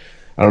 guys.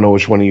 I don't know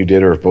which one of you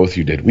did or if both of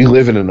you did. We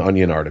live in an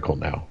Onion article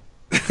now.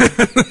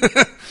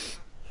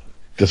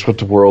 That's what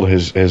the world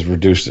has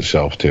reduced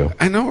itself to.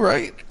 I know,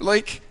 right?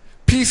 Like,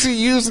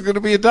 PCU is going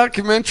to be a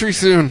documentary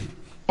soon.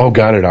 Oh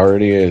God, it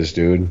already is,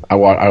 dude.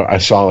 I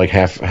saw like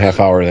half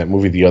hour of that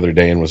movie the other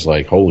day and was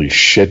like, holy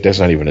shit, that's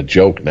not even a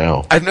joke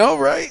now. I know,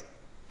 right?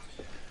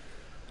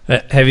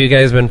 Have you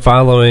guys been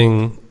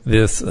following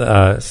this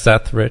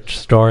Seth Rich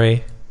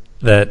story?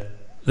 That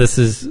this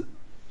is,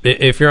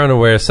 if you're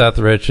unaware, Seth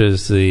Rich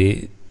is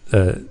the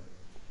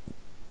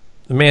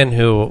man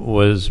who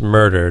was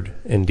murdered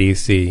in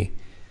D.C.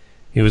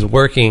 He was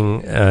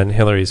working on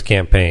Hillary's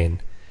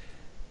campaign,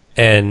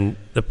 and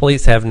the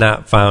police have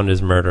not found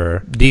his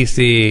murderer.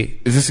 D.C.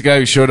 Is this the guy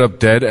who showed up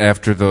dead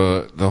after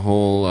the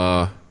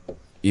whole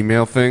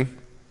email thing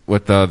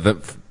with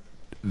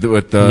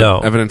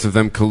No. evidence of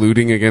them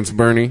colluding against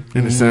Bernie,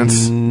 in a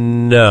sense?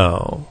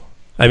 No.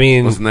 I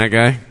mean, Wasn't that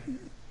guy?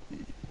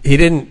 He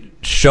didn't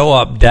show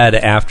up dead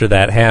after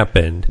that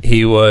happened.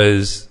 He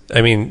was,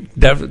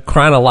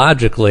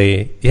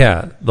 chronologically,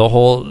 yeah, the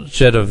whole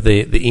shit of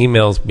the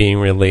emails being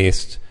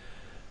released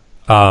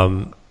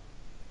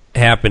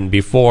happened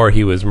before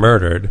he was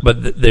murdered.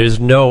 But there's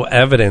no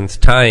evidence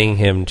tying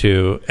him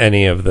to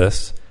any of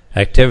this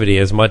activity,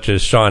 as much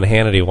as Sean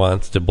Hannity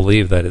wants to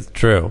believe that it's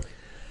true.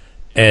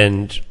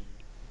 And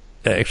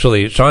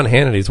actually, Sean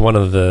Hannity's one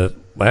of the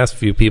last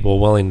few people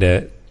willing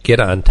to get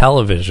on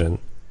television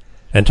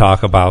and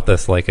talk about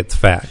this like it's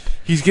fact.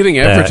 He's getting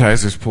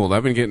advertisers pulled.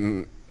 I've been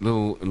getting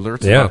little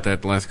alerts about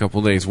that the last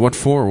couple of days. What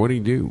for? What do you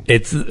do?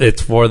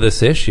 It's for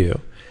this issue.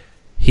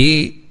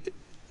 He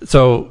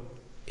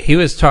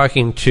was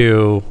talking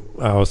to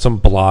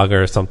some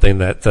blogger or something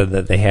that said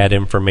that they had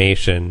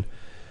information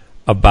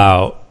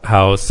about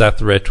how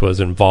Seth Rich was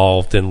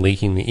involved in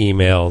leaking the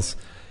emails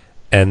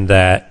and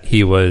that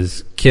he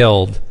was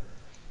killed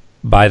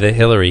by the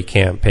Hillary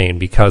campaign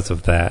because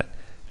of that.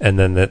 And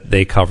then that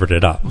they covered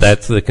it up.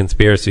 That's the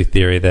conspiracy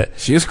theory that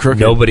she is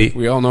crooked.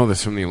 We all know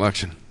this from the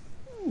election,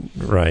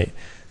 right?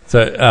 So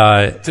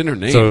it's in her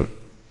name.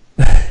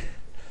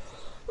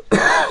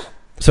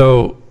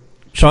 So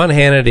Sean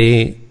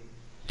Hannity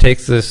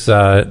takes this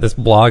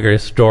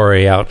blogger's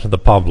story out to the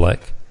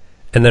public,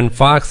 and then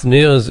Fox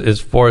News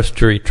is forced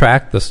to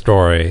retract the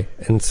story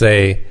and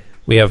say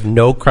we have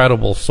no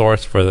credible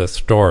source for this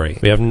story.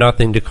 We have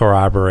nothing to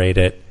corroborate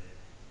it,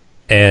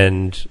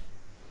 and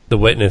the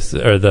witness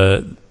or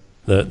the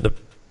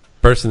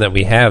person that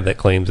we have that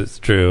claims it's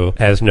true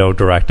has no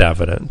direct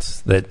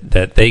evidence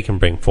that they can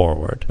bring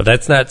forward. But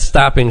that's not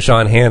stopping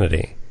Sean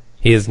Hannity.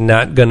 He is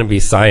not going to be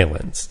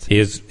silenced. He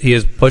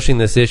is pushing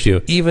this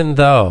issue, even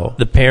though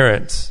the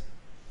parents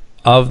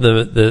of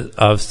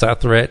of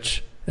Seth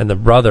Rich and the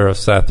brother of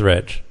Seth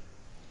Rich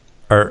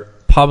are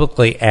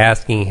publicly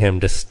asking him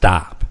to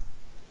stop.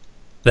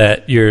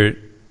 That you're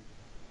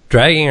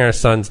dragging our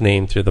son's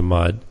name through the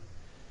mud.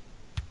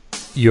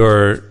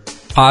 You're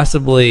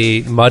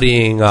possibly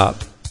muddying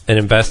up an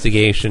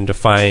investigation to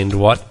find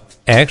what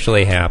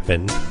actually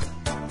happened.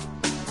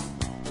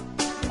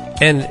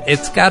 And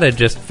it's got to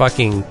just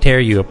fucking tear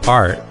you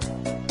apart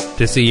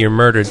to see your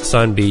murdered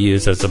son be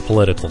used as a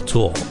political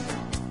tool.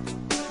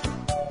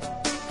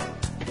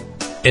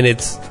 And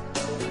it's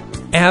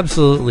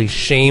absolutely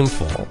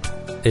shameful.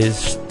 It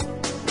is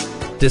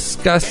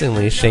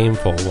disgustingly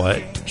shameful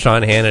what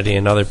Sean Hannity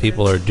and other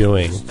people are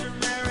doing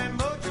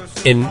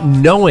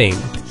in knowing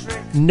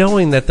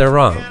that they're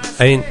wrong.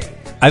 I mean,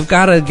 I've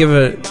got to give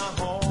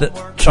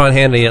Sean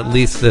Hannity at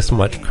least this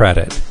much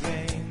credit.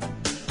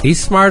 He's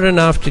smart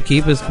enough to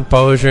keep his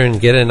composure and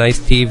get a nice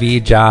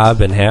TV job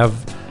and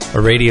have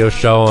a radio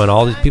show and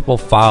all these people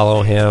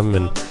follow him,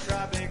 and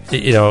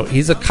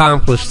he's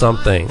accomplished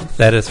something,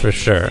 that is for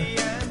sure.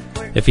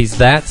 If he's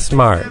that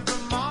smart,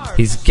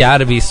 he's got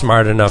to be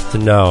smart enough to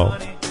know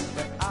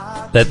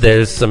that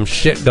there's some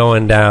shit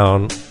going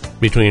down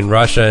between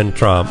Russia and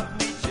Trump,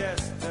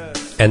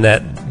 and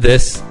that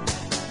this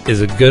is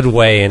a good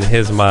way in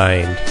his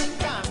mind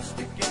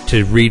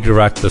to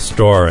redirect the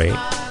story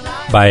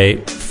by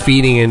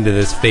feeding into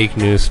this fake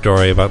news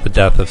story about the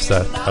death of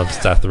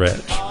Seth Rich.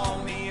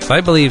 So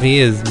I believe he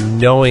is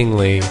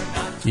knowingly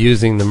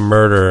using the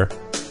murder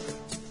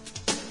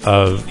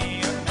of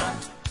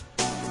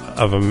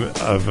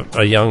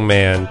a young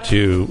man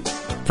to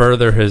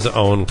further his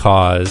own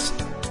cause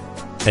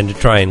and to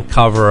try and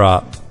cover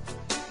up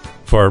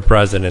for a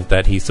president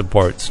that he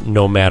supports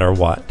no matter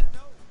what.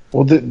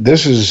 Well,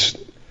 this is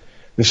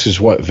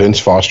what, Vince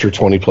Foster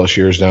 20 plus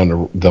years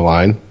down the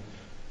line.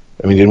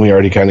 I mean, didn't we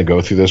already kind of go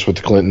through this with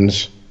the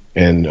Clintons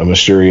and a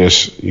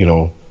mysterious,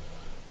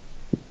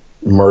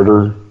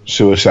 murder,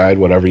 suicide,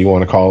 whatever you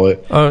want to call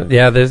it? Oh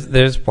yeah,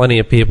 there's plenty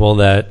of people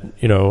that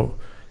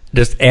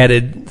just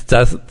added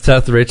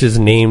Seth Rich's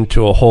name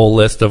to a whole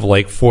list of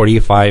like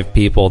 45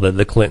 people that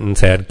the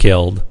Clintons had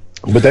killed.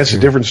 But that's the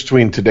difference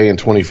between today and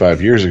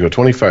 25 years ago.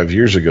 25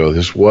 years ago,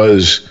 this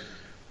was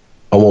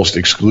almost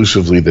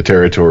exclusively the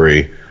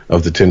territory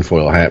of the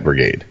Tinfoil Hat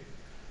Brigade.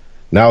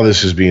 Now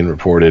this is being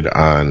reported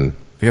on...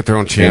 They got their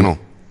own channel.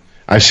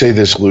 I say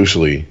this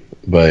loosely,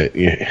 but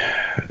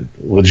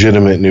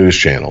legitimate news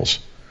channels.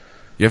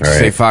 You have to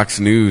say Fox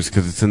News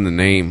because it's in the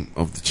name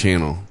of the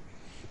channel.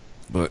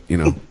 But,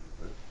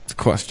 it's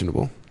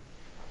questionable.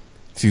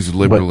 It's used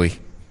liberally,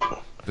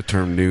 the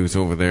term news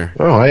over there.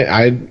 Oh,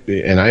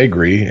 I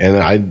agree. And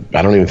I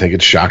don't even think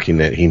it's shocking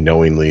that he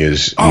knowingly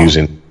is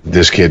using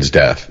this kid's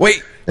death.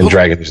 And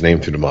dragging his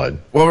name through the mud.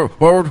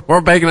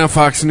 We're bagging on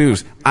Fox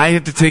News. I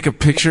had to take a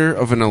picture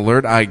of an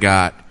alert I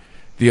got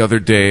the other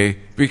day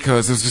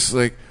because it was just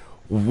like,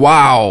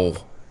 wow.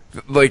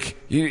 Like,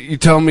 you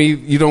tell me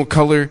you don't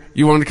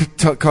you want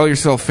to call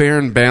yourself fair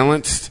and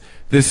balanced?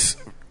 This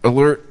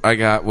alert I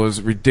got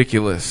was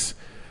ridiculous.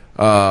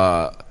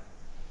 It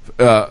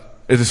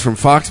is from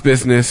Fox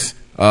Business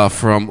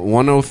from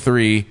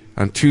 1:03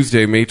 on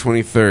Tuesday, May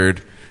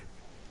 23rd.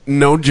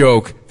 No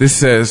joke. This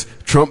says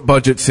Trump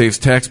budget saves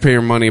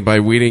taxpayer money by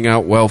weeding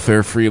out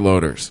welfare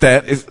freeloaders.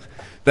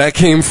 That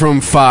came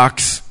from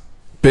Fox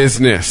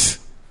Business.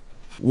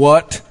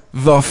 What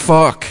the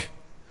fuck?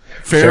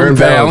 Fair and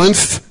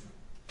balanced?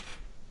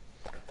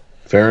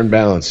 Fair and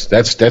balanced.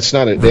 That's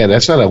not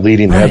a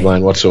leading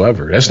headline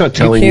whatsoever. That's not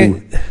telling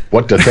you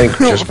what to think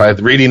just by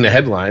reading the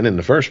headline in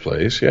the first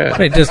place. Yeah.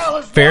 Right, just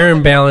fair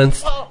and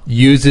balanced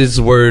uses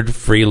word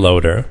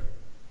freeloader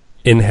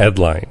in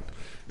headline.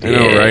 I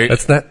know, right?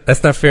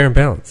 That's not fair and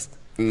balanced.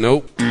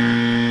 Nope.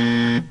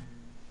 Try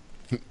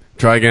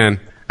again.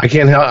 I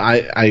can't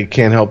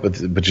help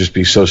but just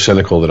be so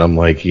cynical that I'm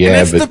like,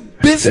 yeah, but the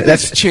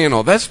business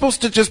channel. That's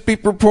supposed to just be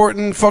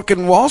reporting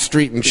fucking Wall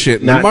Street and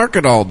shit in the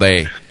market all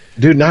day.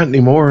 Dude, not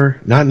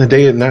anymore. Not in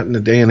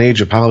the day and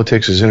age of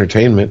politics as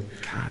entertainment.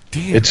 God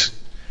damn.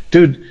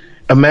 Dude,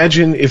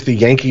 imagine if the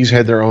Yankees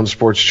had their own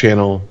sports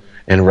channel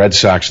and Red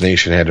Sox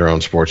Nation had their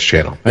own sports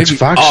channel. That's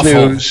Fox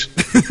News.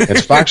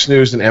 It's Fox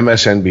News and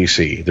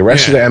MSNBC. The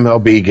rest of the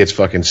MLB gets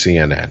fucking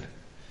CNN.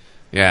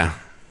 Yeah.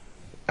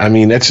 I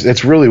mean,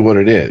 that's really what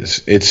it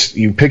is. It's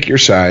you pick your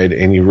side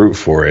and you root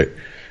for it.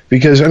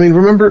 Because, I mean,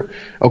 remember,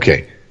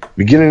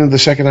 beginning of the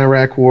Second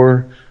Iraq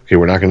War,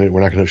 we're not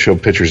gonna show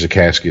pictures of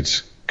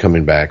caskets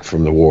coming back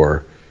from the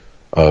war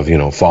of,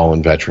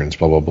 fallen veterans,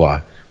 blah, blah,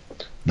 blah.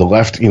 The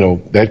left,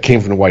 that came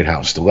from the White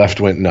House. The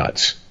left went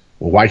nuts.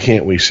 Well, why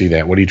can't we see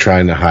that? What are you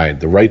trying to hide?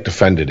 The right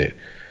defended it.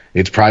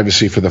 It's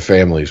privacy for the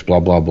families, blah,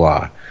 blah,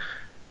 blah.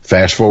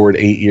 Fast forward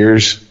 8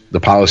 years, the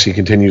policy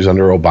continues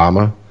under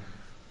Obama.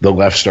 The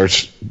left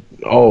starts,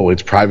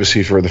 it's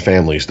privacy for the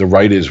families. The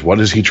right is, what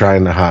is he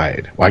trying to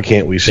hide? Why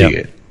can't we see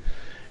it?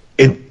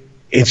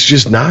 it's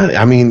just not.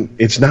 I mean,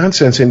 it's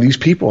nonsense. And these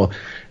people,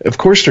 of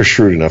course, they're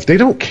shrewd enough. They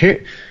don't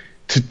care.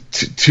 To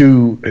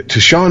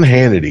Sean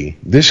Hannity,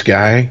 this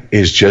guy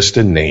is just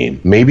a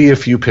name. Maybe a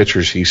few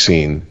pictures he's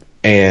seen,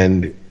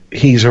 and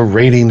he's a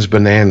ratings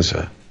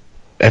bonanza.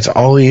 That's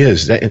all he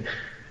is. That's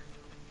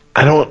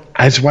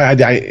why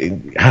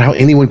how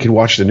anyone can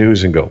watch the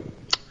news and go,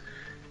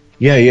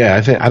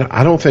 yeah.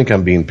 I don't think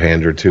I'm being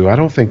pandered to. I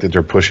don't think that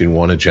they're pushing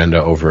one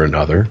agenda over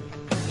another.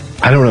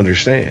 I don't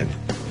understand.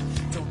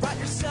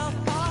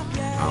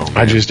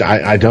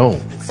 I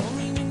don't.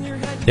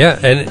 Yeah,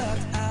 and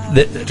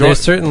there's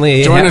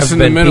certainly join us in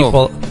the middle.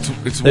 People,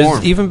 it's warm.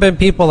 There's even been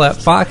people at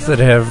Fox that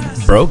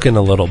have broken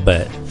a little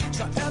bit.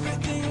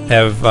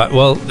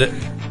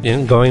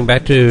 Going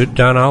back to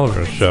John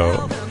Oliver's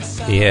show,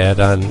 he had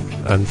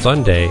on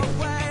Sunday.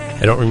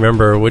 I don't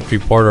remember which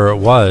reporter it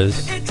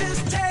was. I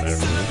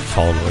don't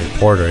call him a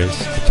reporter.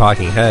 He's a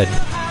talking head.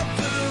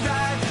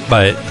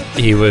 But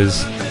he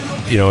was,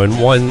 in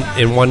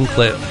one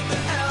clip,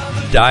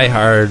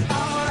 diehard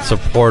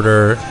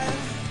supporter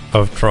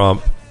of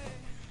Trump,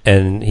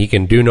 and he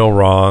can do no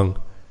wrong,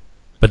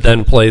 but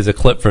then plays a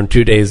clip from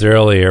 2 days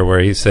earlier where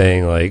he's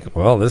saying, like,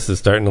 well, this is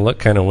starting to look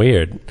kind of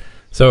weird.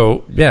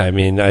 So, yeah, I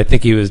mean, I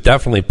think he was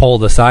definitely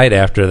pulled aside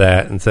after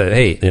that and said,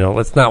 hey,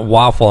 let's not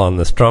waffle on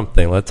this Trump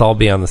thing. Let's all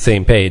be on the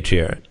same page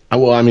here.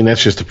 Well, I mean,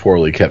 that's just a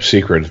poorly kept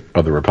secret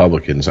of the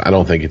Republicans. I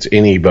don't think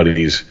anybody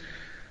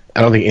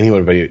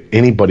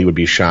would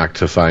be shocked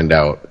to find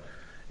out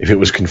if it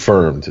was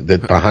confirmed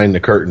that behind the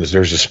curtains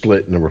there's a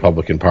split in the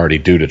Republican Party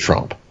due to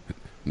Trump.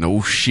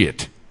 No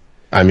shit.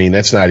 I mean,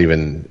 that's not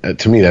even,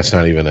 to me, that's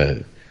not even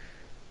a,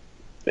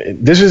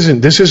 this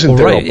isn't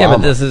right. Obama. Yeah,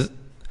 but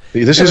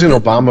This isn't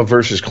Obama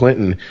versus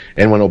Clinton,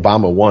 and when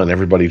Obama won,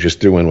 everybody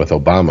just threw in with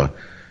Obama.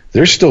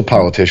 There's still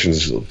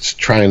politicians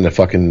trying to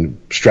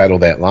fucking straddle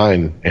that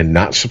line and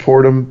not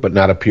support him, but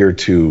not appear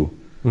to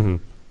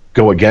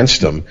go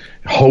against him,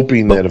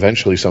 hoping that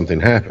eventually something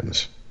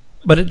happens.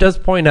 But it does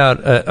point out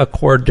a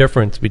core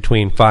difference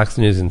between Fox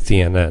News and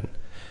CNN.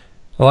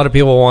 A lot of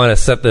people want to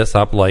set this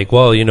up like,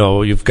 well,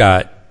 you've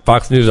got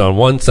Fox News on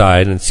one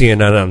side and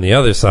CNN on the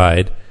other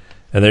side,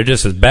 and they're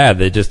just as bad.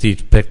 They just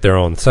each pick their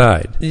own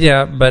side.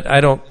 Yeah, but I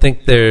don't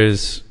think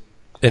there's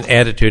an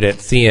attitude at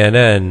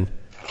CNN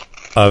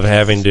of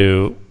having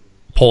to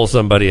pull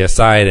somebody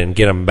aside and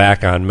get them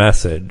back on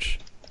message.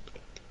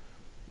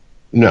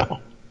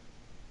 No.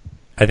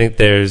 I think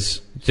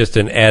there's just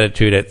an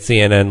attitude at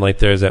CNN like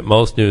there's at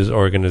most news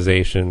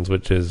organizations,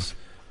 which is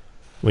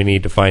we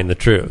need to find the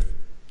truth.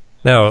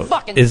 Now,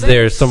 is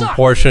there some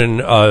portion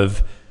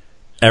of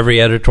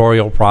every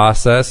editorial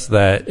process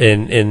that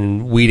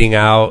in weeding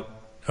out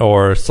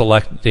or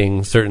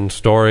selecting certain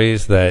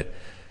stories that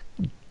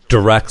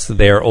directs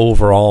their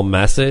overall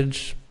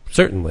message?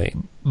 Certainly.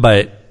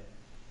 But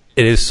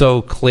it is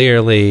so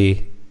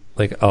clearly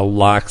like a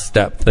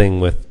lockstep thing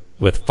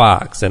with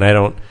Fox. And I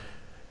don't...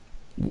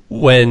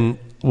 When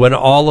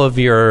all of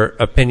your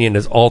opinion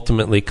is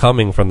ultimately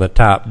coming from the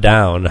top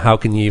down, how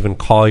can you even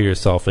call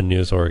yourself a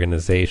news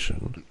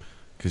organization?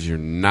 Because you're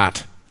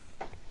not.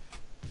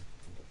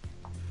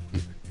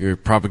 You're a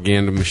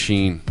propaganda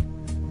machine.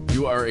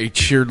 You are a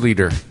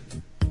cheerleader.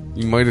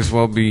 You might as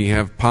well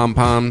have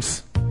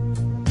pom-poms,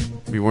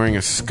 be wearing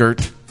a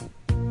skirt.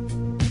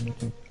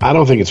 I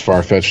don't think it's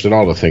far-fetched at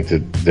all to think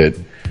that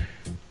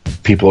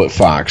people at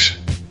Fox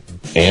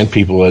and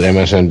people at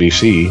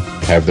MSNBC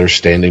have their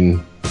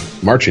standing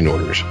marching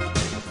orders.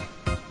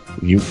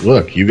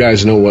 You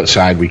guys know what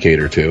side we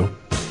cater to.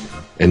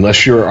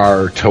 Unless you're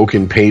our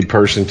token paid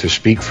person to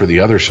speak for the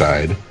other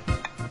side,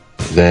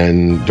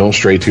 then don't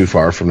stray too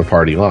far from the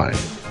party line.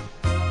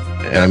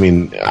 And I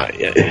mean,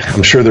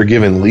 I'm sure they're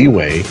given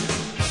leeway,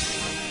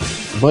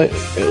 but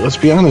let's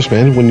be honest,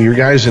 man. When your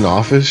guy's in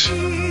office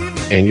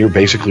and you're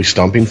basically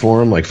stumping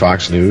for him, like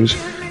Fox News,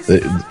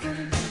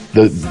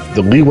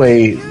 the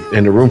leeway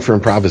and the room for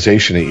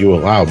improvisation that you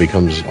allow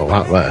becomes a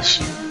lot less.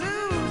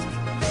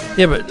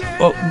 Yeah,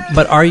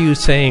 but are you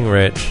saying,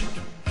 Rich?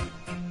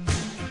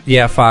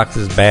 Yeah, Fox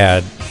is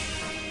bad,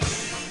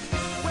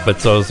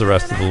 but so is the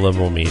rest of the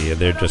liberal media.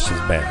 They're just as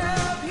bad.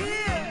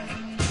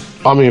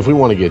 I mean, if we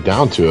want to get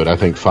down to it, I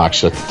think Fox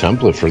set the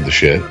template for the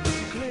shit.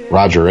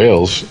 Roger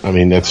Ailes, I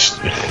mean, that's...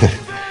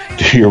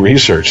 do your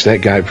research.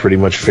 That guy pretty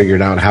much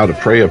figured out how to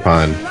prey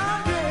upon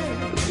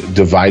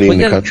dividing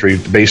the country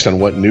based on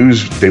what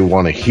news they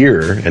want to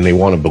hear and they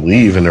want to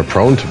believe and they're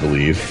prone to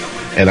believe.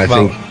 And I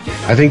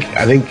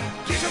think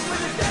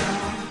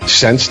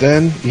since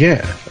then,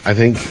 yeah, I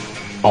think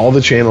all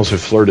the channels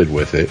have flirted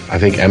with it. I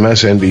think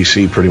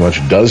MSNBC pretty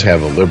much does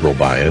have a liberal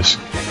bias.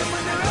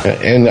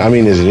 And, I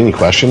mean, is it any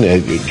question?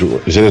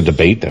 Is it a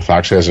debate that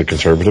Fox has a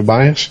conservative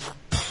bias?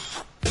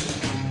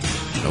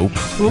 Nope.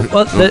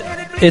 Well,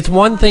 it's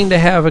one thing to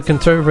have a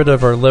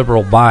conservative or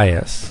liberal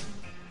bias,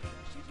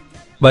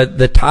 but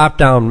the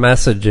top-down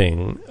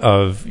messaging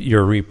of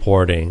your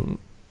reporting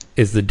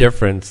is the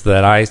difference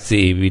that I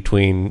see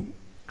between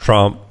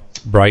Trump,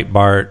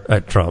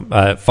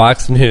 Breitbart,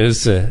 Fox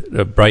News,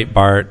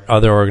 Breitbart,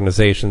 other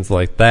organizations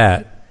like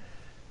that.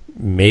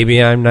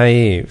 Maybe I'm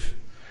naive.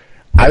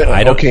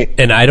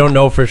 I don't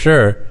know for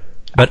sure,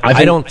 but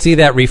I don't see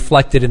that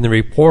reflected in the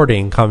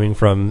reporting coming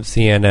from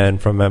CNN,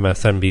 from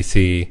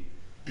MSNBC.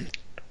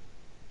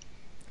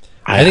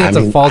 I think it's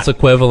a false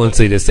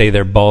equivalency to say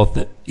they're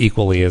both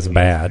equally as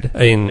bad. I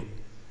mean,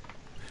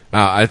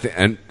 I think,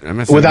 and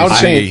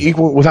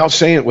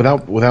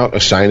MSNBC, without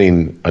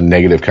assigning a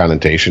negative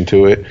connotation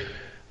to it,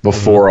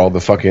 before all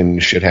the fucking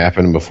shit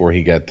happened, before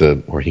he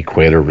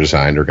quit or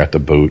resigned or got the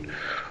boot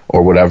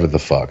or whatever the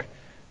fuck.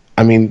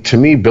 I mean, to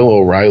me, Bill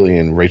O'Reilly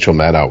and Rachel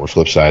Maddow were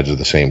flip sides of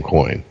the same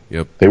coin.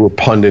 Yep. They were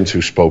pundits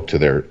who spoke to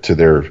their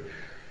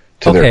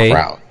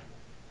crowd.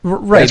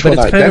 Right, that's but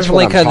it's kind that's of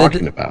what like I'm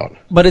talking about.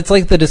 But it's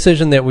like the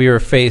decision that we were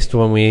faced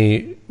when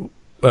we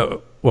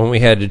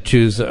had to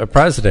choose a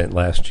president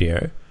last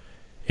year.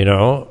 You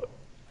know,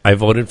 I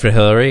voted for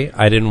Hillary.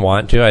 I didn't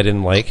want to. I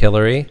didn't like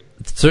Hillary.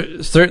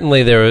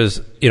 Certainly there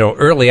was,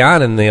 early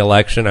on in the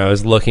election, I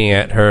was looking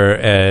at her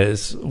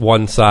as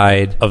one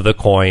side of the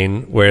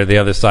coin, where the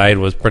other side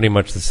was pretty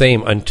much the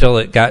same, until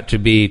it got to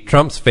be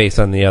Trump's face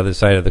on the other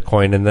side of the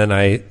coin. And then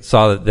I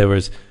saw that there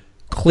was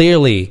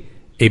clearly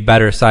a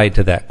better side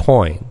to that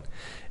coin.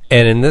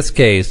 And in this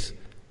case,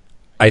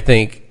 I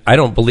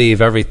don't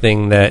believe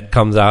everything that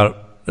comes from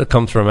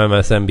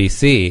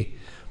MSNBC,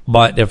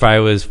 but if I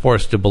was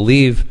forced to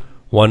believe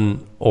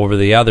one over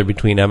the other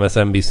between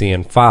MSNBC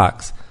and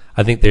Fox,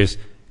 I think there's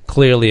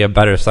clearly a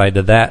better side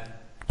to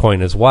that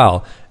coin as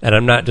well. And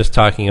I'm not just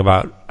talking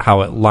about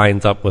how it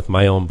lines up with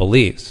my own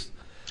beliefs.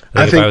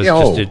 I think if I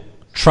was just to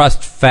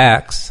trust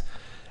facts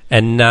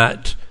and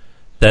not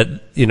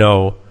that,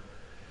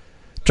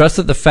 trust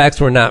that the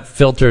facts were not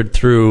filtered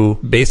through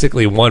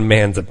basically one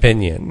man's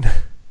opinion.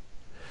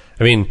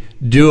 I mean,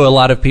 do a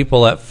lot of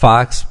people at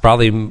Fox,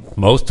 probably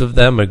most of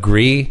them,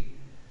 agree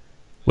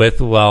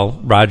with,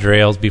 Roger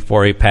Ailes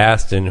before he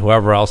passed and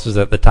whoever else is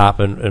at the top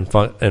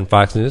in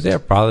Fox News? Yeah,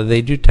 probably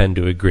they do tend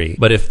to agree.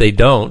 But if they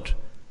don't,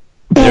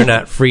 they're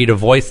not free to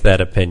voice that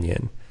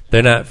opinion.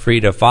 They're not free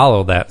to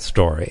follow that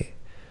story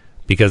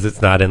because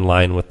it's not in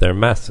line with their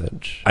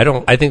message.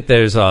 I think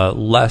there's a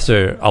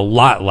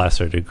lot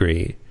lesser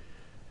degree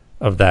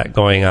of that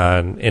going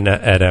on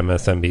at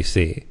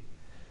MSNBC.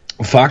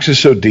 Fox is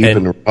so deep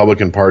in the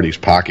Republican Party's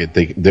pocket,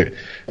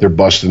 they're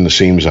busting the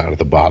seams out at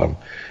the bottom.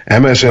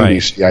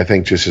 MSNBC, right. I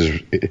think, just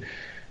is,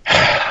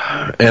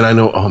 and I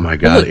know, oh my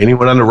God,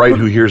 anyone on the right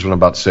who hears what I'm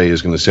about to say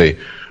is going to say,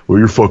 well,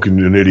 you're fucking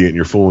an idiot and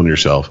you're fooling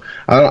yourself.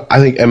 I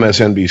think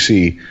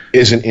MSNBC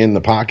isn't in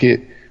the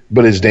pocket,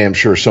 but is damn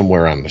sure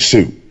somewhere on the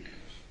suit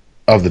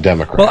of the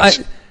Democrats.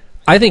 Well,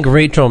 I think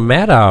Rachel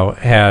Maddow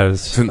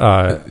has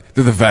the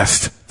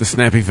vest, the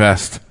snappy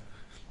vest.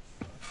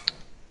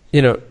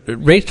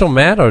 Rachel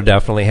Maddow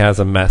definitely has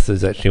a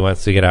message that she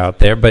wants to get out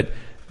there, but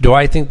do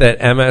I think that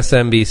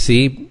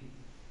MSNBC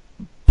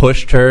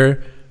pushed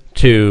her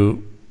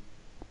to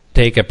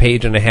take a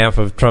page and a half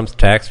of Trump's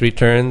tax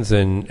returns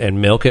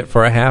and milk it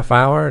for a half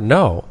hour?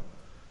 No.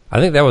 I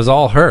think that was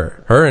all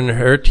her and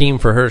her team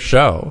for her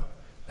show.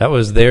 That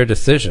was their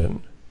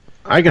decision.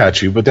 I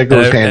got you, but that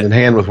goes hand in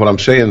hand with what I'm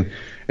saying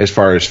as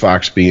far as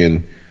Fox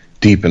being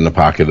deep in the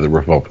pocket of the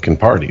Republican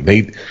Party.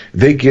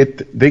 They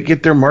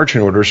get their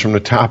marching orders from the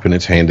top, and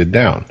it's handed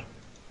down.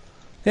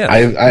 Yeah,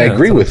 I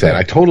agree with that.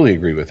 I totally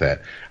agree with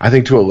that. I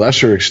think to a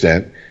lesser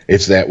extent,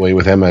 it's that way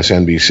with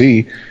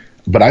MSNBC,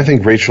 but I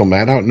think Rachel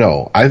Maddow,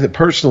 no. I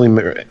personally,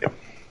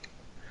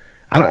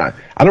 I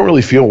don't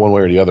really feel one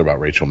way or the other about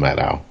Rachel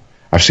Maddow.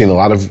 I've seen a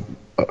lot of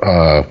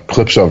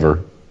clips of her,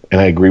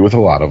 and I agree with a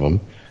lot of them,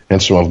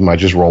 and some of them I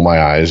just roll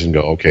my eyes and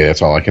go, okay,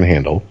 that's all I can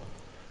handle,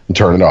 and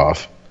turn it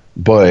off.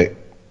 But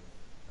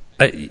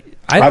I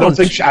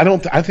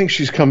think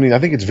she's coming. I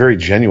think it's very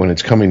genuine.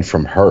 It's coming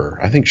from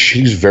her. I think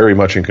she's very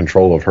much in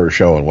control of her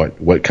show and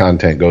what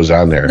content goes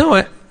on there.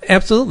 No,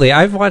 absolutely.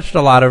 I've watched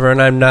a lot of her,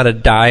 and I'm not a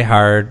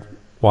diehard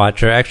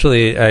watcher.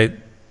 Actually, I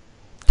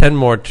tend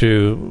more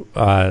to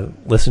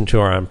listen to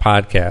her on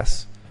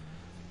podcasts.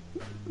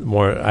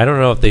 More, I don't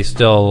know if they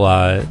still.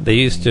 They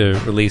used to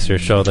release her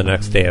show the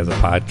next day as a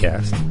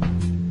podcast,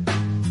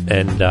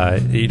 and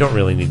you don't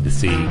really need to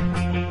see.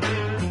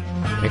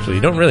 Actually,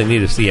 you don't really need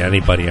to see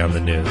anybody on the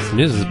news. The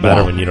news is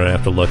better when you don't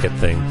have to look at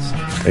things.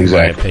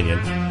 Exactly. In my opinion.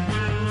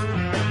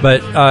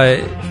 But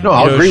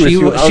I'll agree with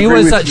you.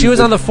 She was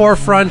on the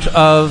forefront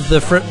of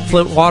the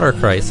Flint water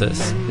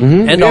crisis,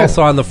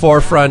 also on the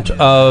forefront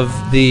of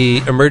the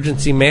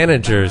emergency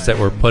managers that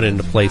were put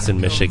into place in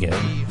Michigan.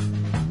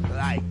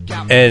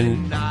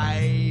 And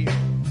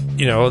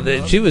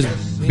she was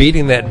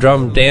beating that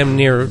drum damn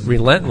near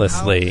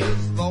relentlessly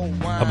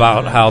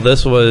about how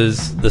this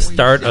was the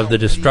start of the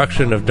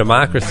destruction of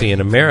democracy in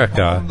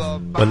America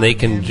when they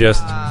can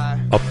just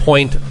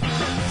appoint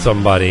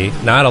somebody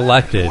not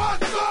elected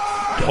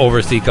to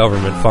oversee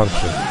government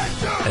functions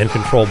and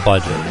control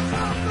budget.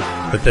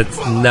 But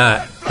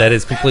that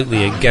is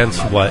completely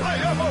against what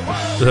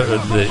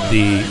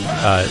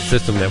the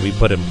system that we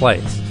put in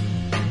place.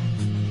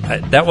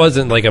 That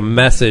wasn't like a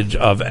message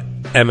of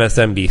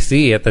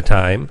MSNBC at the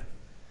time.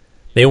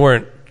 They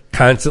weren't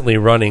constantly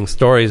running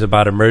stories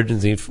about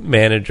emergency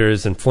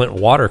managers and Flint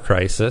water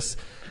crisis.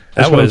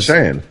 That's what I'm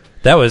saying.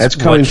 That was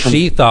what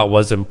she thought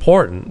was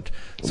important.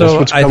 So that's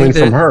what's coming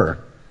from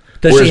her.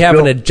 Does she have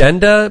an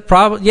agenda?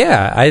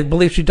 Yeah, I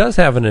believe she does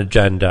have an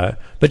agenda,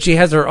 but she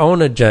has her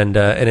own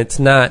agenda, and it's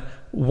not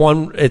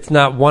one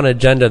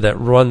agenda that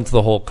runs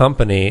the whole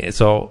company.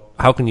 So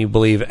how can you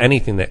believe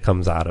anything that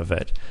comes out of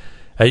it?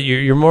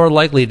 You're more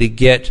likely to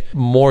get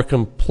more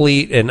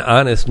complete and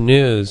honest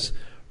news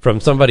from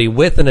somebody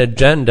with an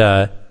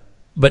agenda,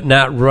 but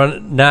not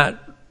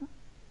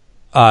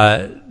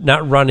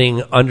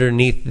running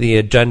underneath the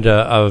agenda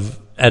of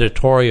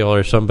editorial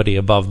or somebody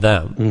above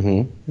them.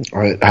 Mm-hmm.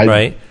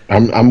 Right?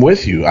 I'm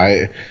with you.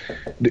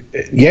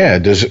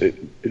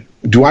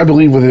 Do I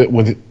believe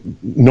with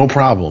no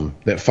problem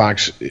that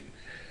Fox,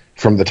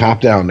 from the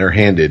top down, they're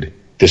handed,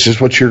 this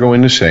is what you're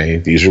going to say,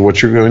 these are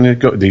what you're going to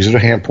go, these are the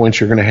hand points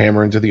you're going to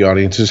hammer into the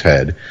audience's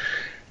head,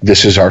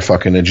 this is our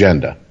fucking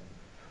agenda.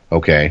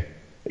 Okay?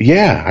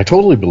 Yeah, I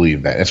totally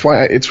believe that. It's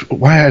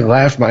why I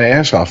laugh my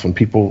ass off when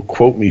people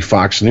quote me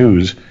Fox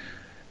News,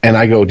 and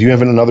I go, do you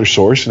have another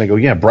source? And they go,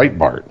 yeah,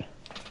 Breitbart.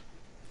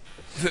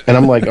 And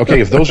I'm like, okay,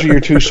 if those are your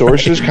two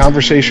sources,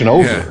 conversation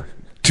over.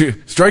 Yeah.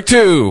 Strike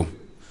two.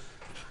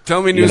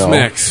 Tell me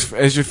Newsmax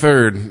as your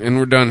third, and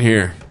we're done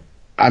here.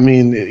 I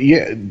mean,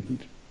 yeah.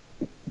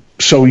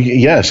 So,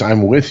 yes,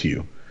 I'm with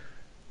you.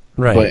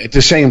 Right. But at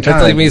the same time...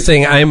 That's like me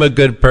saying, I'm a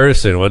good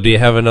person. Well, do you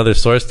have another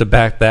source to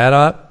back that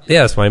up?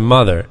 Yes, my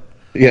mother.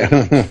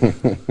 Yeah.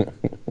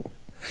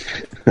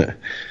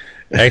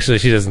 Actually,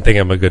 she doesn't think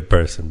I'm a good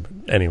person.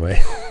 But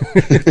anyway,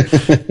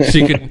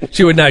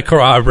 she would not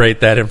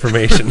corroborate that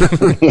information.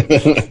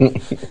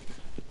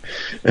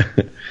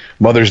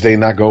 Mother's Day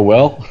not go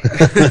well?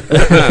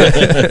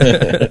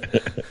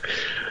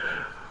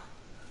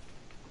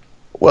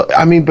 Well,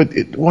 I mean, but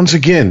once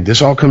again,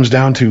 this all comes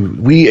down to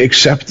we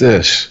accept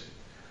this.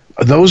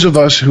 Those of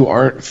us who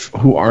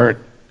aren't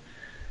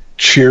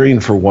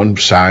cheering for one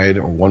side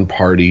or one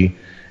party,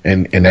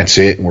 and that's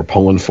it, and we're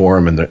pulling for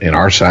them, and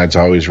our side's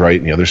always right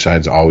and the other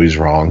side's always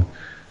wrong.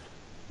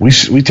 We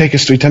tend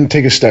to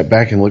take a step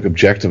back and look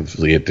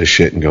objectively at this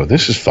shit and go,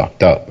 this is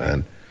fucked up,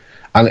 man.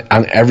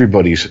 On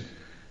everybody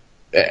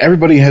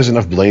has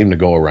enough blame to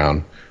go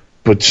around,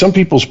 but some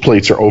people's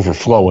plates are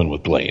overflowing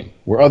with blame,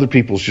 where other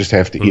people's just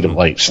have to eat a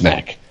light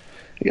snack.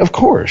 Of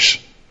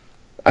course.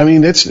 I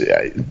mean,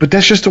 but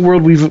that's just the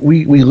world we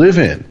live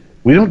in.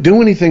 We don't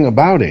do anything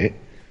about it.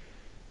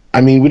 I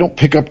mean, we don't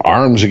pick up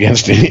arms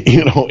against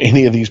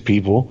any of these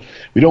people.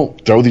 We don't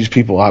throw these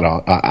people out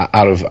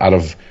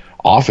of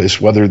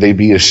office, whether they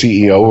be a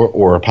CEO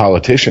or a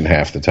politician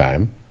half the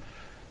time.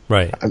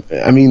 Right.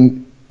 I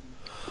mean,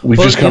 we've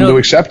just come to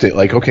accept it.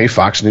 Like, okay,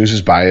 Fox News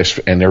is biased,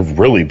 and they're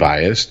really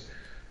biased.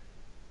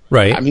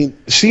 Right. I mean,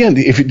 CNN,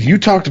 if you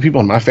talk to people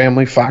in my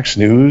family, Fox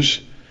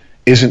News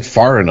isn't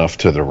far enough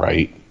to the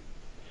right.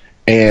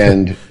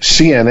 And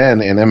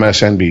CNN and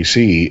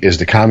MSNBC is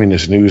the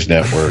communist news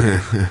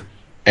network.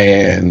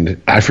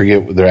 And I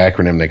forget their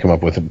acronym they come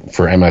up with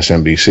for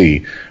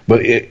MSNBC.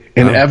 But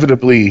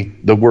inevitably,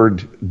 the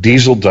word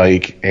Diesel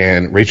Dyke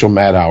and Rachel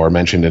Maddow are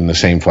mentioned in the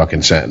same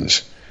fucking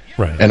sentence.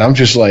 Right. And I'm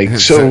just like,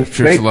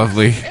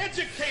 lovely.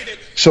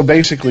 So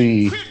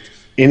basically,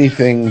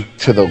 anything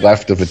to the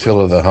left of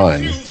Attila the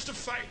Hun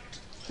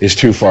is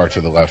too far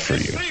to the left for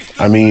you.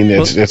 I mean,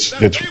 it's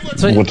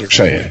what they're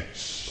saying.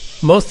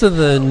 Most of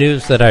the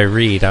news that I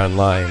read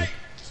online,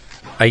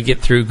 I get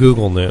through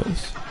Google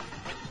News,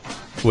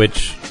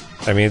 which,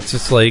 I mean, it's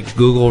just like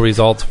Google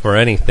results for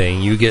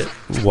anything. You get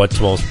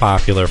what's most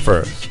popular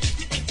first.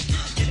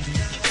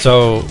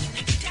 So,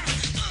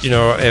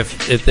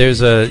 if there's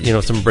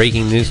some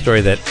breaking news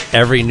story that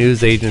every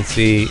news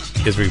agency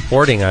is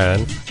reporting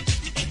on,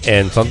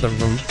 and something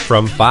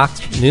from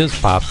Fox News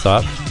pops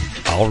up,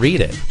 I'll read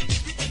it.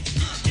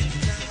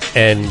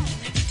 And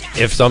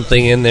if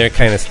something in there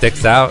kind of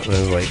sticks out and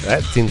is like,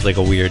 that seems like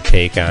a weird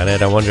take on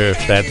it, I wonder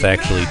if that's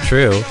actually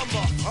true.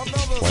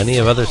 Plenty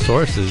of other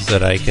sources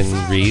that I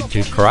can read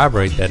to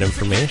corroborate that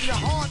information.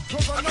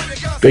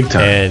 Big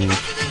time.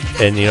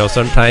 And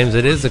sometimes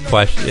it is a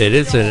question. It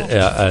is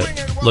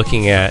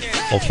looking at,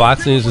 well,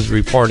 Fox News is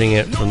reporting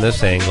it from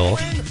this angle,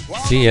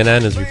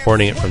 CNN is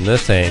reporting it from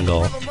this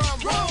angle.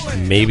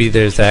 Maybe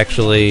there's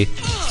actually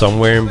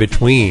somewhere in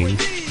between,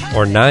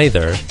 or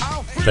neither,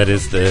 that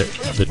is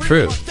the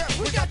truth.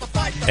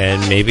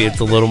 And maybe it's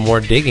a little more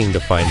digging to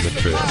find the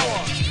truth.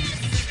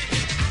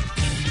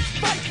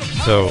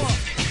 So,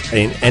 I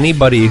mean,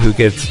 anybody who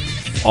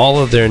gets all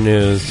of their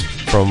news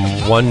from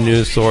one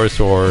news source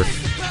or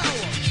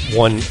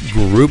one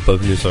group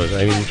of news sources,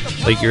 I mean,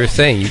 like you were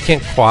saying, you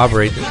can't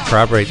corroborate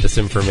this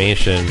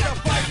information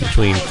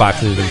between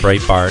Fox News and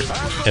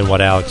Breitbart and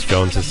what Alex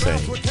Jones is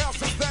saying,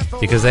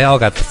 because they all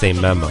got the same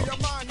memo.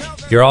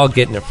 You're all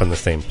getting it from the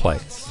same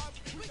place.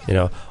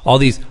 All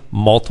these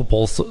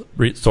multiple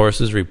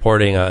sources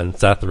reporting on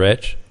Seth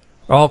Rich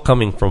are all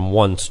coming from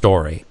one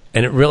story.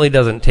 And it really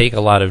doesn't take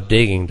a lot of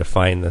digging to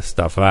find this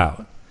stuff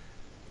out.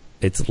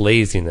 It's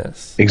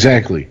laziness.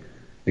 Exactly.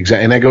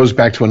 And that goes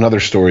back to another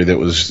story that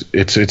was,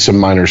 it's a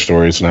minor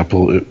story. It's not,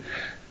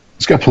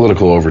 it's got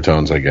political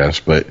overtones, I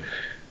guess. But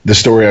the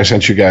story I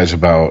sent you guys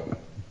about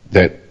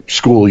that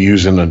school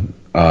using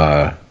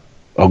a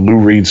Lou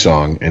Reed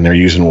song, and they're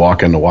using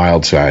 "Walk on the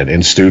Wild Side,"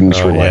 and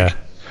students were like,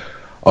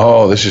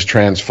 "Oh, this is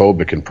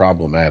transphobic and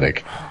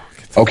problematic."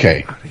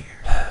 Okay,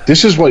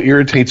 this is what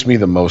irritates me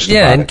the most.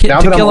 Yeah, about and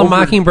it. To Kill a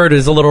Mockingbird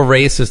is a little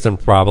racist and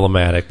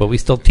problematic, but we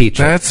still teach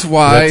it. That's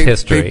why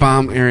history. they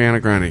bomb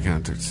Ariana Grande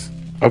concerts.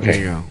 Okay.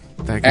 There you go.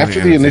 After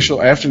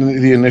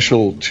the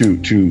initial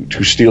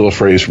to steal a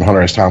phrase from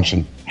Hunter S.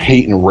 Thompson,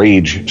 hate and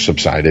rage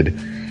subsided,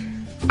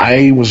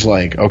 I was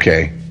like,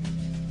 okay,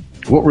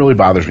 what really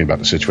bothers me about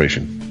the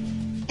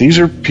situation? These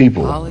are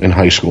people in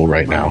high school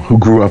right now who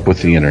grew up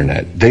with the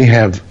internet. They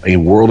have a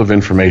world of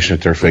information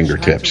at their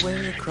fingertips.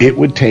 It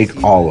would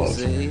take all of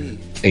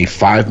a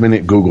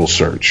 5-minute Google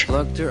search.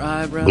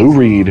 Lou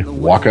Reed,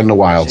 Walk on the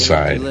Wild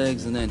Side.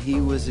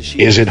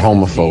 Is it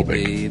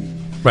homophobic?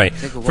 Right.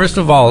 First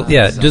of all,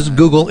 just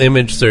Google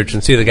image search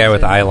and see the guy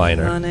with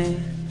eyeliner.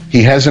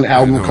 He has an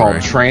album called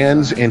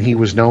Trans, and he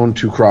was known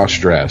to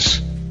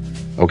cross-dress.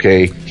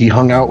 Okay? He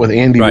hung out with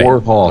Andy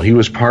Warhol. He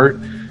was part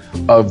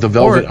of the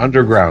Velvet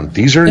Underground.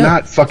 These are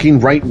not fucking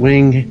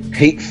right-wing,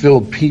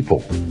 hate-filled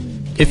people.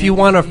 If you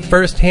want a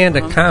first-hand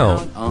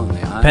account,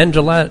 Penn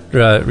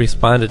Jillette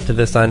responded to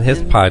this on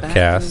his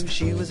podcast.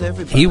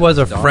 He was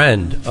a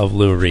friend of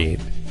Lou Reed.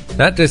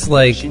 Not just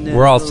like,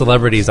 we're all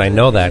celebrities, I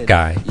know that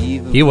guy.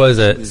 He was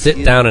a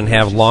sit down and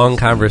have long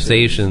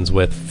conversations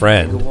with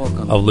friend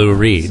of Lou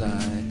Reed,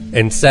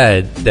 and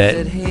said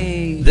that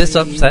this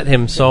upset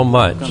him so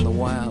much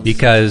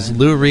because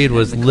Lou Reed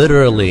was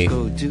literally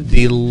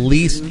the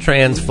least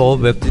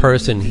transphobic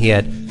person he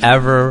had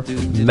ever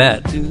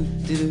met.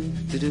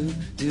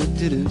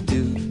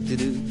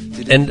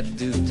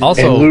 And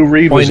also Lou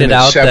Reed pointed was in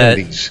out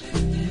his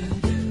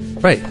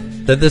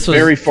 70s. that this was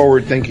very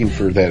forward-thinking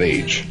for that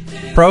age.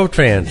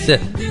 Pro-trans. That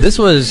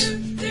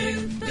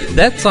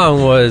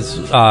song was,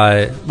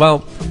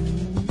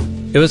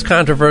 it was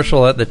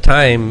controversial at the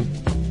time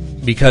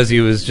because he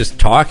was just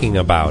talking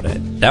about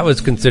it. That was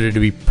considered to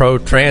be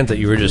pro-trans, that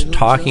you were just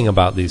talking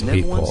about these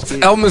people.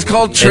 The album is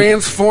called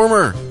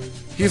Transformer.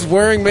 He's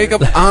wearing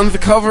makeup on the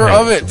cover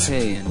of it.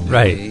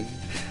 Right.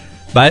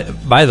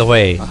 By the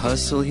way,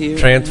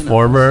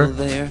 Transformer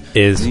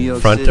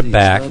is front to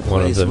back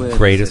one of the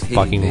greatest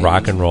fucking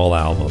rock and roll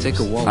albums.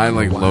 I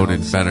like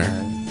Loaded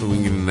better. We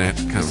can get in that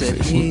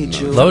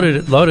conversation.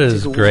 Loaded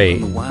is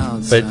great,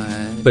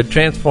 but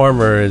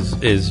Transformer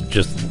is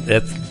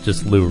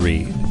just Lou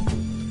Reed.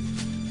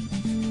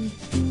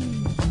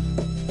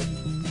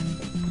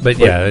 But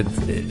yeah,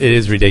 it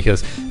is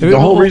ridiculous. The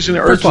whole reason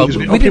it first of all,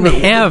 we didn't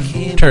have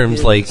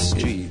terms like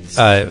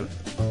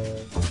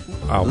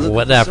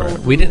whatever.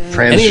 We didn't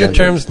any of the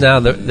terms now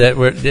that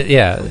were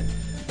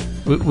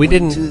we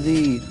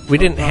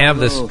didn't have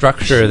the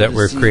structure that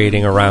we're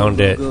creating around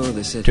it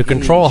to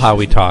control how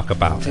we talk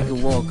about it.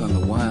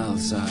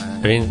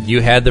 I mean, you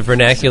had the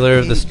vernacular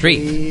of the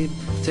street.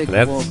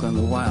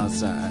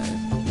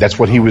 That's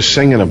what he was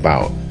singing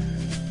about.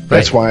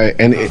 That's why.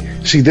 And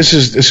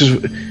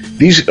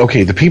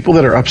the people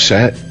that are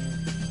upset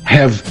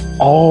have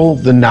all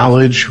the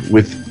knowledge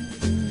with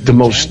the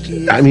most.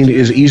 I mean,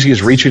 as easy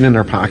as reaching in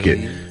their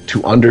pocket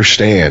to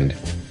understand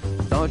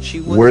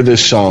where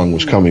this song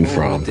was coming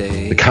from,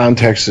 the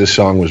context this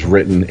song was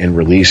written and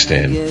released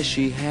in,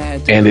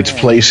 and its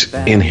place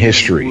in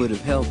history.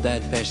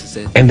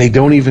 And they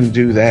don't even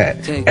do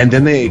that. And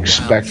then they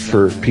expect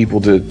for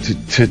people to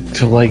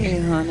like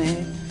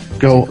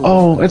go,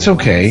 oh, it's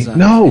okay.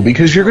 No,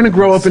 because you're going to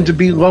grow up into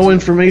be low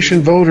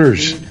information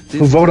voters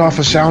who vote off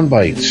of sound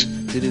bites.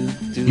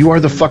 You are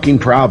the fucking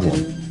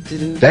problem.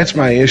 That's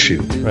my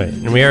issue. Right,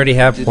 and we already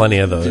have plenty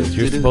of those.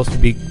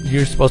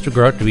 You're supposed to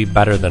grow up to be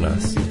better than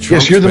us.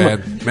 Yes, you're the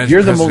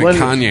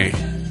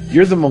millennials.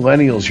 You're the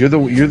millennials.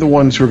 You're the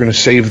ones who are going to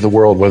save the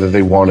world, whether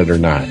they want it or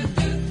not.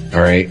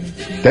 All right,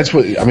 that's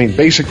what I mean.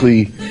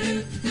 Basically,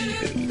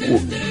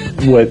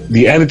 what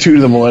the attitude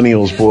of the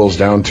millennials boils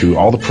down to,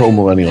 all the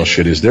pro-millennial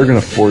shit, is they're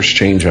going to force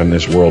change on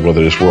this world,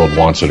 whether this world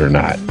wants it or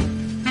not.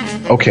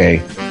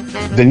 Okay,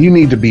 then you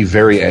need to be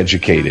very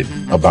educated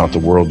about the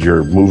world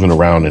you're moving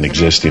around and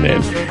existing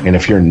in. And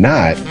if you're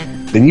not,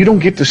 then you don't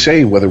get to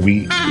say whether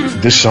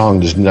this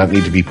song does not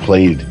need to be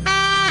played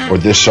or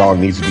this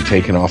song needs to be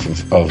taken off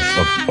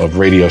of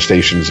radio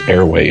stations'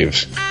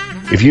 airwaves.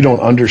 If you don't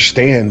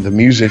understand the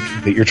music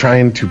that you're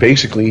trying to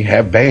basically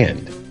have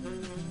banned.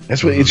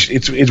 That's what it's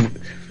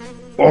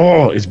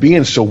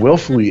being so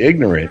willfully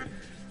ignorant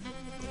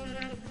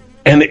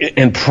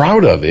and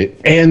proud of it,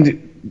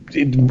 and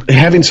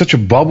having such a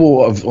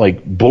bubble of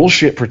like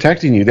bullshit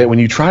protecting you that when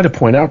you try to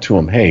point out to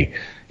them, hey,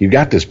 you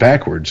got this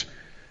backwards,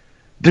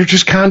 they're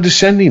just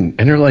condescending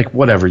and they're like,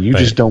 whatever, you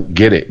just don't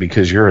get it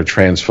because you're a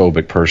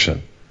transphobic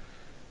person.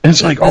 And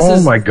it's like,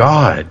 my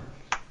God.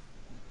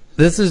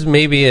 This is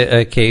maybe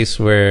a case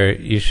where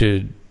you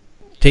should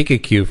take a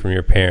cue from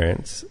your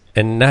parents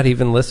and not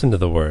even listen to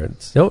the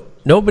words.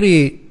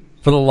 Nobody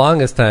for the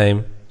longest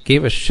time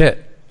gave a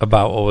shit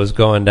about what was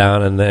going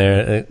down in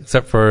there,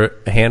 except for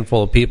a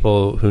handful of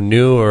people who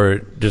knew or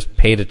just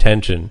paid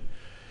attention.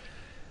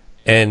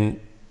 And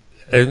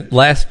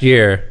last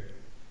year,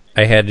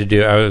 I had to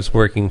do. I was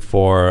working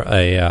for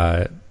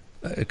a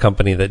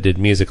company that did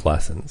music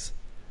lessons,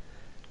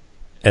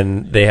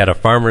 and they had a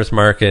farmer's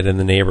market in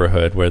the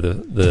neighborhood where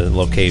the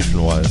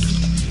location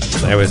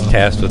was. I was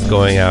tasked with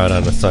going out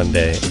on a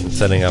Sunday and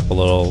setting up a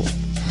little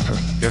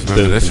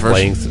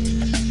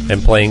booth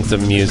and playing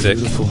some music.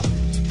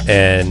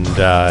 And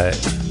there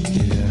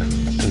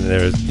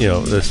was,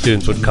 the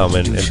students would come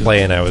and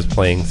play, and I was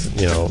playing,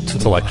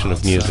 selection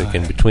of music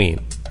in between.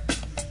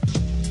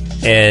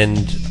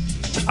 And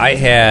I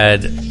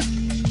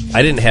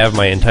didn't have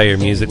my entire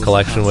music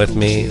collection with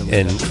me,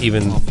 and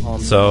even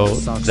so,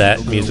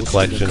 that music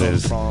collection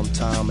is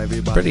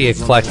pretty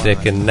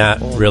eclectic and not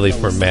really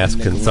for mass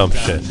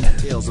consumption.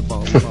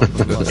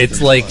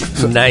 It's like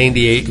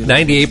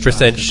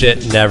 98%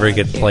 shit never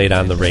gets played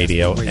on the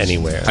radio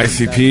anywhere.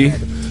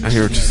 ICP? I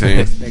hear what you're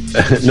saying.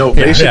 No,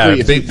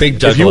 basically, big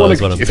juggalo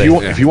is what I'm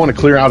saying. If you want to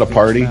clear out a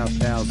party,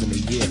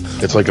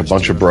 it's like a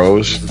bunch of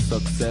bros.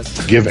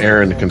 Give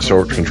Aaron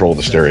control of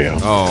the stereo.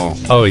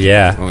 Oh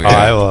yeah.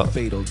 I will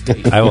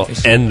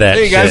end that.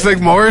 Hey, you guys, like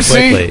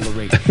Morrissey?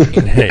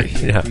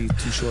 Yeah.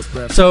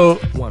 So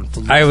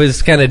I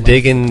was kind of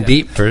digging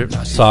deep for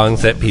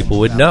songs that people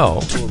would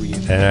know,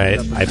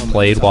 and I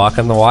played "Walk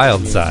on the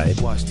Wild Side."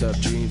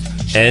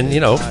 And,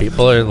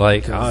 people are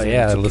like, oh,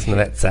 yeah, I listen to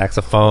that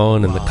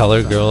saxophone and the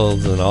Color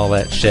Girls and all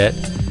that shit.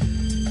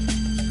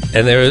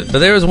 And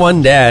there was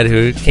one dad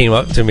who came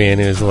up to me and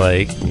he was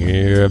like,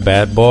 you're a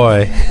bad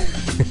boy.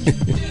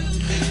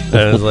 And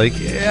I was like,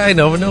 yeah, I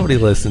know, but nobody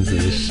listens to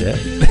this shit.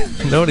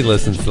 Nobody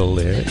listens to the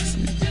lyrics.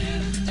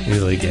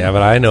 He's like, yeah,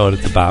 but I know what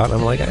it's about. And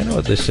I'm like, I know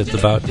what this shit's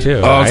about,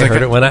 too. I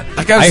heard it when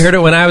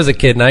I was a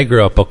kid and I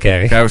grew up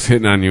okay. I was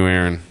hitting on you,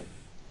 Aaron.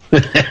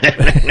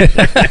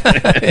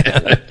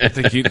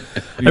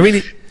 I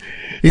mean,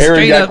 he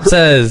straight up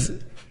says,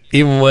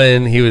 even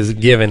when he was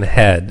given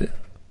head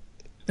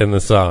in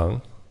the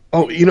song.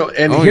 Oh,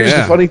 here's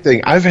the funny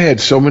thing. I've had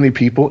so many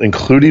people,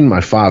 including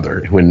my father,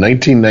 who in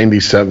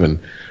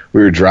 1997,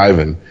 we were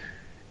driving,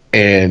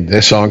 and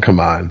this song come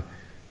on,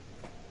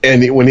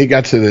 and when he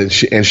got to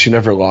and she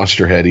never lost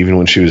her head, even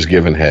when she was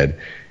given head,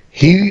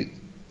 he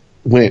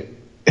went,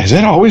 has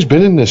that always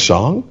been in this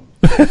song?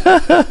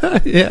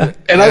 Yeah.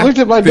 And I looked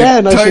at my dad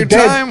and I said,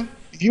 Dad,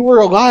 you were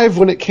alive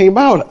when it came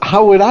out.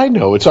 How would I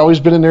know? It's always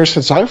been in there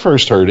since I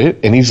first heard it.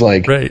 And he's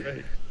like, right.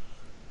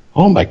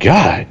 Oh my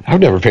God,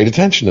 I've never paid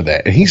attention to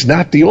that. And he's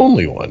not the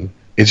only one.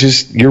 It's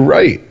just, you're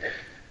right.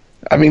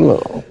 I mean,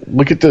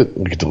 look at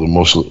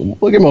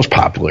most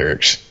pop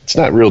lyrics. It's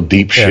not real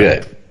deep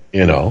shit,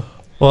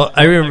 Well,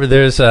 I remember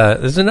there's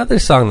another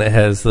song that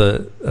has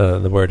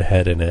the word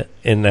head in it,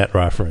 in that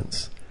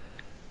reference,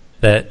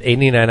 that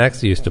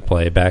 89X used to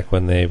play back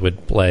when they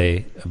would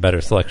play a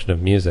better selection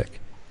of music.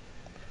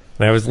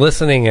 And I was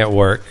listening at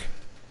work,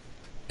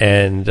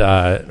 and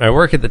my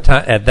work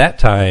at that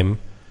time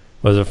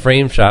was a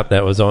frame shop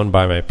that was owned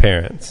by my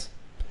parents.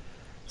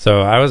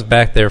 So I was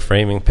back there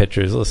framing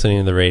pictures, listening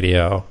to the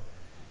radio,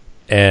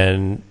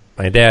 and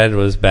my dad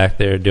was back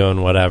there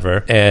doing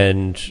whatever,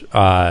 and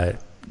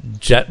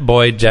Jet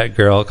Boy, Jet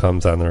Girl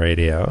comes on the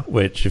radio,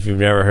 which, if you've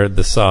never heard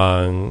the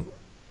song,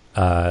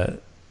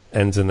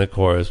 ends in the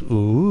chorus,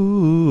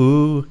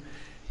 ooh,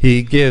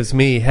 he gives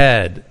me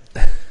head.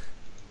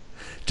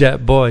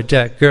 Jet Boy,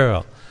 Jet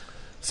Girl.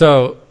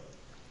 So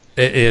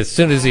as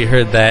soon as he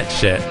heard that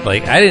shit,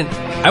 like,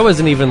 I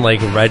wasn't even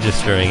like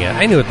registering it.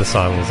 I knew what the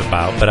song was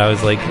about, but I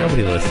was like,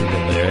 nobody listened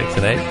to lyrics,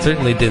 and I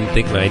certainly didn't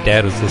think my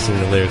dad was listening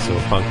to lyrics of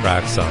a punk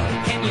rock song.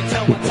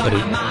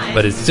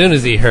 But as soon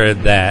as he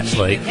heard that,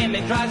 like,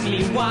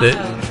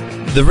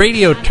 the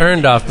radio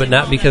turned off, but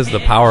not because the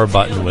power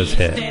button was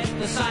hit.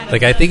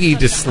 Like, I think he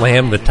just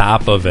slammed the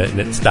top of it and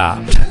it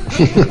stopped.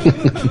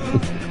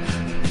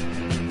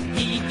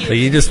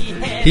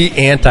 Like, he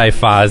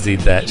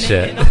anti-Fozzie'd that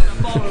shit.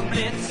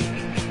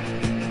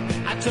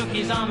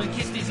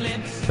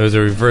 It was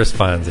a reverse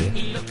Fonzie.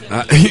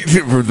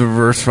 The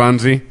reverse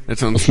Fonzie? That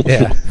sounds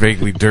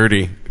vaguely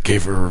dirty.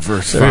 Gave her a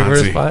reverse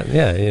Fonzie.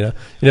 Yeah,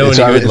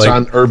 it's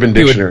on Urban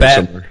Dictionary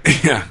somewhere.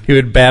 Yeah. He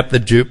would bap the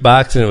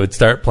jukebox and it would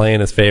start playing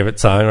his favorite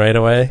song right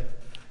away.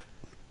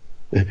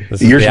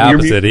 This is the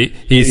opposite.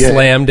 He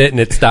slammed it and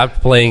it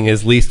stopped playing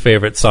his least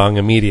favorite song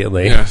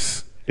immediately.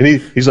 Yes. And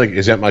he's like,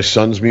 is that my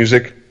son's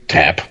music?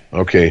 Tap.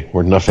 Okay,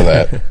 we're enough of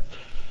that.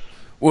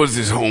 What's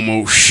this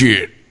homo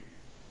shit?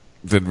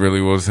 That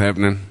really was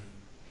happening?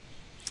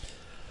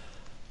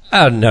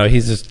 Oh, no,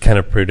 he's just kind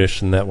of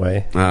prudish in that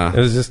way. It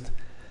was just...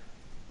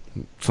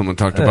 Someone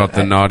talked about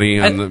the naughty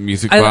on the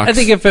music box? I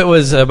think if it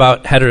was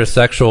about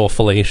heterosexual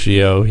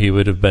fellatio, he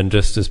would have been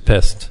just as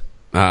pissed.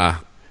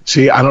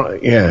 See, I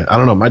don't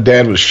know. My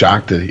dad was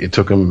shocked that it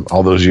took him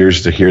all those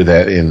years to hear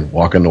that in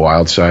Walk on the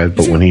Wild Side,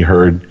 but when he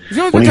heard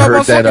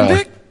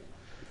Alanis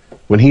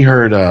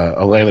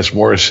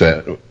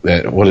Morissette,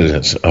 that, what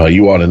is it?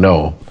 You Ought to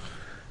Know.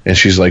 And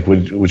she's like,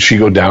 would she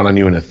go down on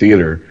you in a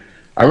theater?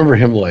 I remember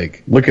him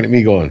like looking at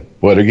me going,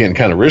 "Well, they're getting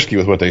kind of risky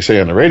with what they say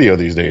on the radio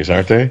these days,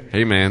 aren't they?"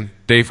 Hey man,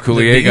 Dave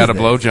Coulier got a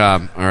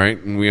blowjob, all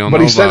right, and we all know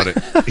about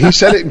it. He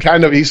said it in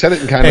kind of.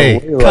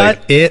 Hey, a way,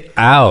 cut it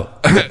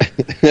out.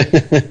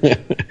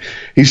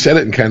 He said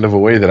it in kind of a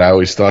way that I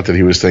always thought that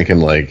he was thinking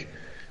like,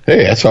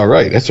 "Hey, that's all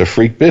right. That's a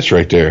freak bitch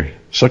right there.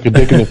 Suck a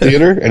dick in the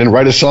theater and then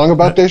write a song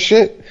about this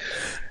shit."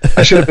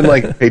 I should have been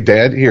like, "Hey,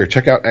 Dad, here,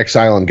 check out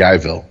Exile in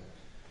Guyville."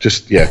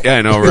 Just Yeah,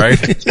 I know, right?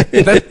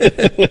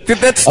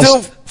 That's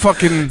still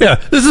fucking. Yeah,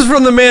 this is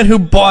from the man who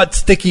bought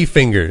Sticky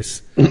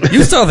Fingers.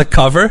 You saw the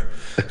cover.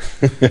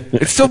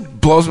 It still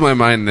blows my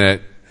mind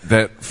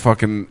that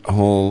fucking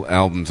whole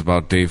album's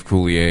about Dave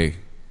Coulier.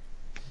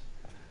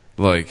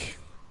 Like,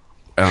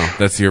 oh,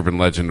 that's the urban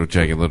legend with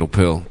Jagged Little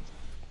Pill.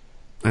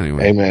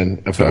 Anyway, hey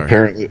man,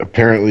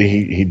 apparently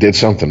he did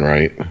something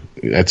right.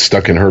 That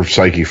stuck in her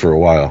psyche for a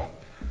while.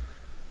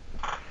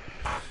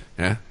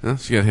 Yeah, well,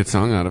 she got a hit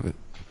song out of it.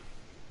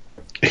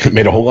 It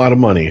made a whole lot of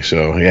money,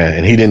 so yeah,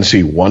 and he didn't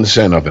see 1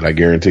 cent of it, I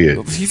guarantee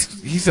it.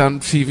 He's on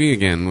TV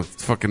again with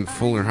fucking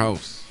Fuller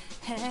House.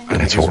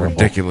 That's horrible.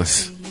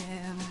 Ridiculous.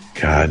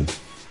 God.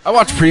 I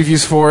watched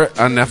previews for it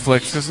on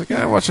Netflix. I was like,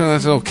 I watched it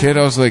as a little kid.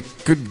 I was like,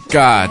 good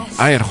God,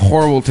 I had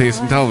horrible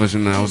taste in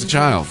television when I was a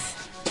child.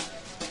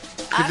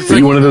 Were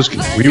you one of those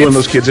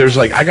kids that was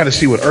like, I got to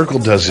see what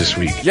Urkel does this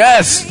week?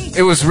 Yes,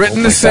 it was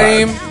written the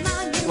same.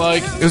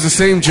 Like, it was the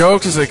same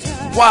jokes. It's like,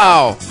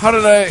 wow,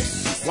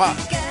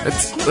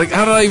 it's like,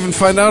 how did I even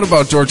find out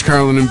about George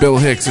Carlin and Bill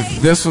Hicks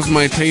if this was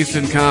my taste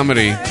in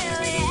comedy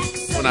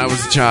when I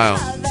was a child?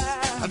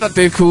 I thought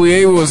Dave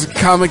Coulier was a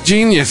comic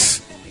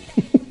genius.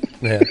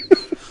 Yeah.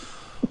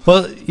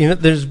 Well,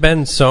 there's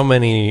been so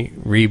many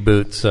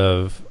reboots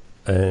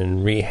and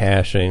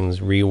rehashings,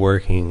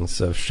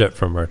 reworkings of shit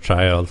from our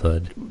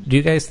childhood. Do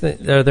you guys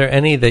think, are there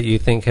any that you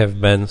think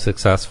have been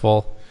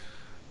successful?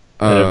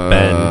 That have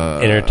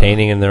been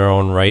entertaining in their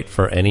own right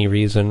for any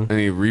reason?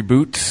 Any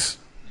reboots?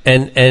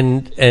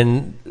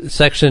 And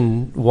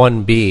section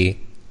 1B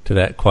to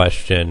that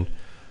question,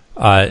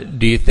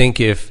 do you think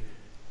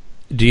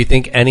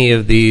any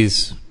of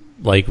these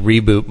like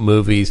reboot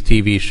movies,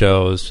 TV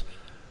shows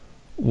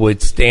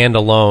would stand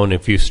alone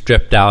if you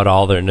stripped out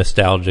all their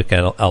nostalgic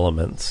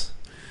elements?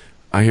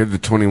 I hear the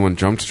 21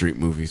 Jump Street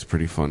movie's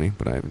pretty funny,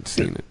 but I haven't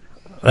seen it.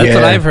 That's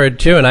what I've heard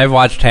too, and I've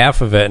watched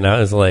half of it, and I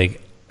was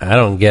like, I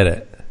don't get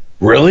it.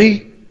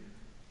 Really?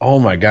 Oh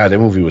my God, that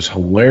movie was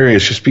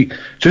hilarious.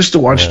 Just to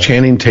watch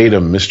Channing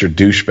Tatum, Mr.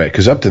 Douchebag,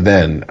 because up to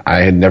then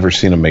I had never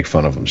seen him make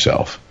fun of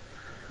himself.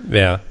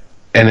 Yeah.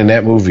 And in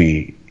that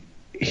movie,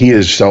 he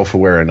is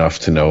self-aware enough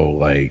to know,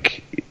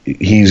 like,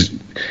 he's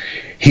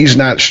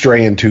not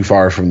straying too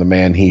far from the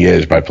man he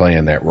is by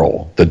playing that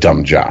role, the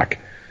dumb jock.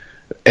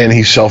 And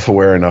he's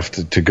self-aware enough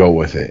to go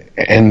with it,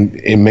 and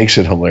it makes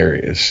it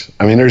hilarious.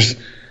 I mean,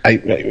 I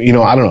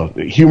don't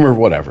know, humor,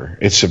 whatever.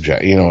 It's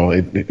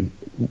subjective.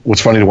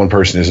 What's funny to one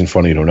person isn't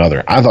funny to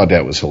another. I thought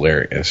that was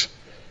hilarious.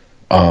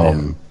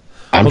 I'm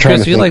trying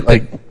Chris, to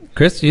think.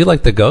 Chris, you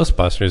like the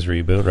Ghostbusters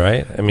reboot,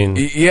 right? I mean,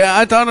 yeah,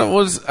 I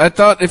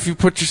thought if you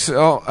put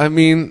yourself, I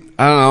don't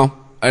know.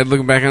 I'd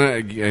look back on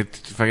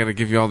it. If I got to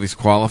give you all these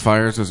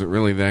qualifiers, was it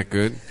really that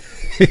good?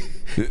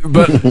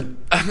 But I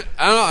don't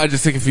know. I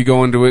just think if you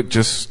go into it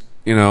just,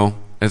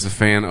 as a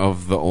fan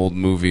of the old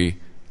movie,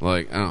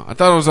 like, I don't know. I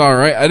thought it was all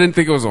right. I didn't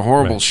think it was a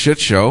horrible shit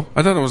show.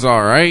 I thought it was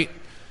all right.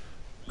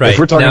 Right. If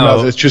we're talking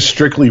about it's just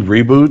strictly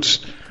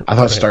reboots, I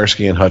thought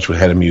Starsky and Hutch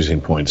had amusing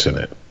points in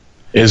it.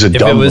 It is a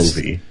dumb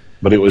movie,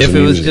 but it was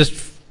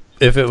amusing.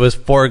 If it was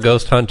 4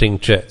 ghost hunting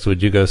chicks,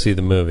 would you go see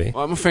the movie?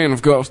 Well, I'm a fan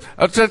of ghosts.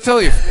 I'll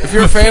tell you, if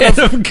you're a fan of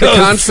the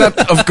concept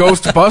of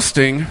ghost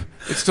busting,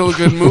 it's still a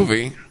good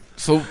movie.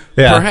 So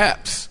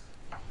perhaps.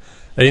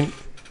 I mean,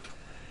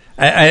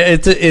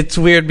 it's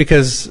weird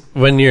because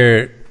when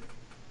your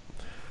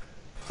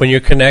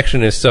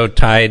connection is so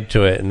tied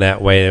to it in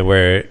that way,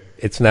 where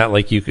it's not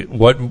like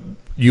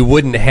you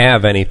wouldn't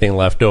have anything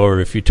left over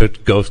if you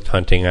took ghost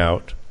hunting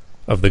out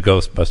of the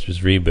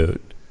Ghostbusters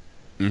reboot.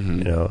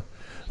 Mm-hmm.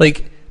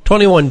 Like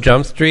 21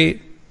 Jump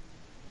Street,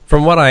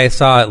 from what I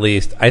saw at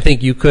least, I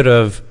think you could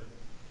have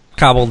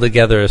cobbled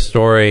together a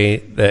story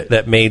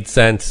that made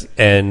sense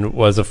and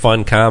was a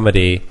fun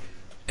comedy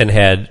and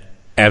had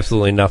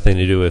absolutely nothing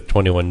to do with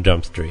 21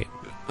 Jump Street.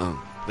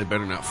 They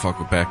better not fuck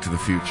with Back to the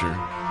Future.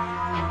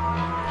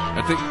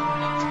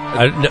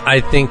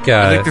 I think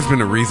there's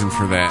been a reason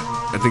for that.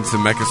 I think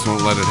Zemeckis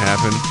won't let it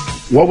happen.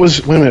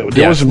 Wait a minute.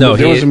 There was a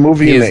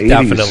movie in the 80s.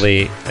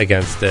 Definitely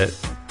against it.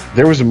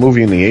 There was a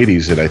movie in the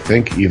 80s that I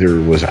think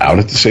either was out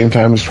at the same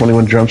time as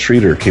 21 Jump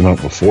Street or came out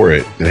before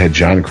it that had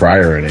John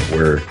Cryer in it,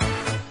 where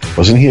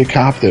wasn't he a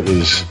cop that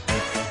was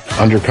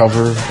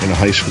undercover in a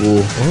high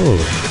school?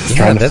 Oh,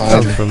 yeah, that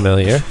sounds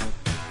familiar.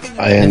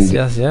 And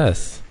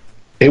yes.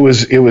 It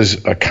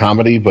was a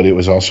comedy, but it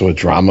was also a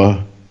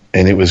drama,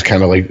 and it was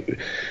kind of like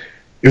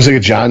it was like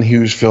a John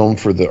Hughes film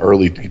for the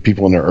early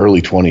people in their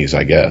early 20s,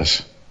 I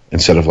guess,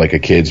 instead of like a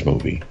kids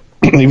movie.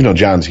 Even though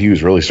John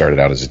Hughes really started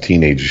out as a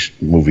teenage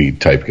movie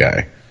type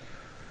guy.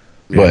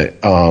 Yeah. But,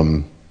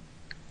 I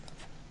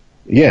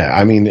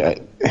mean,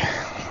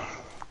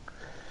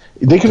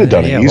 They could have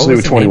done it easily with what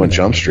was the name 21 of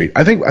Jump that? Street.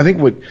 I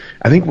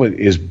think what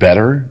is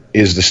better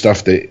is the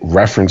stuff that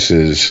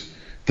references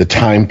the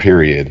time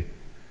period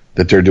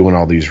that they're doing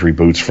all these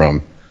reboots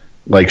from,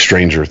 like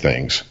Stranger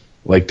Things,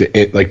 like the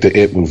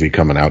It movie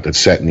coming out that's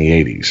set in the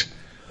 80s.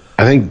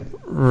 I think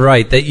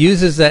Right, that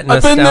uses that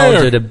I've been there.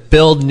 nostalgia to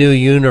build new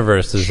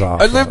universes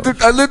off. I lived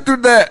through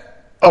that.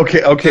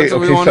 okay, That's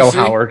what we wanna see?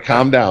 Fellhauer,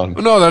 calm down.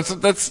 No,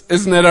 that's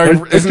isn't that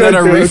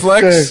our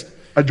reflex?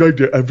 I drive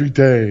there every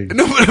day.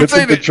 No, but I'm It's in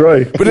saying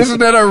Detroit. But isn't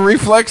that our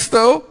reflex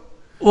though?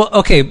 Well,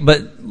 okay,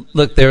 but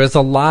look, there is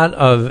a lot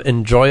of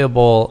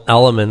enjoyable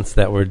elements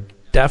that were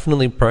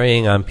definitely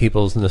preying on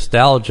people's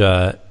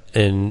nostalgia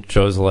in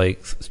shows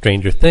like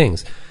Stranger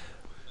Things.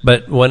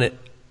 But when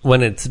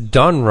it's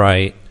done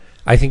right,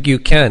 I think you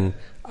can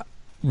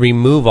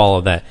remove all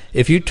of that.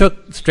 If you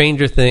took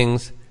Stranger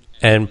Things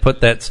and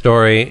put that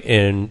story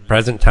in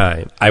present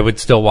time, I would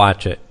still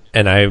watch it,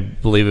 and I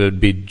believe it would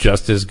be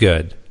just as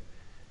good.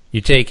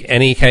 You take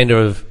any kind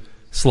of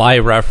sly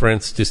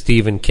reference to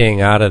Stephen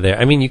King out of there.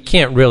 I mean, you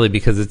can't really,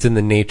 because it's in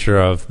the nature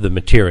of the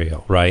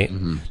material, right?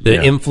 Mm-hmm.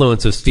 The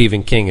influence of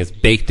Stephen King is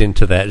baked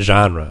into that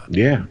genre.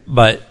 Yeah.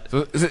 But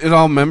So is it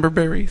all member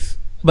berries?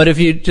 But if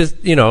you just,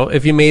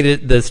 if you made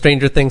it the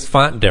Stranger Things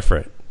font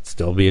different, it'd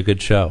still be a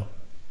good show.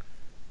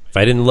 If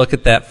I didn't look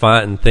at that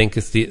font and think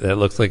that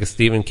looks like a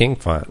Stephen King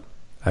font,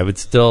 I would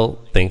still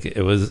think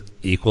it was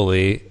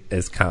equally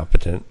as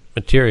competent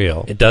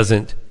material. It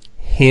doesn't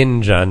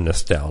hinge on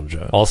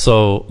nostalgia.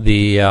 Also,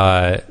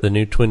 the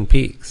new Twin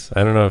Peaks.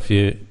 I don't know if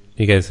you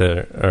guys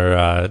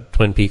are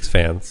Twin Peaks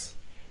fans.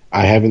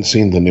 I haven't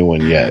seen the new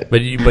one yet.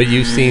 But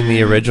you've seen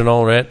the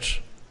original,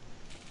 Rich?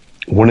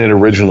 When it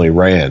originally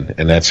ran,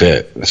 and that's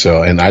it.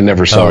 So, and I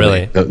never saw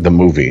really? the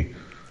movie.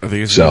 Are they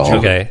using So-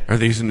 Are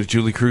they using the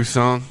Julie Cruz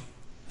song?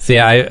 See,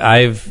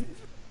 I've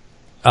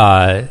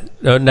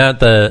no, not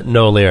the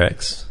no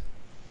lyrics,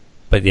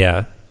 but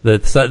yeah, the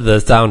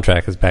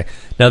soundtrack is back.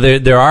 Now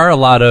there are a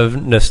lot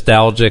of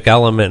nostalgic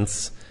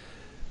elements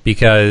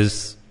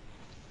because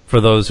for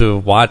those who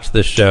have watched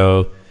the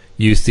show,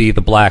 you see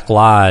the Black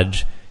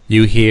Lodge,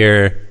 you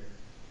hear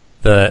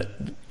the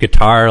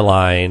guitar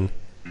line.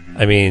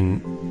 I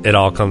mean, it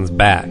all comes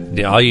back.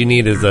 All you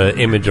need is an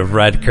image of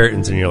red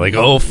curtains, and you're like,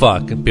 oh,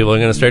 fuck. People are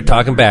going to start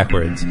talking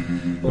backwards. I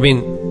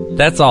mean,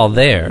 that's all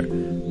there.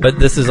 But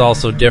this is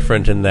also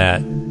different in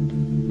that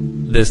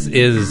this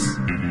is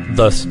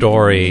the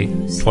story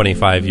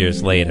 25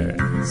 years later.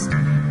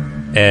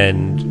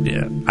 And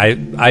yeah,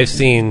 I've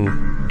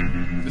seen...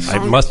 I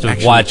must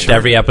have watched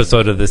every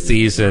episode of the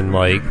season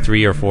like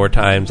 3 or 4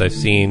 times. I've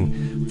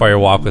seen Fire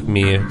Walk with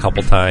Me a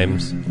couple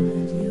times.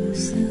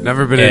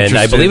 Never been And interested.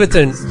 I believe it's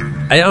in.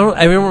 I don't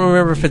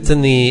remember if it's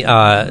in the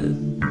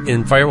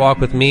in Fire Walk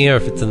with Me or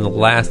if it's in the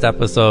last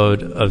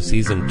episode of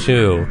season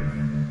 2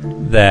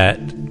 that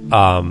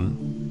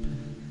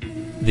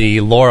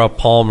the Laura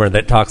Palmer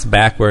that talks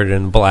backward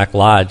in Black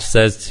Lodge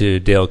says to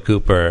Dale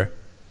Cooper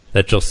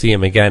that you'll see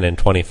him again in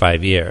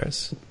 25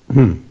 years.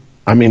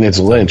 I mean, it's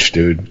Lynch,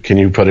 dude. Can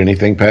you put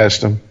anything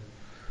past him?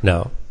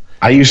 No,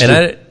 I used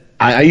And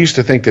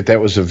to think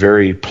that was a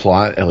very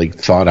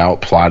thought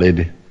out,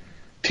 plotted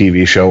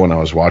TV show when I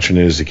was watching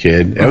it as a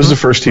kid. That was the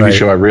first TV Right.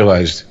 show I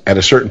realized at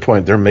a certain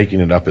point they're making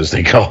it up as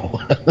they go.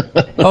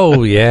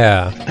 oh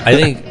yeah, I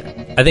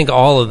think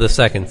all of the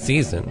second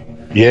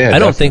season. Yeah, I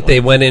don't think they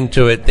went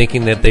into it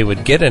thinking that they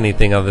would get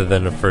anything other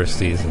than the first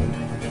season.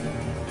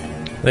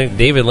 I think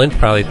David Lynch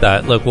probably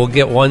thought, look, we'll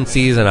get one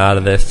season out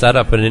of this, set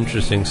up an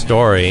interesting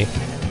story,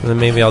 and then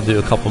maybe I'll do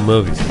a couple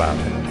movies about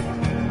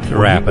it to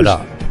wrap it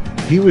up.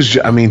 He was.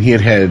 I mean, he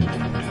had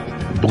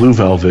Blue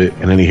Velvet,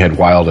 and then he had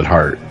Wild at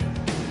Heart,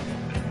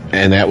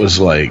 and that was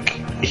like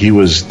he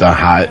was the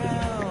hot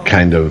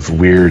kind of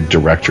weird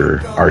director,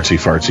 artsy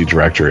fartsy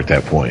director at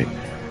that point.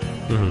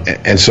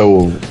 And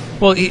so,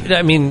 Well, he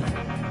had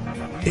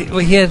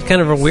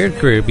kind of a weird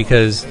career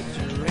because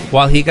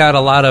while he got a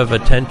lot of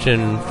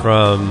attention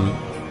from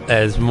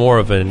as more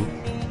of an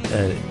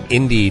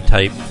indie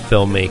type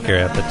filmmaker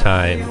at the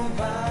time,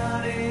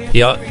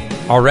 he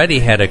already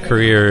had a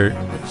career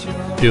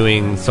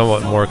doing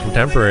somewhat more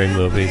contemporary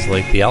movies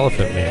like The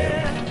Elephant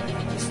Man.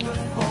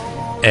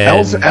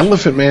 And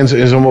Elephant Man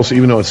is almost,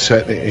 even though it's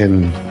set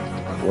in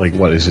like,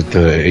 what is it, the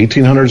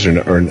 1800s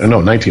or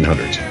no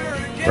 1900s,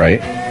 right?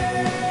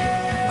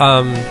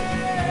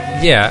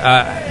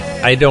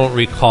 I don't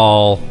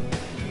recall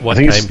what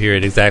think time it's-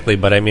 period exactly,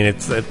 but I mean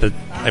it's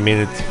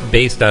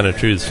based on a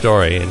true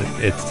story, and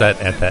it's set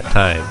at that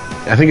time,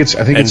 I think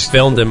and it's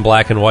filmed in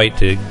black and white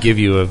to give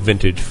you a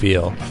vintage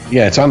feel.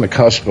 yeah, it's on the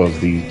cusp of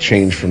the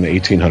change from the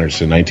 1800s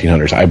to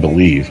 1900s, I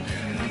believe.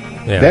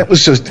 Yeah. That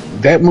was just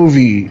that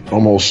movie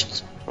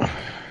almost.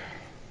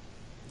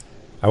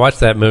 I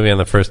watched that movie on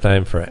the first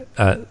time for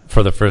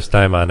the first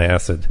time on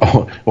acid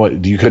Oh,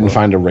 what? You couldn't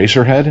find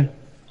Eraserhead?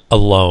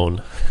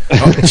 alone.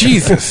 Oh,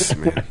 Jesus,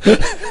 man.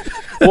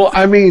 Well,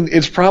 I mean,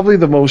 it's probably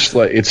the most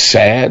it's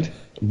sad,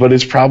 but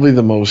it's probably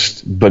the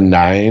most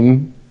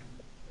benign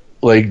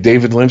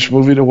David Lynch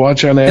movie to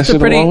watch on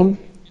acid alone.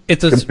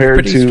 It's a compared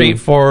pretty to-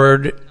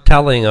 straightforward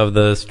telling of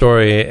the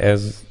story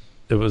as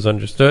it was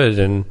understood.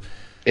 And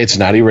it's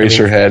not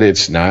Eraserhead.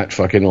 It's not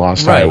fucking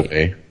Lost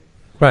Highway.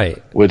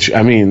 Right. Which,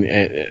 I mean,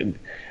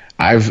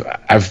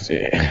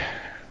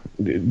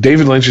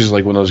 David Lynch is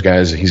like one of those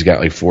guys. He's got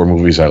like 4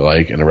 movies I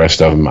like, and the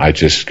rest of them I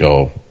just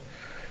go,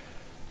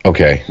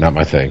 okay, not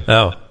my thing.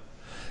 Oh,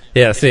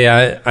 yeah. See,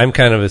 I'm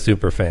kind of a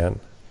super fan.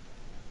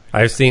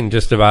 I've seen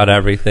just about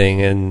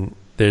everything, and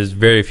there's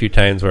very few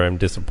times where I'm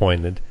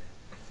disappointed.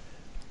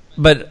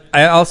 But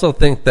I also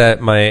think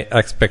that my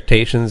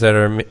expectations that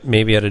are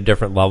maybe at a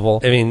different level,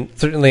 I mean,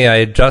 certainly I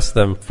adjust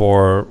them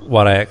for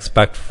what I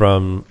expect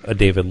from a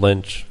David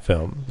Lynch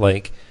film.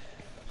 Like,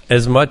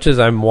 as much as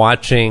I'm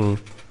watching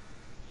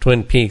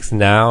Twin Peaks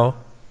now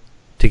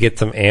to get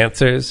some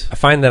answers, I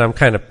find that I'm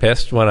kind of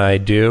pissed when I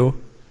do,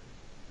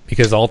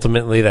 because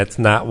ultimately that's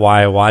not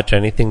why I watch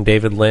anything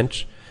David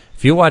Lynch.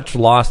 If you watch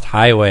Lost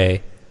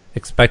Highway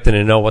expecting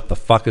to know what the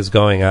fuck is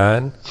going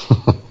on,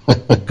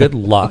 good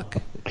luck.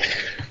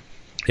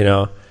 You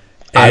know,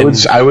 I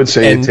would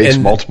say it takes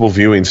multiple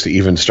viewings to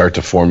even start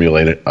to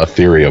formulate a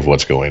theory of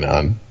what's going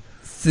on.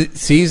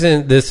 This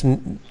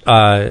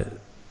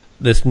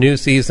new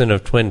season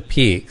of Twin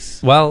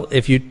Peaks. Well,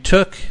 if you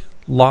took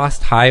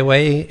Lost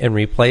Highway and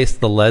replaced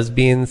the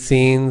lesbian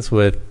scenes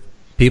with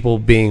people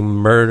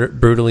being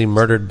brutally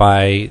murdered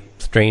by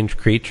strange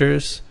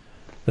creatures,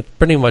 that's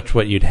pretty much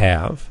what you'd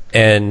have.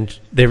 And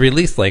they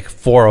released like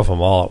 4 of them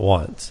all at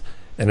once,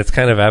 and it's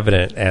kind of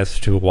evident as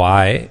to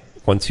why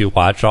once you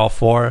watch all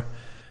 4,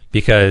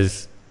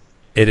 because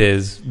it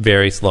is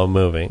very slow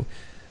moving.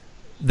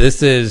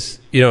 This is,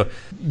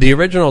 the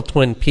original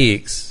Twin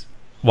Peaks,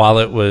 while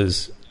it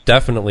was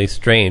definitely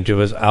strange, it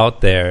was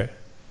out there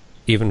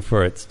even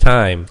for its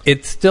time,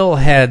 it still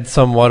had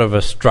somewhat of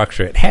a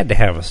structure. It had to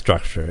have a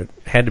structure. It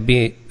had to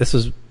be, this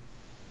was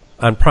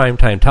on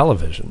primetime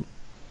television.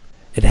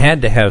 It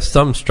had to have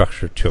some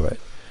structure to it.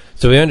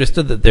 So we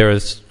understood that there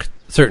was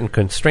certain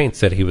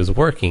constraints that he was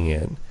working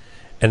in,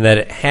 and that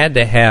it had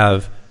to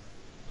have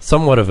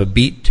somewhat of a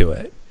beat to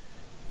it.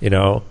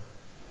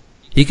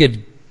 He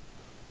could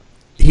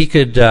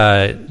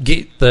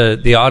get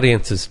the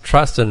audience's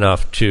trust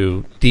enough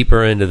to,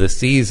 deeper into the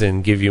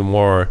season, give you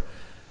more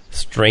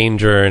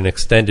stranger and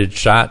extended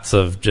shots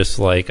of just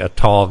like a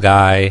tall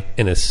guy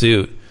in a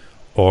suit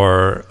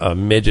or a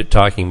midget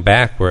talking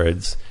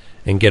backwards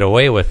and get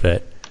away with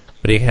it.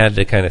 But he had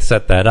to kind of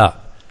set that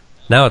up.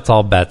 Now it's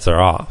all bets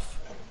are off.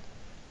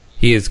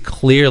 He is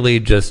clearly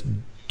just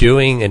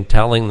doing and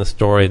telling the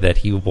story that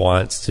he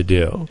wants to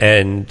do.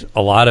 And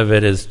a lot of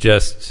it is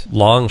just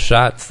long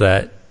shots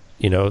that,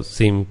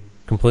 seem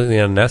completely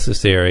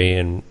unnecessary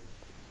and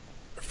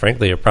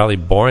frankly are probably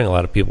boring a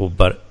lot of people,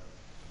 but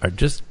are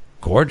just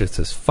gorgeous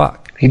as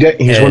fuck.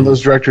 He's one of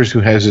those directors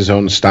who has his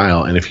own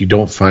style, and if you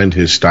don't find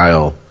his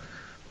style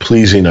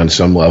pleasing on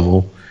some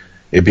level,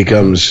 it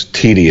becomes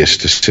tedious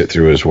to sit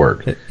through his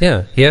work.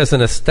 Yeah, he has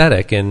an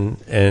aesthetic,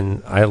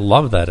 and I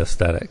love that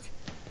aesthetic.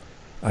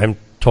 I'm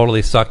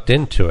totally sucked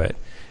into it.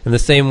 In the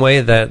same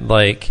way that,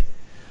 like,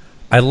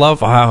 I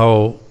love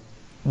how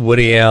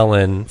Woody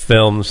Allen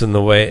films in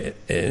the way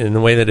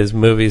that his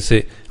movies,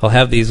 he'll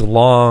have these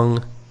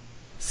long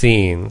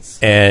scenes,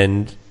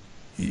 and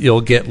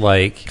you'll get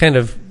like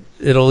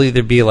it'll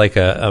either be like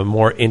a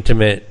more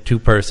intimate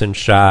 2-person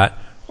shot,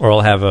 or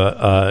it'll have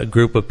a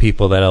group of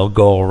people that'll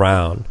go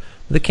around.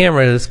 The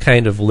camera is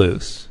kind of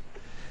loose,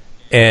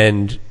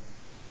 and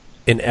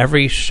in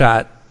every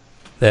shot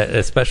that,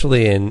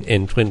 especially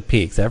in Twin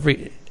Peaks,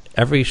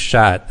 every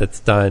shot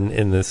that's done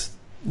in this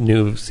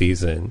new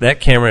season, that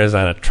camera is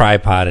on a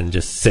tripod and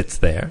just sits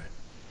there.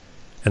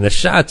 And the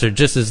shots are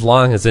just as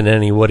long as in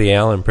any Woody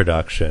Allen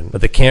production,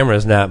 but the camera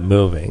is not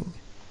moving.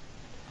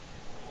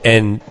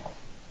 And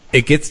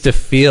it gets to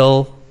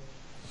feel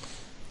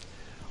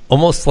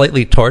almost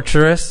slightly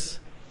torturous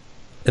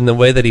in the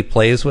way that he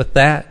plays with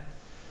that,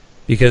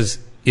 because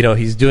he'll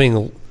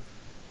do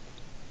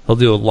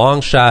a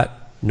long shot,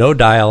 no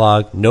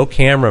dialogue, no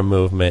camera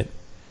movement.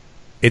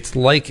 It's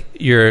like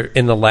you're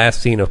in the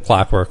last scene of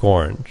Clockwork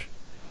Orange.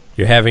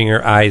 You're having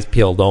your eyes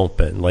peeled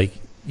open, like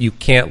you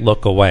can't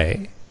look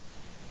away.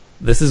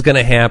 This is going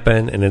to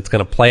happen, and it's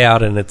going to play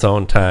out in its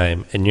own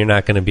time, and you're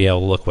not going to be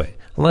able to look away.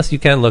 Unless you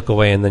can look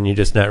away, and then you're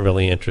just not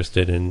really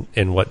interested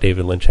in what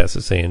David Lynch has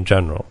to say in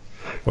general.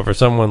 But for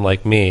someone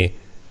like me,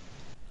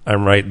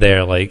 I'm right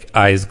there, like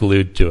eyes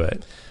glued to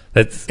it.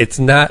 It's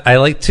not. I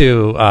like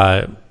to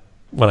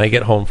when I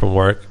get home from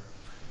work,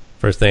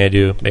 first thing I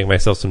do, make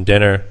myself some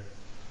dinner,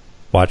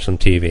 watch some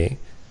TV.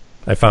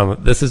 I found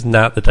that this is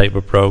not the type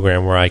of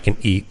program where I can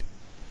eat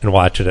and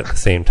watch it at the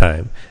same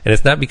time. And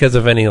it's not because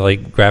of any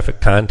like graphic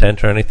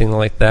content or anything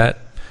like that.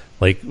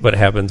 Like what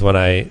happens when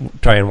I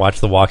try and watch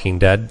The Walking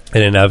Dead,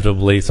 and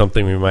inevitably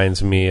something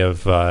reminds me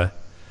of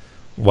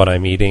what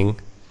I'm eating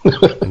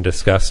and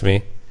disgusts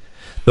me.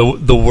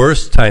 The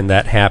worst time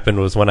that happened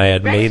was when I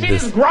had made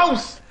this.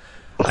 Gross.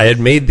 I had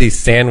made these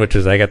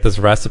sandwiches. I got this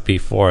recipe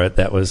for it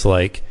that was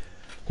like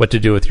what to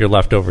do with your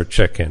leftover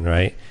chicken,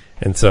 right?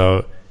 And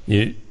so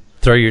you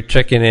throw your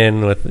chicken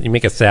in you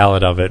make a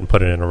salad of it and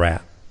put it in a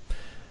wrap.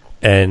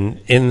 And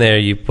in there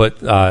you put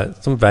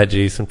some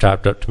veggies, some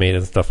chopped up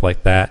tomatoes, stuff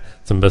like that,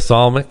 some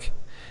balsamic,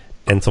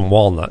 and some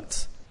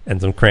walnuts,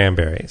 and some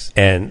cranberries.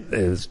 And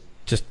it was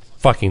just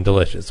fucking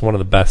delicious. One of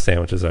the best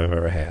sandwiches I've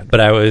ever had. But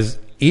I was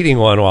eating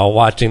one while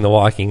watching The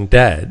Walking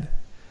Dead,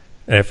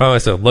 and I found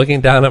myself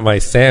looking down at my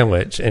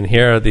sandwich, and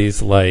here are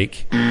these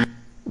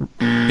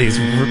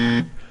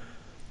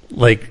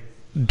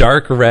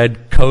dark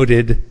red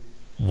coated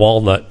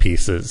walnut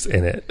pieces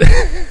in it.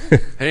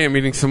 Hey, I'm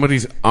eating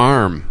somebody's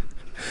arm.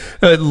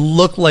 It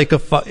looked like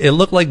it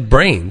looked like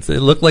brains. It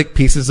looked like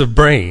pieces of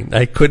brain.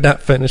 I could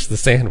not finish the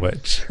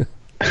sandwich.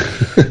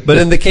 But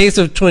in the case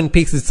of Twin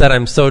Peaks, it's that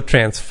I'm so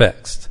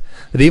transfixed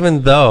that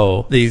even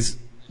though this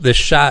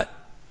shot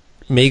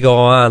may go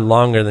on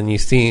longer than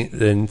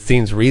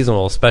seems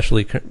reasonable,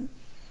 especially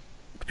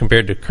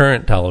compared to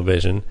current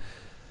television,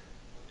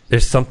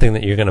 there's something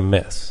that you're going to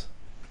miss.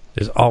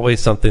 There's always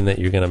something that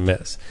you're going to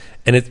miss.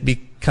 And it's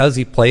because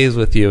he plays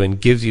with you and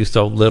gives you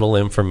so little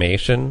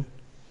information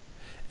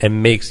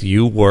and makes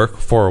you work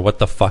for what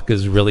the fuck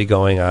is really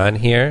going on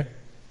here,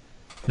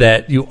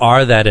 that you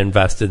are that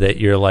invested that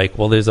you're like,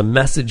 well, there's a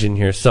message in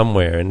here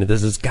somewhere, and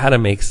this has got to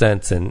make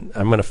sense, and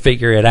I'm going to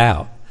figure it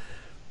out.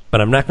 But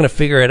I'm not going to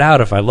figure it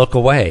out if I look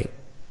away.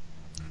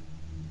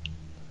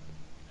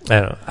 I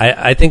don't know.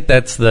 I think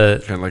that's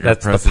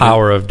the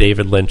power of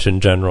David Lynch in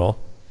general,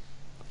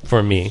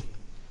 for me.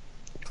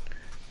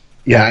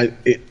 Yeah,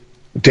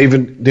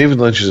 David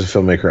Lynch is a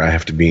filmmaker I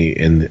have to be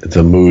in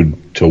the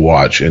mood to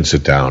watch and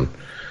sit down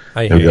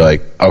and be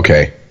like,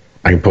 okay,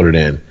 I can put it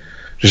in.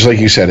 Just like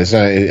you said,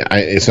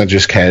 it's not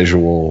just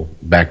casual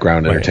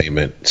background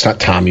entertainment. It's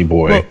not Tommy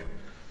Boy.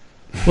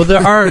 Well,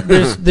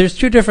 there's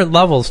two different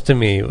levels to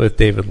me with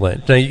David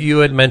Lynch. Now, you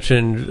had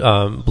mentioned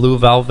Blue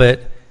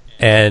Velvet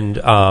and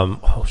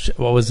what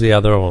was the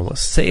other one?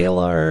 Was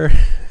Sailor?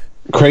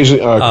 Crazy,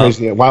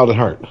 Wild at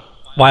Heart.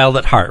 Wild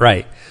at Heart,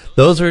 right?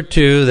 Those are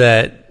two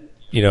that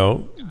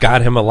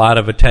got him a lot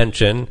of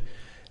attention,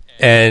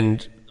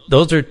 and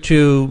those are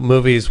two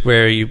movies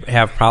where you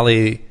have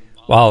probably,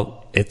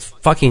 while it's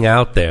fucking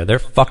out there, they're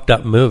fucked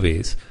up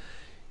movies,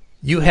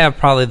 you have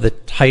probably the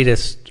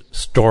tightest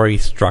story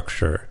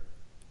structure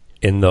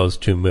in those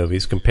two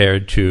movies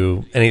compared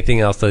to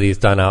anything else that he's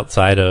done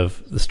outside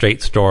of The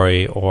Straight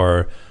Story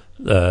or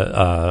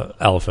the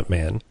Elephant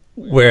Man.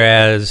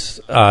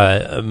 Whereas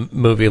a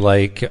movie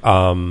like,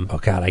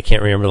 I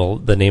can't remember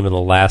the name of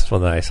the last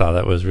one that I saw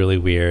that was really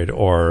weird,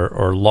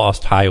 or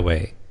Lost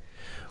Highway,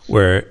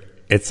 where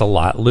it's a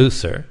lot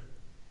looser.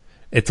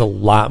 It's a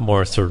lot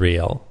more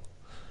surreal.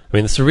 I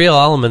mean, the surreal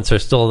elements are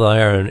still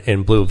there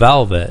in Blue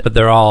Velvet, but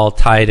they're all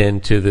tied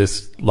into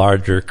this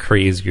larger,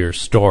 crazier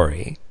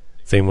story.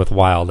 Same with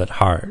Wild at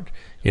Heart,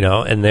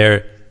 and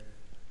there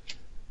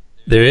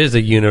is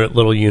a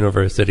little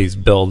universe that he's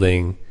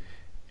building,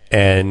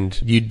 and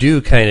you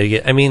do kind of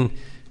get,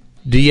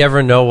 do you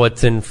ever know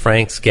what's in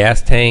Frank's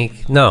gas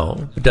tank?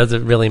 No. Does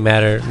it really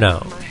matter?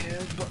 No.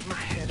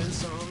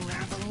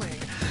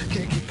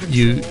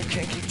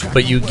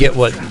 But you get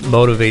what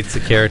motivates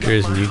the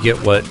characters, and you get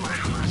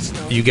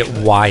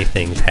why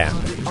things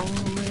happen.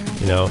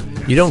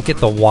 You don't get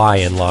the why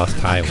in Lost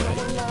Highway.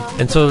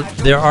 And so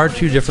there are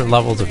two different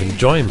levels of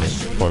enjoyment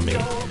for me.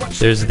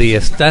 There's the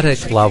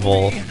aesthetic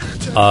level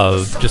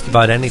of just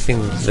about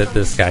anything that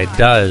this guy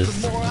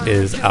does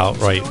is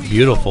outright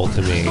beautiful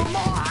to me,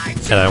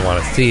 and I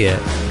want to see it.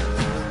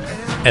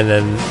 And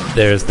then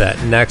there's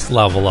that next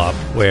level up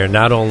where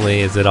not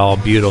only is it all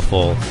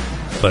beautiful,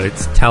 but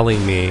it's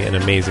telling me an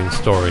amazing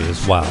story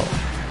as well.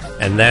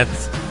 And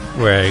that's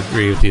where I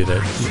agree with you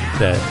that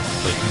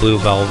like Blue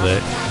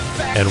Velvet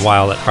and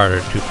Wild at Heart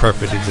are two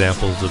perfect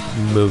examples of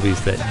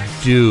movies that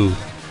do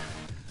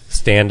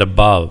stand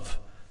above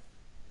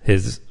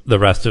the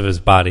rest of his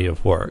body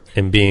of work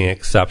and being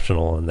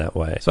exceptional in that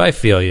way. So I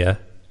feel you.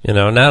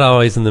 Not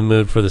always in the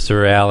mood for the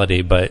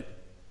surreality, but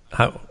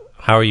how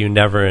are you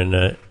never in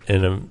a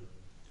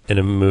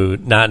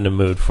mood, not in a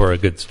mood for a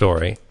good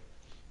story?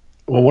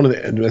 Well,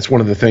 that's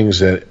one of the things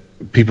that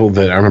people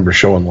that I remember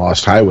showing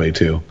Lost Highway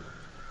to,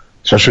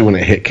 especially when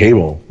it hit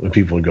cable, when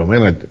people would go,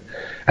 man,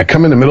 I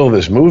come in the middle of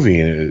this movie,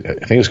 and I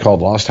think it's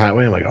called Lost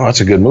Highway. I'm like, oh,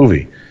 that's a good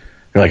movie.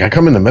 They're like, I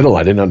come in the middle,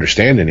 I didn't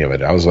understand any of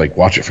it. I was like,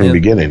 watch it from the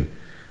beginning.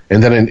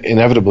 And then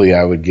inevitably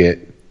I would get,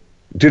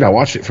 dude, I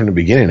watched it from the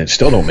beginning. It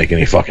still don't make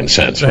any fucking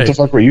sense. Right. What the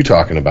fuck were you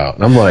talking about?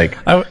 And I'm like,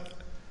 I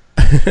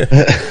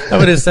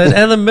would have said,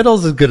 and the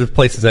middle's as good a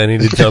place as any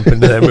to jump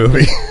into that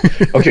movie.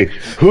 Okay,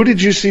 who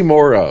did you see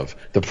more of?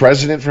 The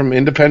president from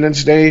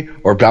Independence Day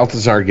or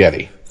Balthazar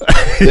Getty?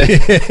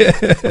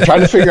 I'm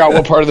trying to figure out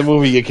what part of the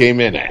movie you came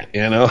in at,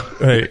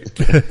 Right.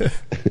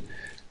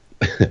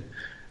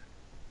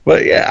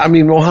 But yeah,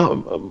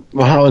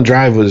 Mulholland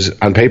Drive was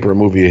on paper a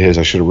movie of his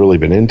I should have really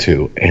been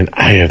into, and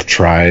I have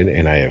tried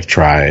and I have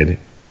tried.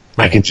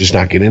 I can just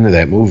not get into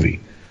that movie.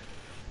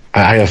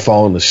 I have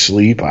fallen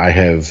asleep. I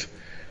have,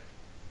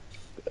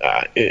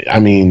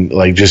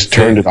 just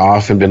turned it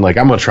off and been like,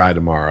 I'm gonna try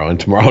tomorrow, and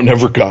tomorrow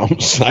never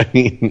comes.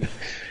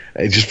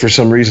 Just for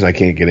some reason I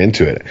can't get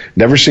into it.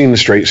 Never seen The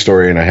Straight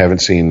Story, and I haven't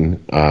seen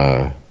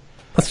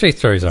Well, Straight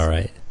Story's all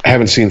right. I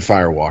haven't seen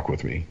Fire Walk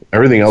with Me.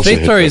 Everything else.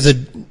 Straight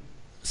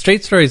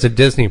Story is a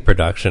Disney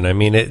production. I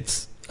mean,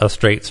 it's a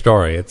straight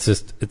story. It's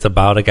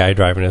about a guy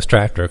driving his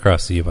tractor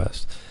across the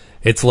U.S.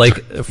 It's like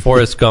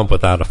Forrest Gump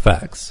without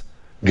effects.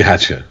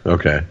 Gotcha.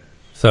 Okay.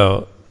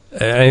 So,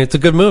 it's a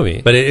good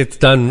movie, but it's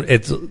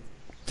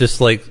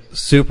just like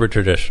super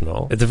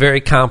traditional. It's a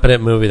very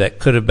competent movie that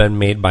could have been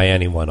made by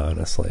anyone,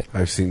 honestly.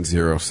 I've seen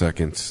 0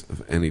 seconds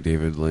of any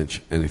David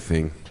Lynch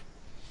anything.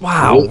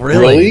 Wow,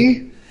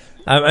 really?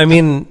 I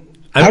mean,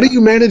 how do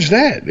you manage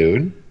that,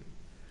 dude?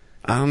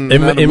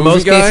 In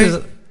most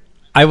cases,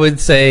 I would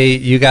say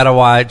you got to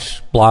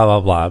watch blah blah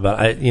blah, but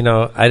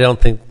I don't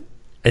think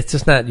it's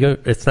just not you.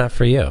 It's not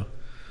for you.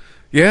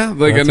 Yeah,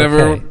 like I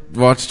never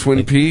watched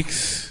Twin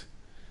Peaks.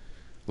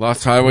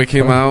 Lost Highway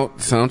came out.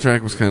 The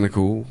soundtrack was kind of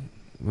cool.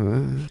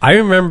 I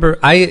remember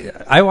I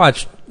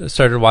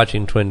started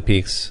watching Twin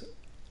Peaks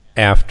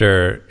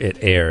after it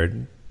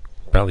aired,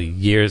 probably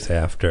years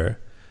after,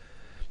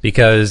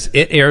 because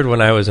it aired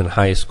when I was in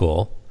high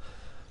school.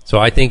 So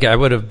I think I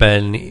would have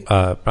been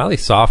probably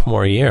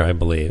sophomore year, I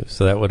believe.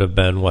 So that would have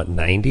been,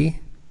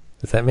 90?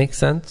 Does that make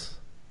sense?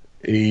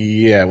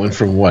 Yeah, it went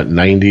from,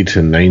 90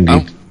 to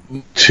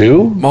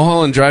 92?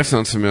 Mulholland Drive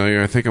sounds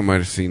familiar. I think I might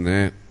have seen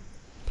that.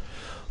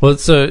 Well,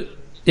 so,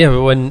 yeah,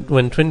 but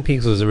when Twin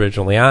Peaks was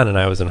originally on and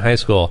I was in high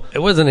school, it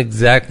wasn't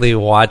exactly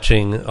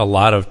watching a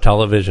lot of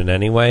television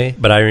anyway,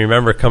 but I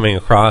remember coming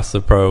across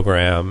the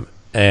program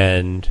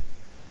and...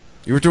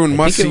 You were doing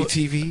must-see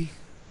TV?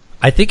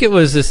 I think it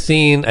was a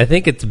scene, I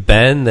think it's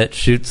Ben that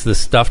shoots the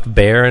stuffed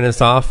bear in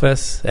his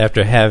office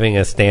after having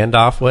a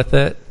standoff with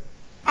it.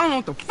 I don't know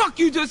what the fuck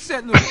you just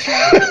said.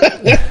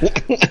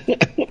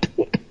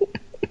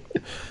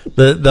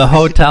 The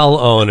hotel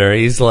owner,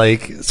 he's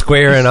like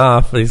squaring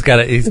off. He's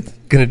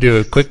gonna do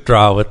a quick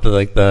draw with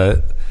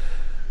the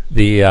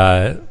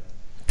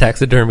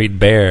taxidermied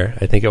bear,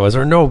 I think it was,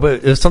 or no,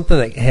 but it was something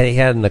that he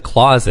had in the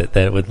closet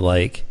that would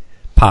like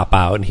pop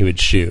out and he would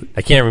shoot.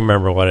 I can't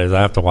remember what it is.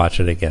 I have to watch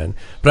it again.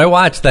 But I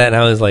watched that and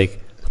I was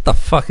like, what the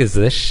fuck is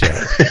this shit?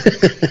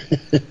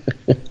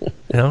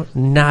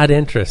 Not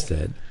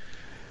interested.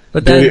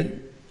 But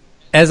then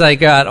as I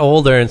got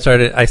older and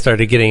I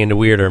started getting into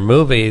weirder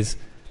movies,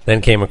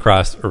 then came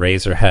across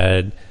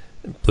Eraserhead,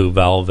 Blue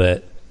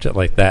Velvet, shit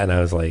like that, and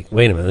I was like,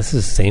 wait a minute, this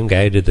is the same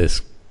guy who did this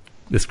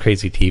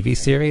crazy TV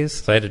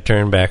series? So I had to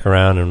turn back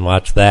around and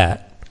watch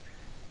that.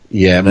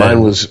 Yeah, mine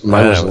was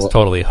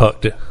totally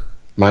hooked.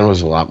 Mine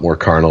was a lot more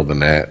carnal than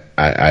that.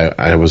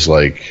 I was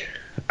like,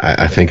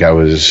 I think I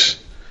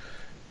was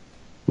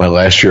my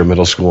last year of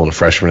middle school and a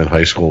freshman in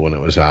high school when it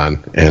was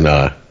on. And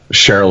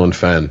Cheryl and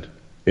Fenn,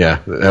 yeah,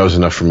 that was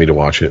enough for me to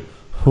watch it.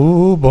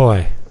 Oh,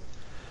 boy.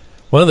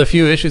 One of the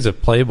few issues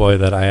of Playboy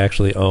that I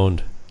actually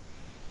owned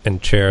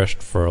and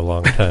cherished for a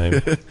long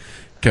time.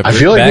 I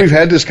feel like we've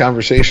had this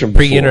conversation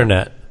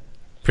before.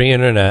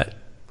 Pre-internet.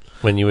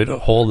 When you would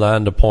hold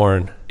on to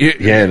porn.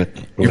 Yeah.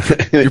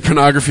 Your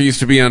pornography used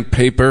to be on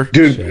paper.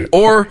 Dude.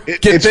 Or,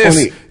 get this,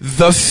 funny.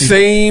 The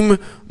same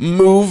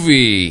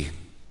movie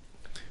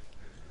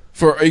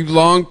for a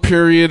long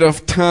period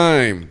of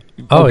time.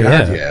 Oh,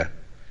 yeah. Yeah.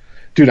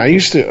 Dude, I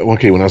used to,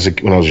 when I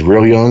was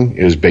real young,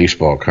 it was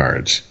baseball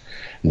cards.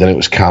 And then it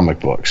was comic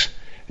books.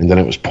 And then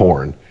it was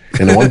porn.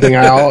 And the one thing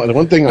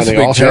they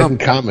all had in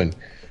common...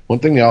 One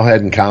thing they all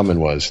had in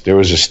common was there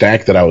was a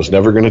stack that I was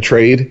never going to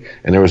trade,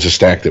 and there was a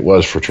stack that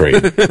was for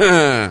trade.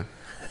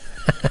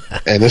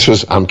 And this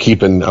was I'm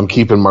keeping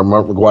my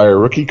Mark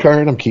McGuire rookie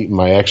card, I'm keeping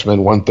my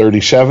X-Men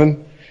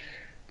 137,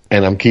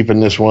 and I'm keeping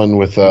this one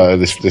with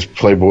this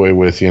Playboy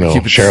with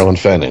Cheryl and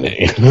Fenn in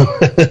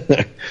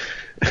it.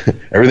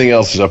 Everything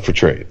else is up for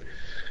trade.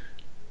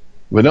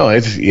 But no,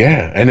 it's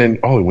and then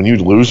when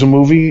you'd lose a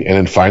movie and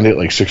then find it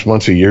like 6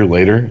 months, a year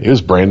later, it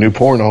was brand new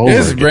porn all over. It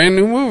was a brand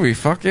new movie.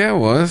 Fuck yeah, it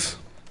was.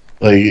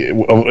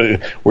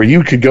 Like where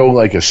you could go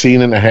like a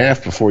scene and a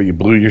half before you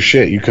blew your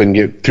shit. You couldn't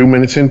get 2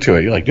 minutes into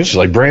it. You're like, this is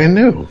like brand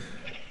new.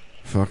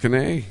 Fucking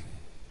A.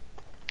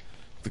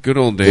 The good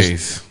old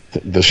days. I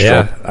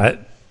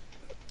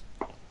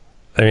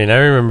mean, I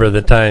remember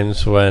the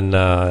times when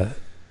when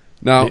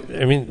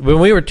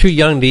we were too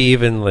young to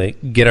even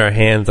like get our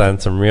hands on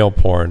some real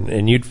porn,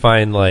 and you'd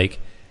find like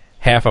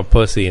half a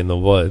pussy in the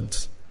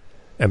woods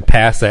and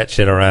pass that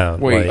shit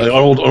around. Wait, like, an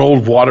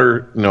old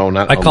water? No,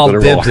 not. I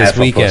called dibs this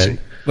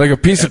weekend. Like a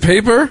piece of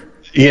paper?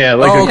 Yeah,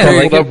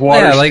 like a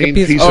water like a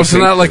piece of so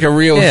paper. Not like a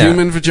real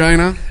human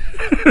vagina?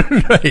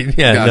 Right,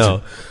 yeah,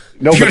 gotcha.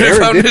 No, but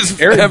Aaron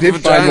did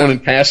find one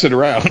and pass it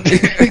around.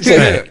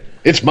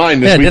 It's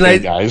mine this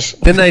weekend, guys.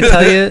 Didn't I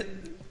tell you?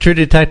 True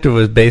Detective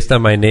was based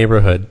on my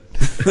neighborhood.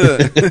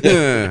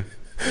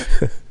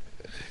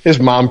 His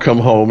mom come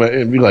home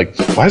and be like,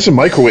 why does the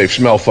microwave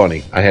smell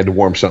funny? I had to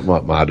warm something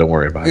up, Ma. Don't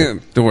worry about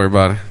it. Don't worry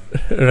about it.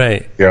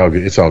 Right. You're all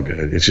good. It's all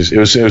good. It's just it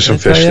was some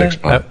fish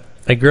sticks, Mom.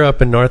 I grew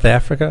up in North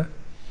Africa.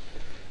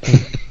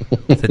 Is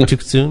it too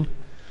soon?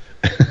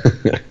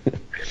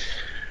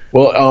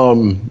 Well,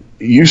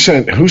 who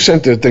sent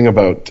the thing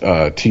about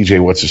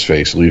TJ what's his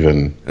face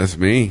leaving? That's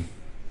me.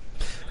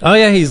 Oh,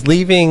 yeah, he's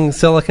leaving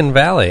Silicon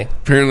Valley.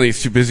 Apparently,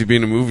 he's too busy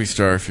being a movie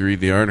star. If you read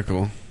the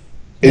article,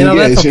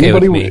 That's okay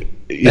with me.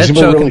 That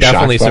show can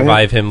definitely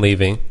survive him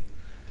leaving.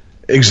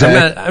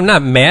 Exactly. I'm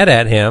not mad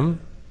at him,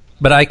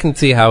 but I can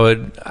see how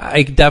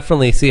I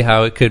definitely see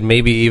how it could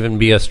maybe even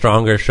be a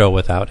stronger show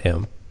without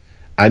him.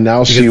 I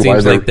now see it why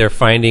seems like they're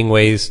finding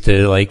ways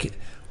to like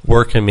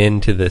work him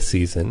into this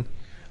season.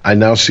 I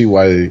now see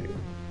why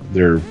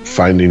they're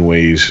finding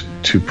ways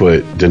to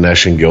put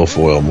Dinesh and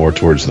Guilfoyle more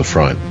towards the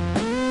front.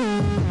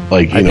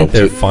 Like I think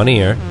they're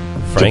funnier,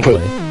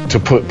 frankly. To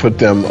put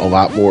them a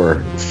lot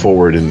more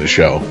forward in the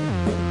show.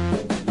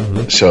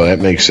 Mm-hmm. So that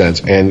makes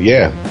sense. And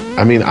yeah,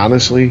 I mean,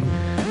 honestly,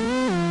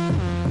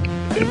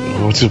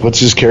 what's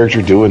his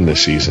character doing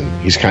this season?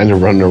 He's kind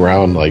of running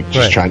around like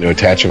just trying to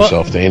attach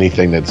himself to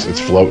anything that's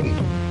floating.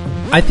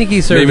 I think he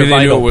served a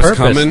vital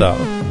purpose, though.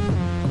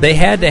 They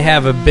had to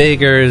have a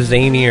bigger,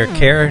 zanier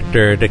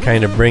character to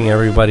kind of bring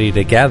everybody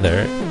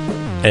together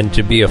and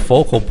to be a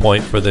focal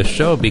point for the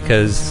show,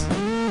 because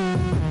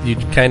you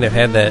kind of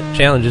had that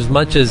challenge. As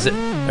much as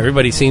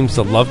everybody seems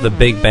to love the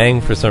Big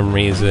Bang for some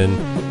reason,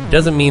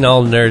 doesn't mean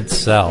all nerds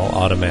sell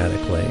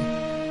automatically.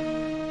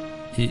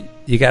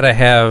 You got to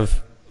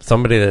have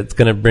somebody that's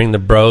going to bring the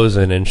bros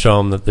in and show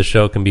them that the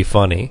show can be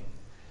funny,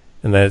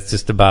 and that it's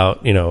just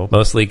about,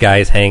 mostly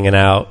guys hanging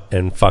out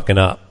and fucking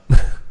up.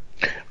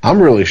 I'm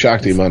really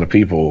shocked the amount of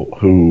people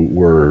who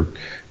were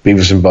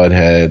Beavis and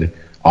Butthead,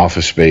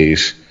 Office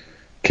Space,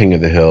 King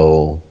of the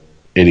Hill,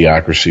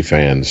 Idiocracy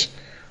fans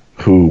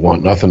who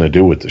want nothing to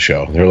do with the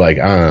show. They're like,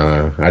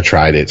 I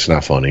tried it. It's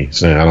not funny.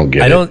 So I don't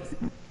get it.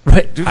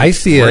 Right. Dude, I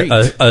see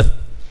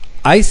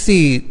I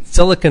see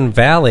Silicon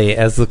Valley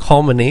as the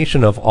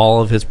culmination of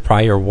all of his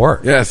prior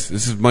work. Yes,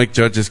 this is Mike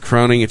Judge's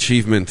crowning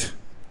achievement.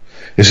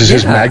 This is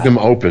his magnum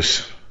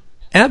opus.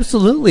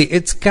 Absolutely.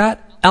 It's got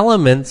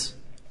elements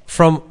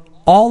from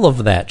all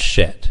of that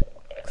shit,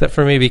 except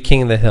for maybe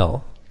King of the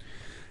Hill.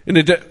 And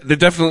they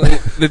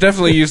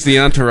definitely use the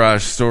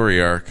Entourage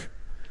story arc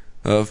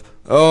of,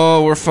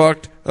 oh, we're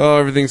fucked, oh,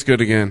 everything's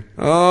good again.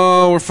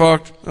 Oh, we're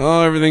fucked,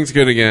 oh, everything's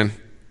good again.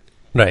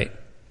 Right.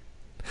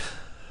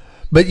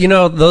 But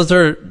those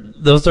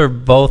are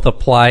both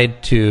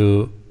applied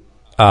to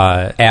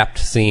apt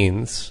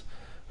scenes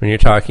when you're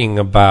talking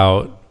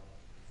about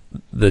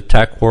the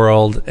tech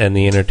world and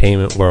the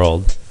entertainment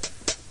world.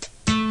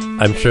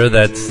 I'm sure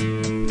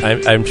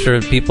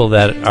people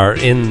that are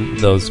in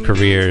those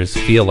careers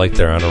feel like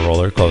they're on a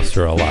roller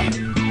coaster a lot.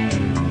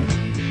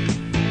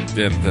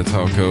 Yeah, that's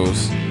how it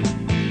goes.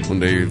 One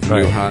day you're the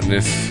new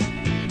hotness.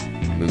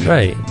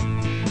 Right.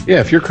 Yeah,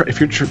 if you're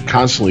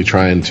constantly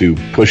trying to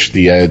push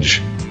the edge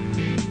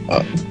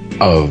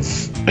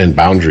and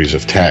boundaries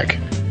of tech,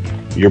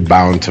 you're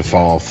bound to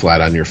fall flat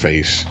on your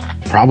face,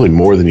 probably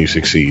more than you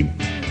succeed.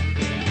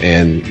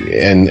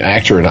 And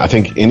actor, and I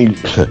think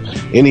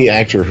any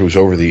actor who's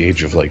over the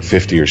age of like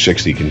 50 or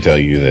 60 can tell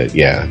you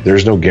that,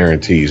 there's no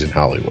guarantees in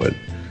Hollywood.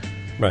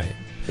 Right.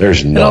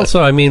 There's none. And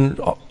also, I mean,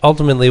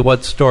 ultimately,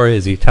 what story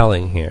is he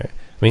telling here?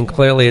 I mean,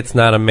 clearly it's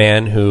not a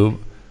man who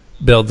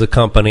builds a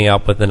company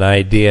up with an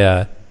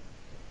idea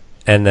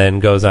and then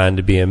goes on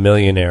to be a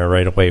millionaire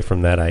right away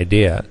from that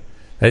idea.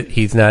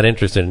 He's not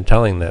interested in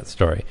telling that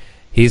story.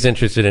 He's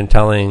interested in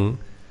telling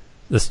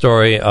the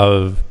story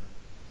of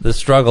the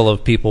struggle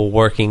of people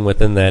working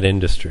within that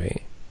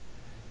industry.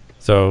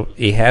 So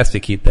he has to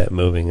keep that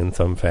moving in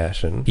some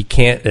fashion. He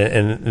can't,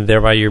 and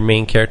thereby your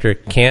main character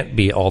can't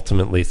be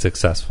ultimately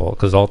successful,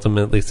 because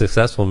ultimately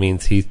successful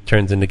means he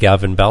turns into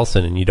Gavin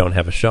Belson and you don't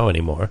have a show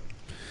anymore.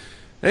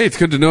 Hey, it's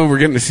good to know we're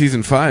getting to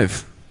season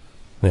 5.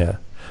 Yeah.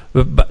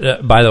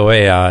 But, by the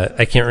way,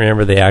 I can't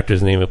remember the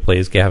actor's name that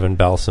plays Gavin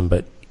Belson,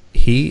 but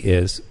he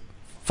is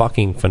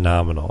fucking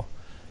phenomenal.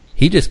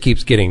 He just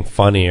keeps getting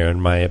funnier, in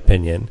my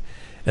opinion.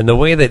 And the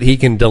way that he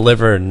can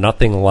deliver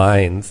nothing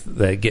lines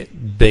that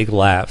get big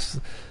laughs.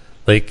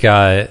 Like,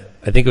 I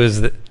think it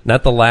was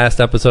not the last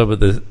episode, but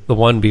the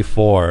one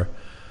before,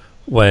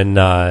 when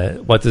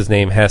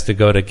what's-his-name has to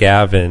go to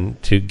Gavin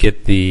to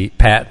get the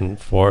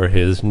patent for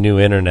his new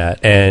internet.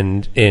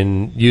 And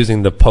in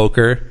using the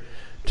poker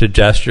to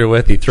gesture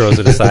with, he throws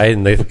it aside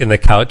and the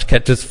couch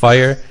catches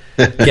fire.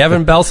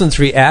 Gavin Belson's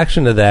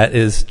reaction to that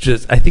is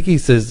just, I think he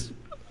says,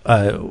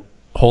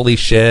 holy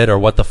shit, or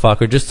what the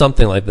fuck, or just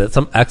something like that,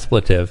 some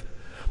expletive.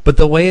 But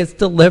the way it's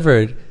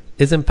delivered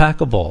is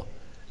impeccable.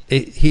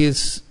 He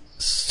is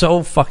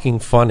so fucking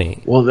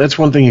funny. Well, that's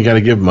one thing you got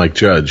to give Mike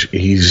Judge.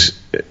 He's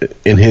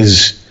in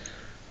his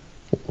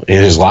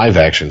live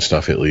action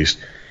stuff, at least.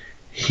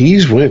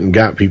 He's went and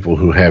got people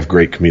who have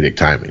great comedic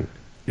timing.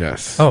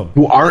 Yes. Oh,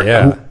 who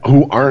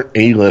aren't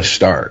A-list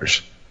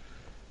stars.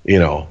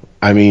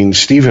 I mean,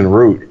 Stephen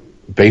Root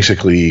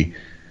basically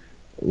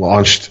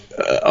launched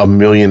a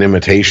million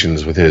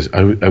imitations with his.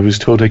 I was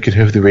told I could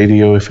have the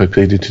radio if I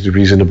played it to the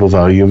reasonable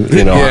volume. I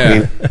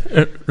mean,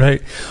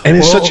 right. And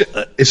it's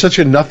such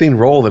a nothing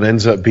role that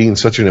ends up being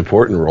such an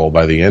important role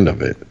by the end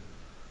of it.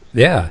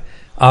 Yeah,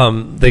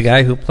 the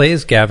guy who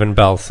plays Gavin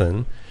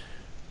Belson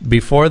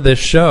before this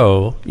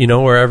show,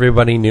 where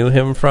everybody knew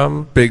him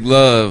from? Big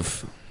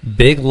Love.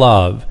 Big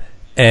Love.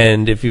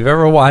 And if you've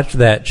ever watched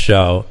that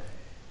show,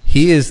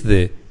 he is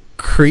the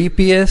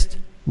creepiest,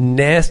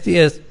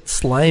 nastiest,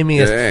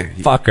 slimiest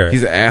fucker.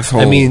 He's an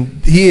asshole. I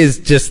mean, he is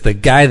just the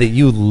guy that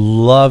you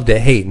love to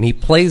hate. And he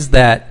plays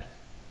that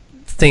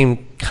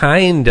same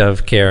kind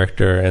of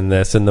character in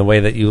this, in the way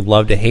that you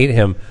love to hate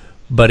him,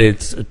 but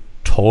it's a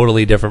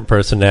totally different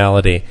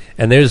personality.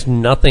 And there's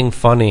nothing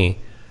funny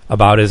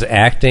about his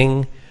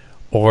acting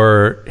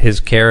or his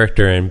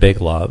character in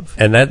Big Love.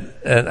 And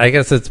I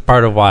guess it's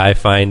part of why I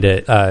find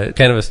it kind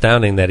of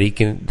astounding that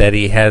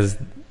he has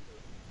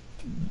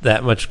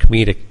that much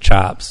comedic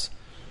chops.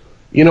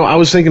 You know, I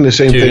was thinking the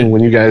same thing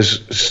when you guys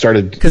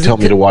started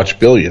telling me to watch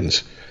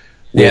Billions.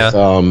 With,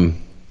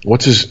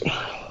 what's his...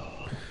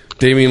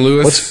 Damian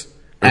Lewis? What's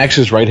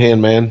Axe's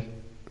right-hand man?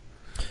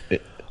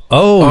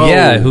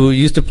 Yeah, who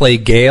used to play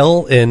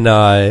Gale in...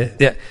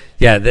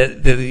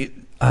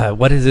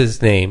 what is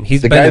his name?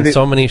 He's been in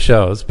so many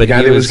shows. But the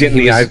guy that was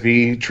getting the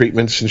IV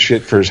treatments and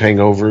shit for his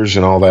hangovers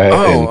and all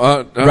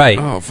that. Right.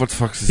 Oh, what the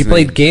fuck's his name? He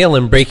played Gale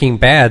in Breaking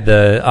Bad,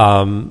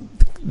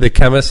 the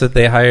chemist that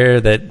they hire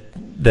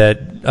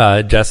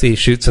that Jesse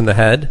shoots in the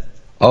head.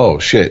 Oh,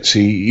 shit.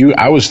 See,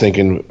 I was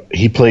thinking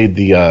he played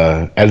the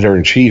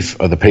editor-in-chief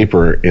of the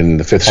paper in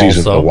the 5th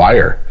season of The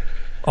Wire.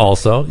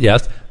 Also,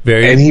 yes.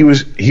 And he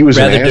was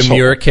rather an asshole.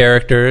 demure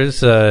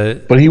characters.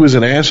 But he was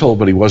an asshole,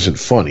 but he wasn't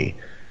funny.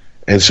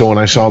 And so when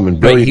I saw him in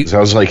Billions, I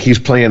was like, he's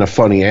playing a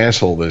funny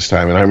asshole this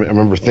time. And I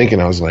remember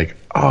thinking, I was like,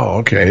 oh,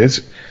 okay,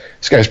 this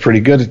guy's pretty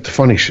good at the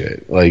funny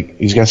shit. Like,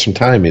 he's got some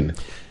timing.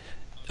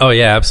 Oh,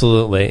 yeah,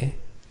 absolutely.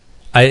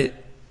 He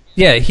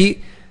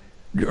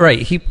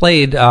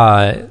played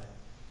a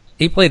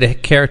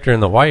character in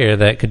The Wire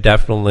that could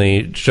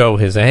definitely show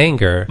his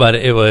anger, but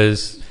he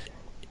was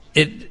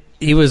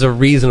a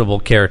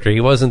reasonable character.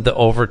 He wasn't the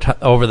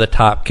over the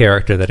top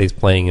character that he's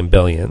playing in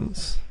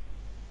Billions.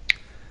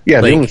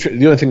 Yeah, like,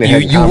 the only thing they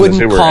had in common is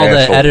they were assholes. You wouldn't call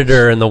the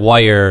editor in The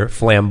Wire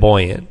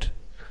flamboyant.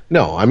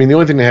 No, I mean, the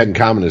only thing they had in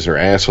common is they're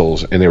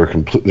assholes, and they're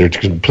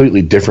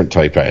completely different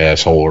type of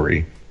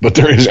assholery. But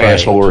there is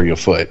assholery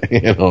afoot,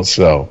 you know,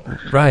 so.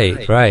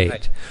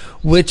 Right.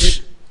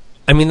 Which,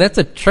 I mean, that's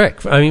a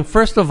trick. I mean,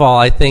 first of all,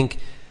 I think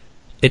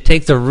it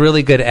takes a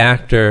really good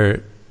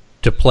actor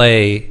to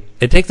play...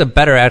 It takes a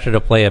better actor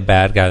to play a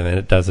bad guy than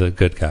it does a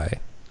good guy,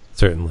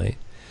 certainly.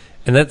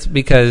 And that's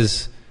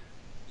because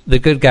the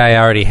good guy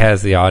already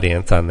has the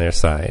audience on their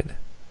side.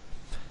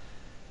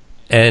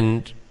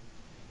 And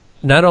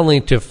not only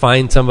to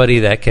find somebody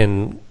that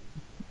can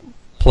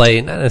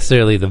play, not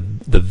necessarily the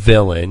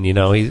villain, you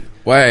know,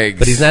 Wags.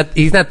 But he's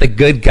not the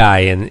good guy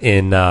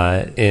in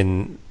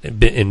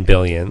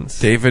Billions.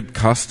 David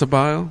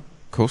Costabile?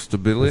 Is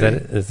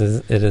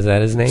that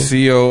his name?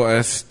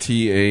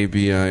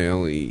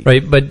 Costabile.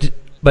 Right,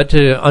 but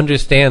to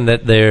understand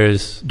that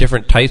there's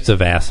different types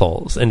of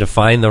assholes and to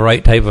find the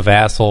right type of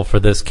asshole for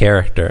this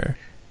character.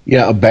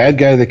 Yeah, a bad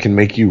guy that can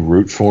make you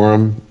root for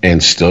him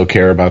and still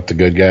care about the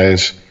good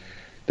guys.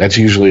 That's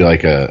usually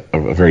like a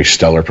very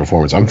stellar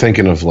performance. I'm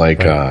thinking of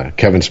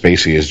Kevin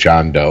Spacey as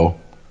John Doe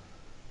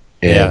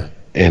in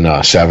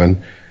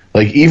Seven.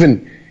 Like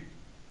even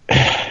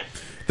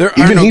there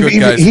are no good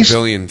guys in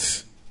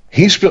Billions.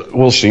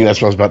 We'll see.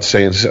 That's what I was about to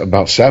say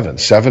about Seven.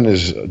 Seven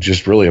is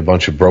just really a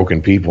bunch of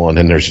broken people, and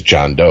then there's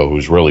John Doe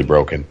who's really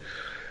broken.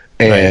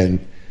 And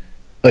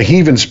like he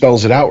even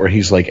spells it out where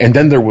he's like, and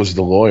then there was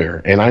the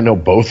lawyer, and I know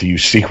both of you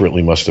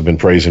secretly must have been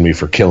praising me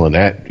for killing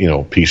that,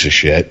 piece of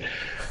shit.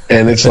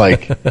 And it's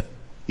like,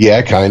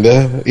 yeah, kind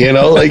of,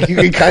 like you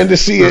can kind of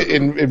see it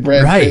in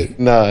Brad Pitt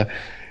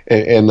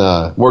and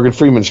Morgan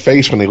Freeman's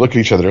face when they look at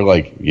each other. They're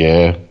like,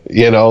 yeah,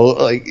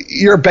 like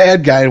you're a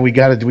bad guy, and we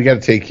got to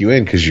take you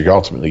in because you're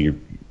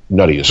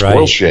nutty as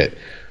squirrel shit.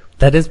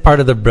 That is part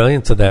of the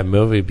brilliance of that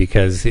movie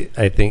because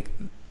I think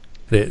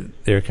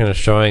that they're kind of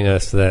showing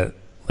us that,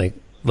 like,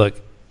 look,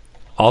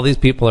 all these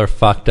people are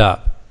fucked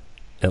up.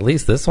 At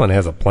least this one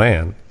has a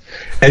plan.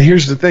 And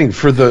here's the thing: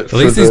 at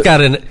least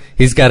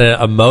he's got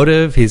a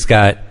motive. He's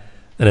got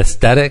an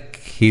aesthetic.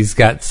 He's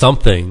got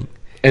something.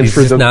 And he's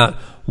just not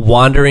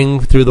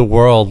wandering through the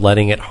world,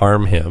 letting it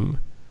harm him.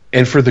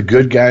 And for the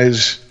good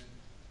guys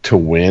to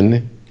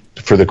win,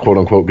 for the quote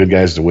unquote good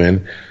guys to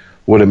win,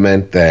 would have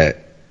meant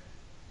that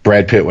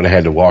Brad Pitt would have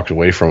had to walk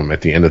away from him at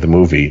the end of the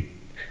movie.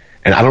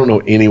 And I don't know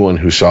anyone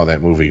who saw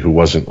that movie who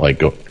wasn't like,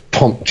 go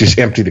pump, just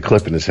empty the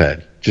clip in his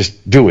head.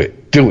 Just do it,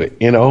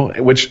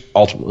 which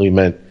ultimately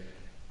meant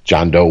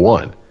John Doe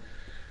won.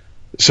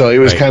 So it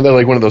was kind of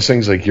like one of those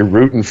things, like you're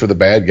rooting for the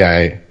bad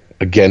guy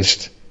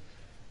against,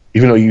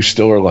 even though you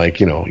still are like,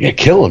 yeah,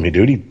 kill him,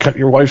 dude. He cut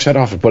your wife's head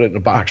off and put it in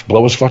a box,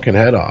 blow his fucking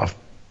head off.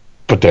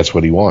 But that's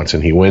what he wants,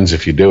 and he wins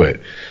if you do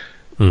it.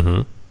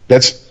 Mm-hmm.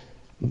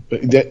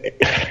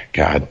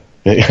 God,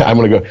 I'm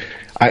going to go.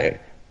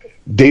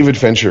 David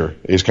Fincher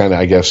is kind of,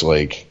 I guess,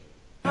 like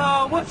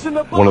one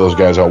of those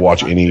guys I'll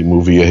watch any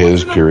movie of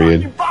his,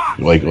 period.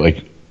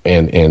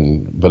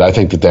 But I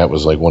think that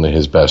was like one of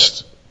his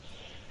best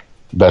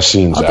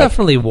scenes. I'll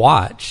definitely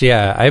watch.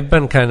 Yeah, I've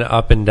been kind of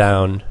up and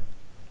down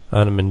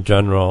on him in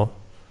general.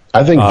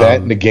 I think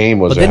that in the game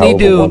was a hell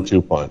of a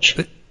 1-2 punch.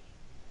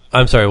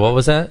 I'm sorry, what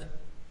was that?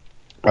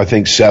 I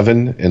think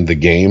 7 and The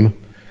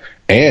Game,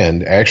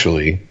 and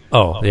actually,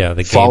 oh yeah,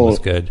 The Game was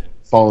good.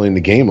 Following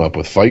The Game up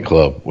with Fight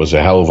Club was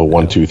a hell of a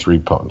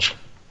 1-2-3 punch,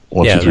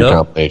 1-2-3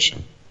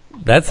 combination.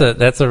 That's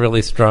a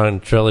really strong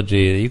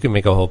trilogy. You can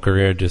make a whole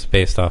career just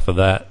based off of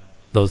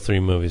those 3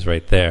 movies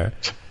right there.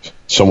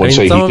 Some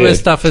of his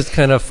stuff has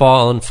kind of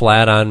fallen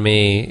flat on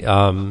me.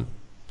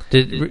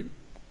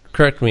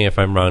 Correct me if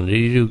I'm wrong. Did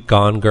you do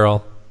Gone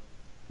Girl?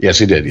 Yes,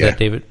 he did. Is that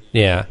David?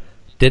 Yeah,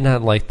 did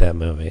not like that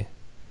movie.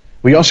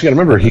 We also got to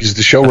remember he's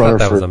the showrunner.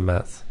 That was a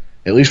mess.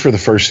 At least for the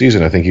first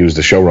season, I think he was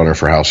the showrunner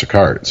for House of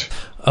Cards.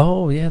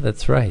 Oh yeah,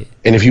 that's right.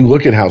 And if you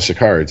look at House of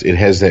Cards, it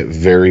has that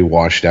very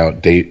washed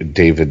out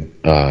David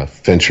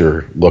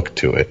Fincher look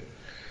to it.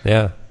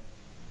 Yeah.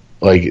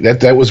 Like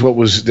that was what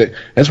was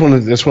that's one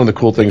of the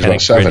cool things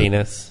about 7.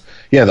 Grittiness.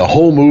 Yeah, the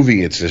whole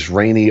movie, it's this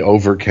rainy,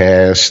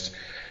 overcast,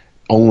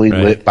 only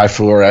lit by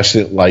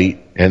fluorescent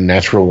light and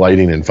natural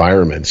lighting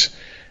environments.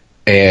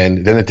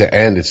 And then at the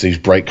end, it's these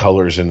bright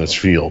colors in this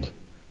field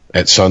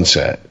at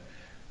sunset.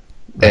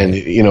 Right. And,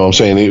 you know what I'm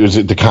saying, it was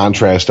the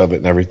contrast of it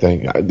and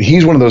everything.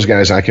 He's one of those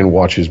guys I can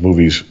watch his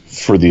movies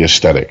for the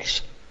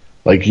aesthetics.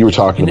 Like you were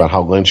talking about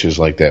how Lynch is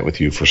like that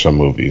with you for some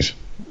movies.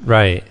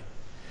 Right.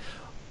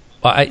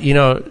 Well,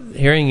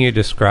 hearing you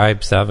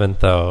describe 7,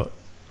 though,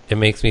 it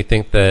makes me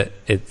think that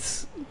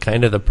it's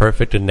kind of the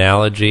perfect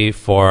analogy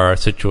for our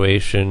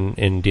situation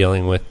in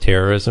dealing with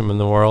terrorism in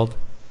the world.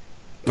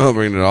 I'll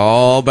bring it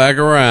all back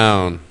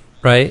around.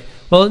 Right?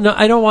 Well, no,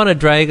 I don't want to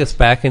drag us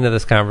back into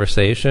this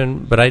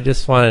conversation, but I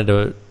just wanted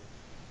to...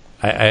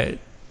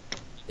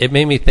 it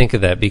made me think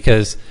of that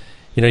because,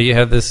 you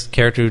have this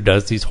character who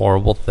does these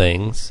horrible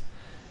things,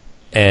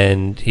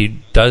 and he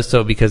does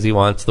so because he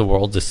wants the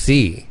world to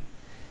see.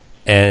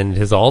 And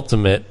his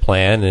ultimate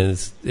plan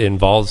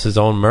involves his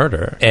own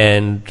murder.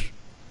 And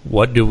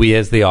what do we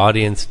as the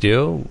audience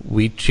do?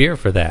 We cheer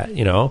for that,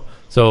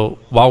 So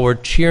while we're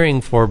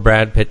cheering for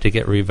Brad Pitt to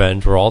get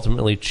revenge, we're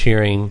ultimately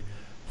cheering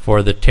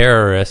for the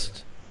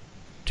terrorist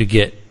to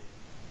get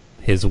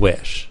his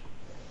wish,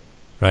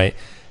 right?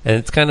 And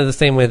it's kind of the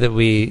same way that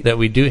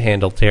we do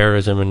handle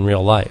terrorism in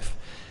real life.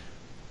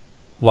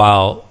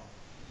 While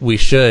we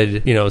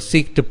should,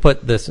 seek to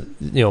put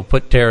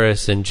put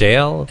terrorists in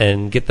jail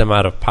and get them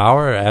out of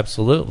power,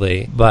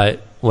 absolutely.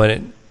 But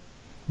when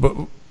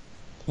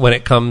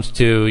it comes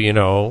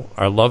to,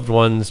 our loved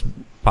ones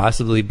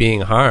possibly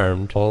being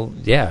harmed, well,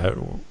 yeah,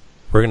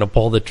 we're going to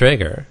pull the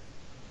trigger.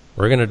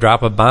 We're going to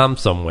drop a bomb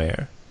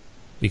somewhere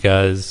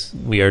because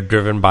we are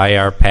driven by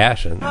our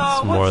passions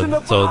more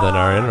so than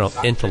our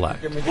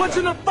intellect. What's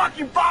in the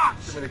fucking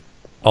box?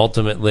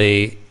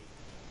 Ultimately,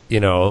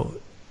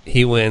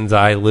 he wins,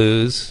 I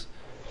lose,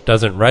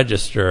 doesn't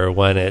register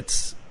when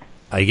it's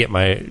I get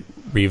my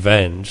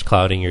revenge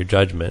clouding your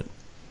judgment.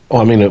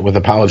 Well, I mean, with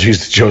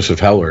apologies to Joseph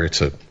Heller,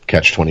 it's a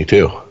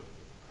catch-22.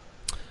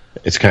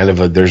 It's kind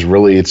of there's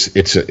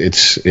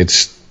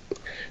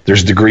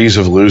degrees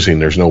of losing.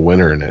 There's no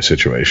winner in that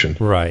situation.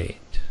 Right.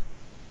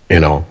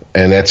 And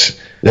that's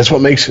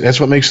what makes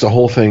the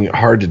whole thing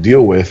hard to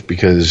deal with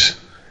because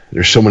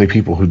there's so many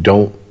people who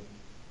don't,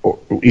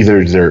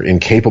 either they're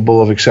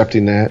incapable of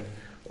accepting that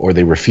or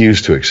they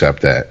refuse to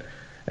accept that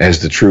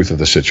as the truth of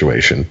the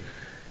situation.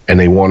 And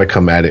they want to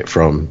come at it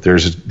from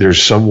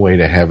there's some way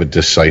to have a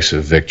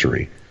decisive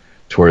victory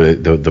to where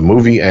the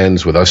movie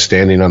ends with us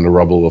standing on the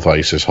rubble of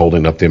ISIS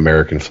holding up the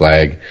American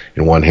flag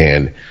in one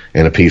hand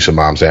and a piece of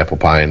mom's apple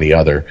pie in the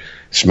other,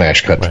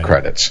 smash cut to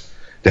credits.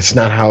 That's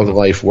not how the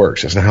life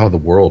works. That's not how the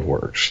world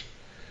works.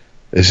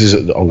 This is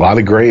a lot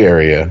of gray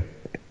area,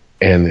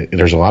 and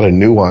there's a lot of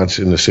nuance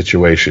in the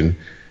situation,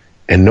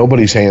 and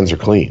nobody's hands are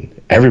clean.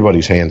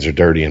 Everybody's hands are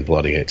dirty and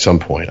bloody at some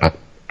point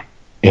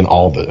in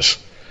all this.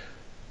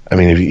 I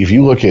mean, if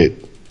you look at,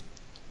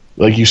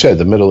 like you said,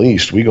 the Middle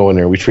East, we go in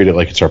there, we treat it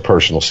like it's our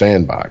personal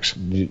sandbox.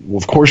 Well,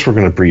 of course we're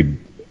going to breed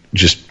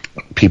just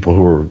people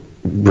who are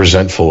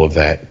resentful of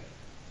that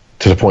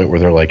to the point where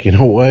they're like, you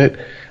know what?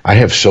 I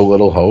have so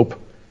little hope.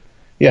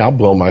 Yeah, I'll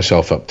blow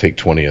myself up, take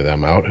 20 of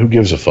them out. Who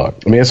gives a fuck?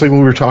 I mean, it's like when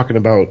we were talking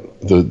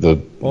about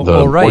the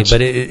right,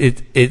 but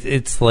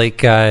it's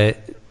like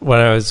when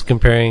I was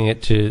comparing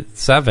it to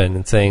 7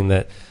 and saying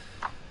that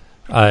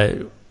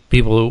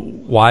people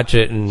watch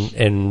it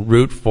and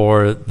root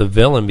for the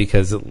villain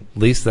because at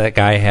least that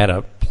guy had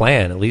a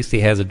plan. At least he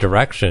has a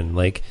direction.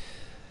 Like,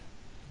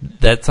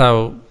 that's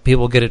how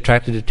people get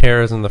attracted to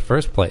terrorism in the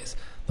first place.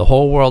 The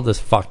whole world is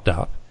fucked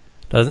up.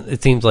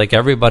 It seems like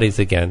everybody's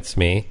against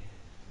me,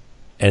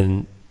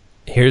 and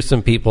here's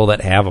some people that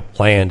have a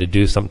plan to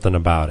do something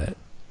about it.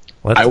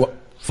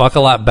 Fuck a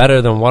lot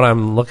better than what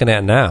I'm looking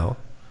at now.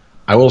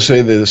 I will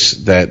say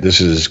that this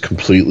is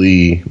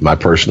completely my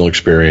personal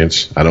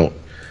experience. I'm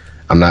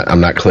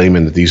not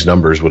claiming that these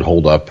numbers would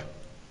hold up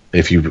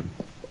if you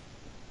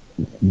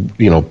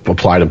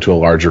applied them to a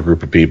larger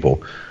group of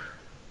people.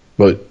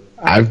 But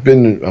I've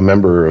been a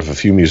member of a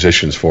few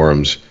musicians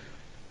forums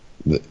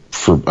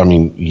for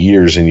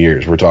years and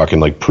years. We're talking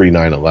like pre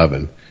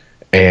 9/11,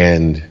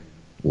 and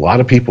a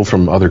lot of people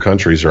from other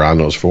countries are on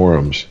those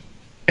forums,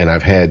 And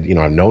I've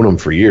known him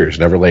for years,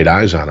 never laid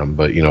eyes on him,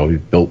 but,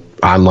 we've built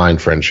online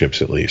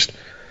friendships at least.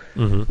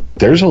 Mm-hmm.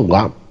 There's a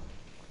lot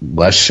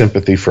less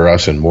sympathy for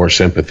us and more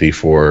sympathy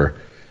for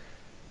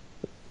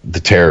the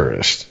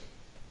terrorist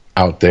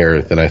out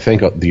there than I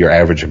think your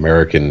average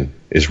American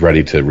is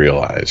ready to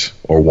realize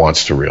or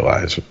wants to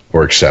realize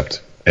or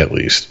accept, at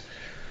least.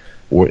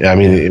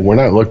 We're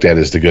not looked at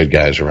as the good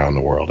guys around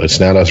the world. It's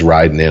not us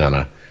riding in on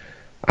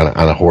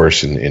a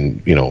horse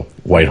in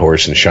white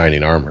horse and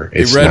shining armor.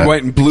 It's a red,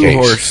 white, and blue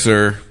horse,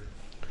 sir.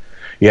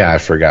 Yeah, I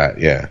forgot.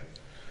 Yeah,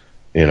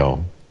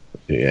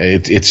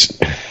 it's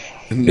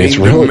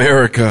really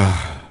America.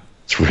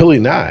 It's really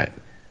not,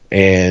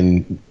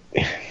 and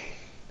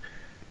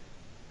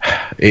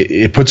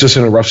it puts us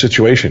in a rough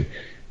situation.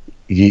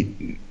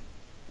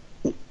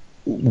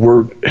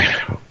 We're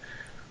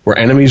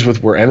enemies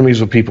with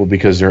people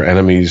because they're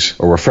enemies,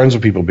 or we're friends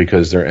with people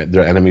because they're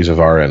enemies of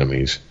our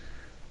enemies.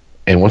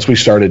 And once we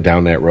started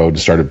down that road and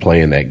started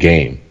playing that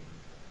game,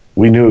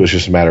 we knew it was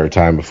just a matter of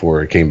time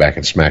before it came back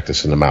and smacked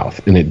us in the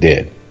mouth, and it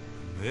did.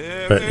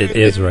 But it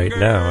is right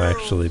now,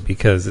 actually,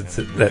 because it's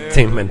that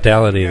same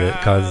mentality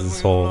that caused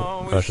this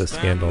whole Russia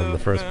scandal in the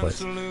first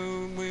place.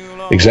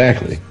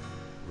 Exactly.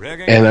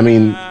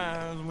 And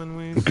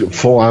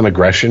full-on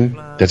aggression,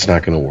 that's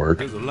not going to work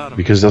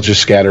because they'll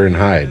just scatter and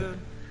hide.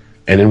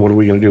 And then what are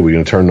we going to do? We're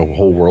going to turn the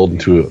whole world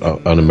into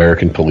an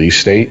American police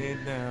state?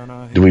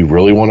 Do we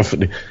really want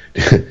to...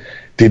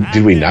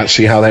 Did we not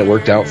see how that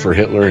worked out for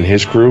Hitler and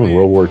his crew in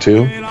World War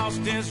II?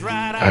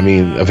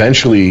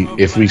 Eventually,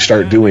 if we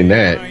start doing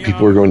that,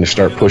 people are going to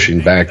start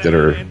pushing back that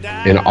are,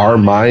 in our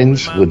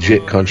minds,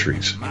 legit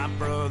countries,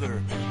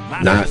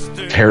 not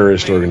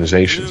terrorist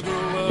organizations.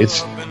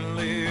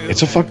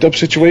 It's a fucked up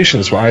situation.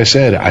 That's why I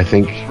said I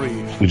think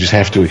we just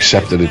have to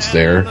accept that it's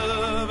there,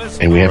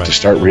 and we have to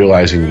start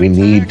realizing we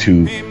need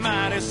to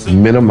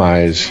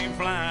minimize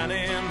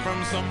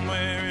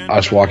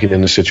us walking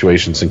into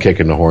situations and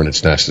kicking the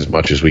hornet's nest as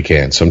much as we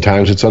can.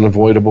 Sometimes it's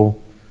unavoidable,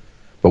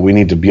 but we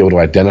need to be able to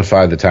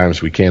identify the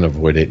times we can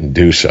avoid it and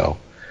do so.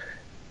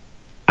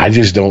 I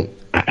just don't...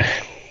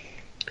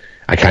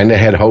 I kind of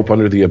had hope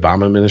under the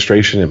Obama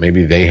administration that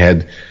maybe they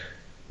had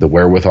the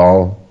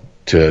wherewithal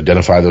to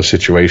identify those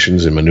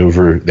situations and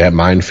maneuver that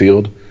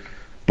minefield.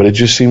 But it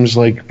just seems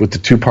like with the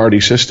two-party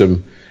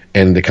system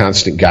and the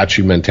constant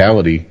got-you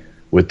mentality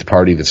with the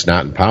party that's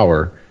not in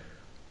power,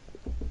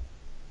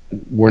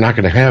 we're not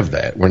going to have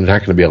that. We're not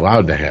going to be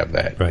allowed to have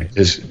that. Right.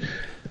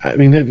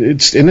 And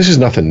this is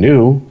nothing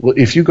new.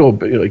 If you go,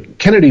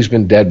 Kennedy's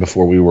been dead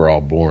before we were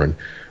all born.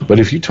 But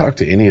if you talk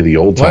to any of the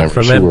old timers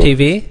from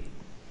MTV,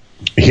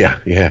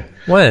 yeah.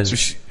 When is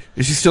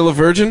she still a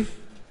virgin?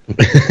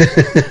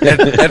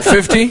 at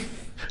 50?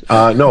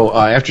 No.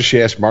 After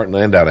she asked Martin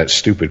Landau that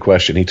stupid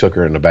question, he took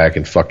her in the back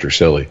and fucked her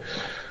silly.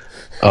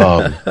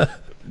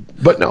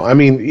 But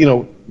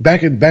no,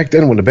 back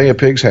then when the Bay of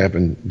Pigs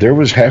happened, there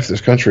was half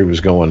this country was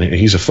going,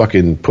 he's a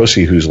fucking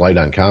pussy who's light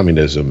on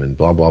communism and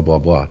blah, blah, blah,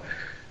 blah.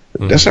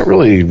 Mm-hmm. That's not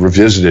really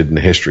revisited in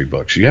the history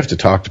books. You have to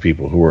talk to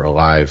people who were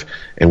alive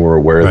and were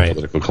aware of the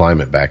political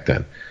climate back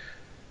then.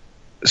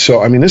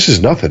 So, this is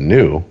nothing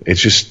new.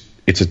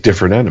 It's a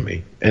different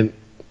enemy. And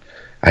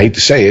I hate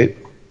to say it,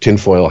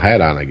 tinfoil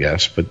hat on, I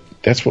guess, but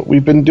that's what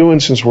we've been doing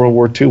since World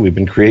War II. We've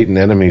been creating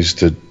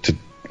enemies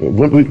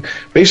we've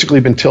basically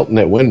been tilting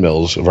at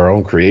windmills of our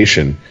own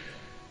creation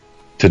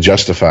to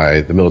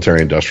justify the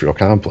military-industrial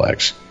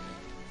complex.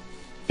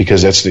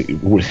 Because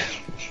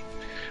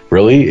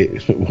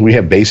really, we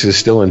have bases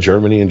still in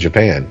Germany and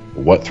Japan.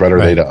 What threat are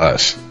they to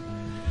us?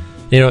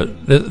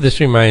 This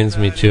reminds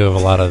me, too, of a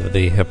lot of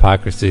the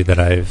hypocrisy that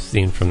I've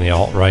seen from the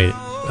alt-right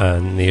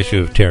on the issue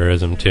of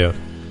terrorism, too.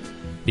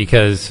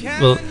 Because,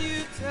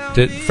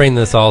 to frame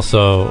this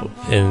also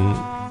in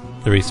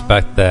the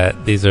respect that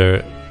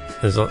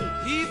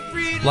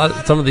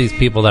some of these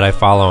people that I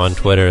follow on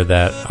Twitter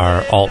that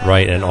are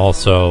alt-right and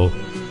also,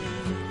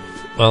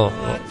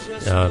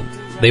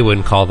 they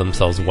wouldn't call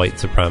themselves white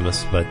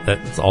supremacists, but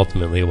that's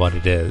ultimately what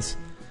it is.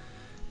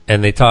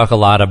 And they talk a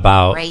lot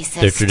about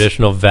their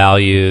traditional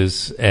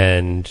values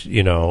and,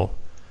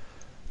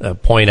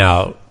 point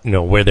out,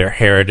 where their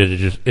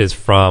heritage is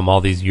from,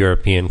 all these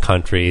European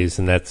countries,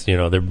 and that's,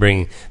 they're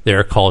bringing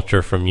their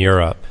culture from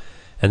Europe.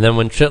 And then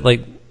when shit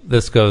like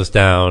this goes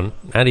down,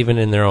 not even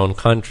in their own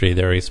country,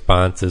 their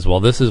response is, well,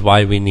 this is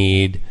why we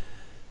need,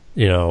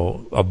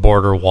 a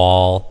border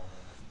wall.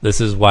 This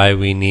is why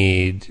we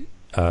need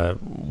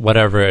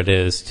whatever it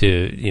is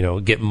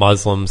to, get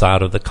Muslims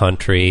out of the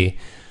country.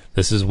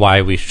 This is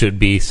why we should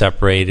be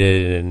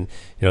separated, and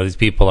these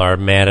people are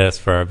mad at us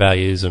for our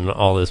values and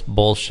all this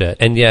bullshit.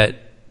 And yet,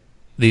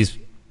 these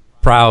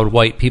proud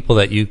white people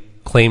that you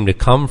claim to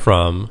come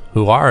from,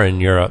 who are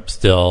in Europe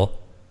still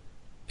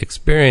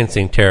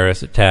experiencing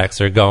terrorist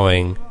attacks, are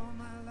going,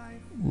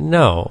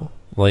 no,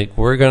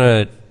 we're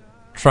gonna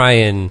try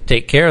and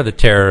take care of the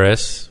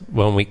terrorists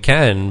when we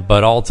can,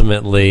 but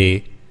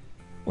ultimately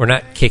we're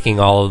not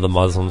kicking all of the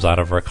Muslims out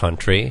of our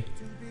country.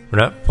 We're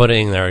not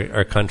putting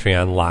our country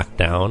on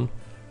lockdown.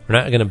 We're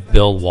not going to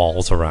build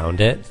walls around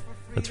it.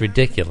 That's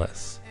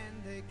ridiculous.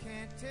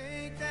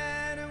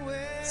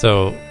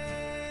 So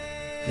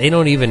they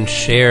don't even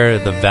share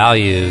the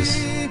values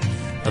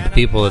of the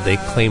people that they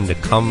claim to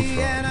come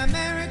from.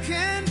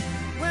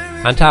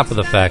 On top of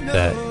the fact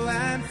that,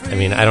 I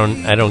mean, I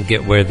don't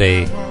get where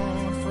they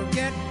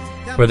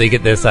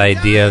get this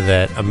idea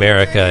that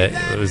America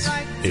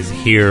is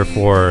here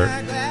for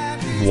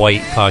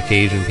white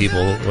Caucasian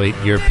people, white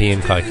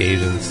European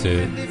Caucasians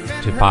to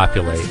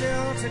populate,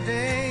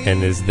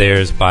 and is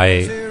theirs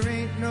by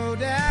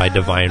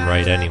divine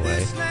right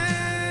anyway.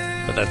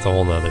 But that's a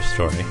whole nother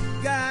story.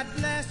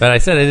 But I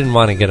said I didn't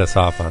want to get us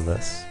off on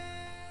this.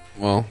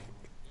 Well,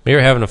 we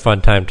were having a fun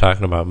time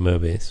talking about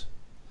movies,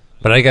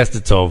 but I guess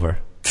it's over.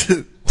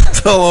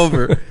 It's all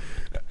over.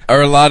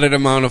 Our allotted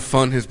amount of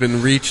fun has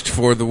been reached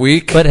for the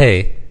week. But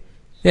hey,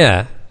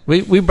 yeah,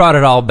 we brought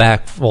it all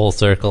back full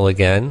circle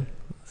again.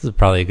 This is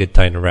probably a good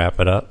time to wrap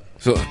it up.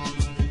 So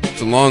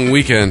it's a long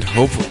weekend.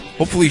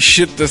 Hopefully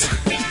shit does.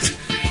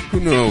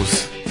 Who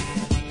knows?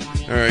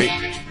 All right.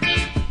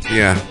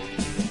 Yeah.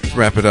 Let's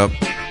wrap it up.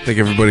 Thank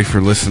everybody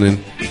for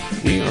listening.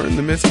 We are in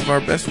the midst of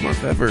our best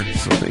month ever,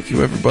 so thank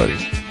you, everybody.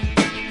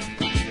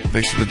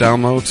 Thanks for the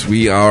downloads.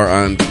 We are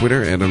on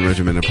Twitter at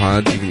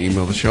UnregimentedPod. You can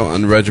email the show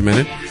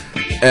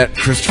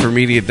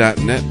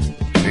unregimented@ChristopherMedia.net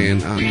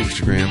and on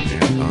Instagram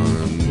at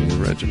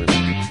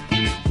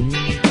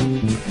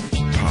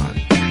UnregimentedPod.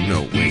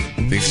 No, wait.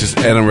 It's just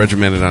at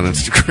Unregimented on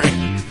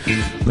Instagram.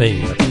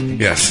 Maybe.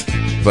 Yes.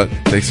 But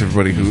thanks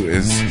everybody who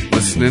is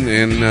listening,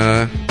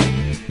 and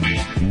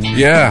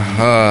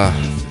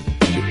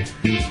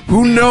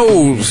who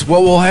knows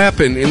what will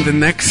happen in the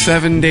next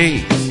 7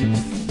 days.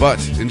 But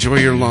enjoy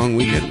your long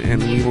weekend,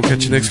 and we will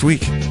catch you next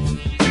week.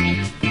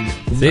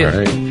 See ya. All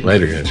right.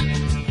 Later, guys.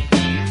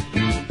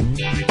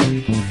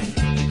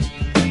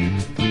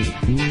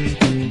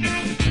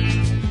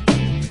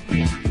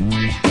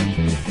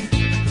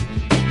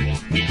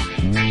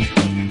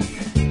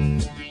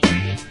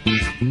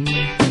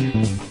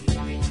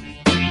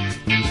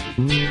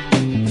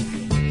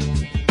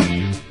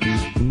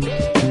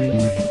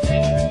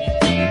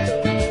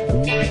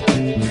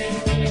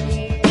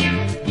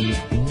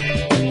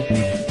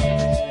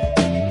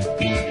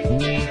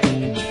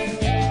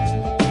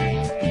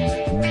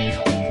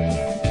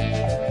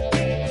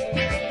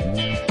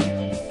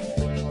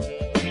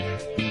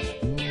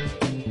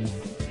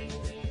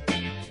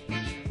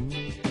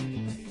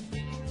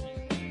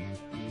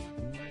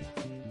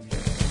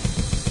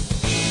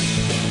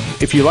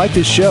 If you like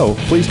this show,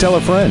 please tell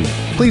a friend.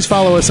 Please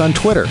follow us on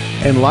Twitter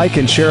and like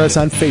and share us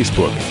on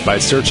Facebook by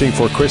searching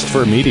for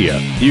Christopher Media.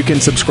 You can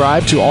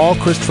subscribe to all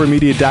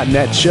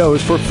ChristopherMedia.net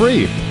shows for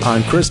free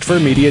on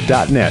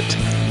ChristopherMedia.net.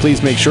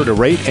 Please make sure to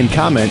rate and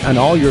comment on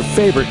all your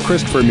favorite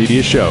Christopher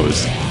Media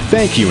shows.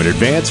 Thank you in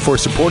advance for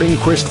supporting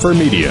Christopher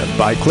Media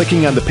by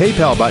clicking on the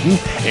PayPal button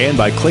and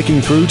by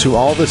clicking through to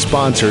all the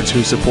sponsors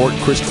who support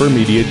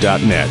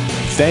ChristopherMedia.net.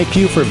 Thank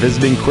you for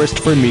visiting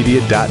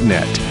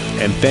ChristopherMedia.net,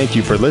 and thank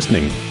you for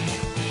listening.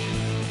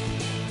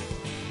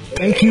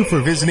 Thank you for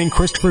visiting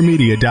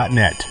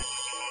ChristopherMedia.net.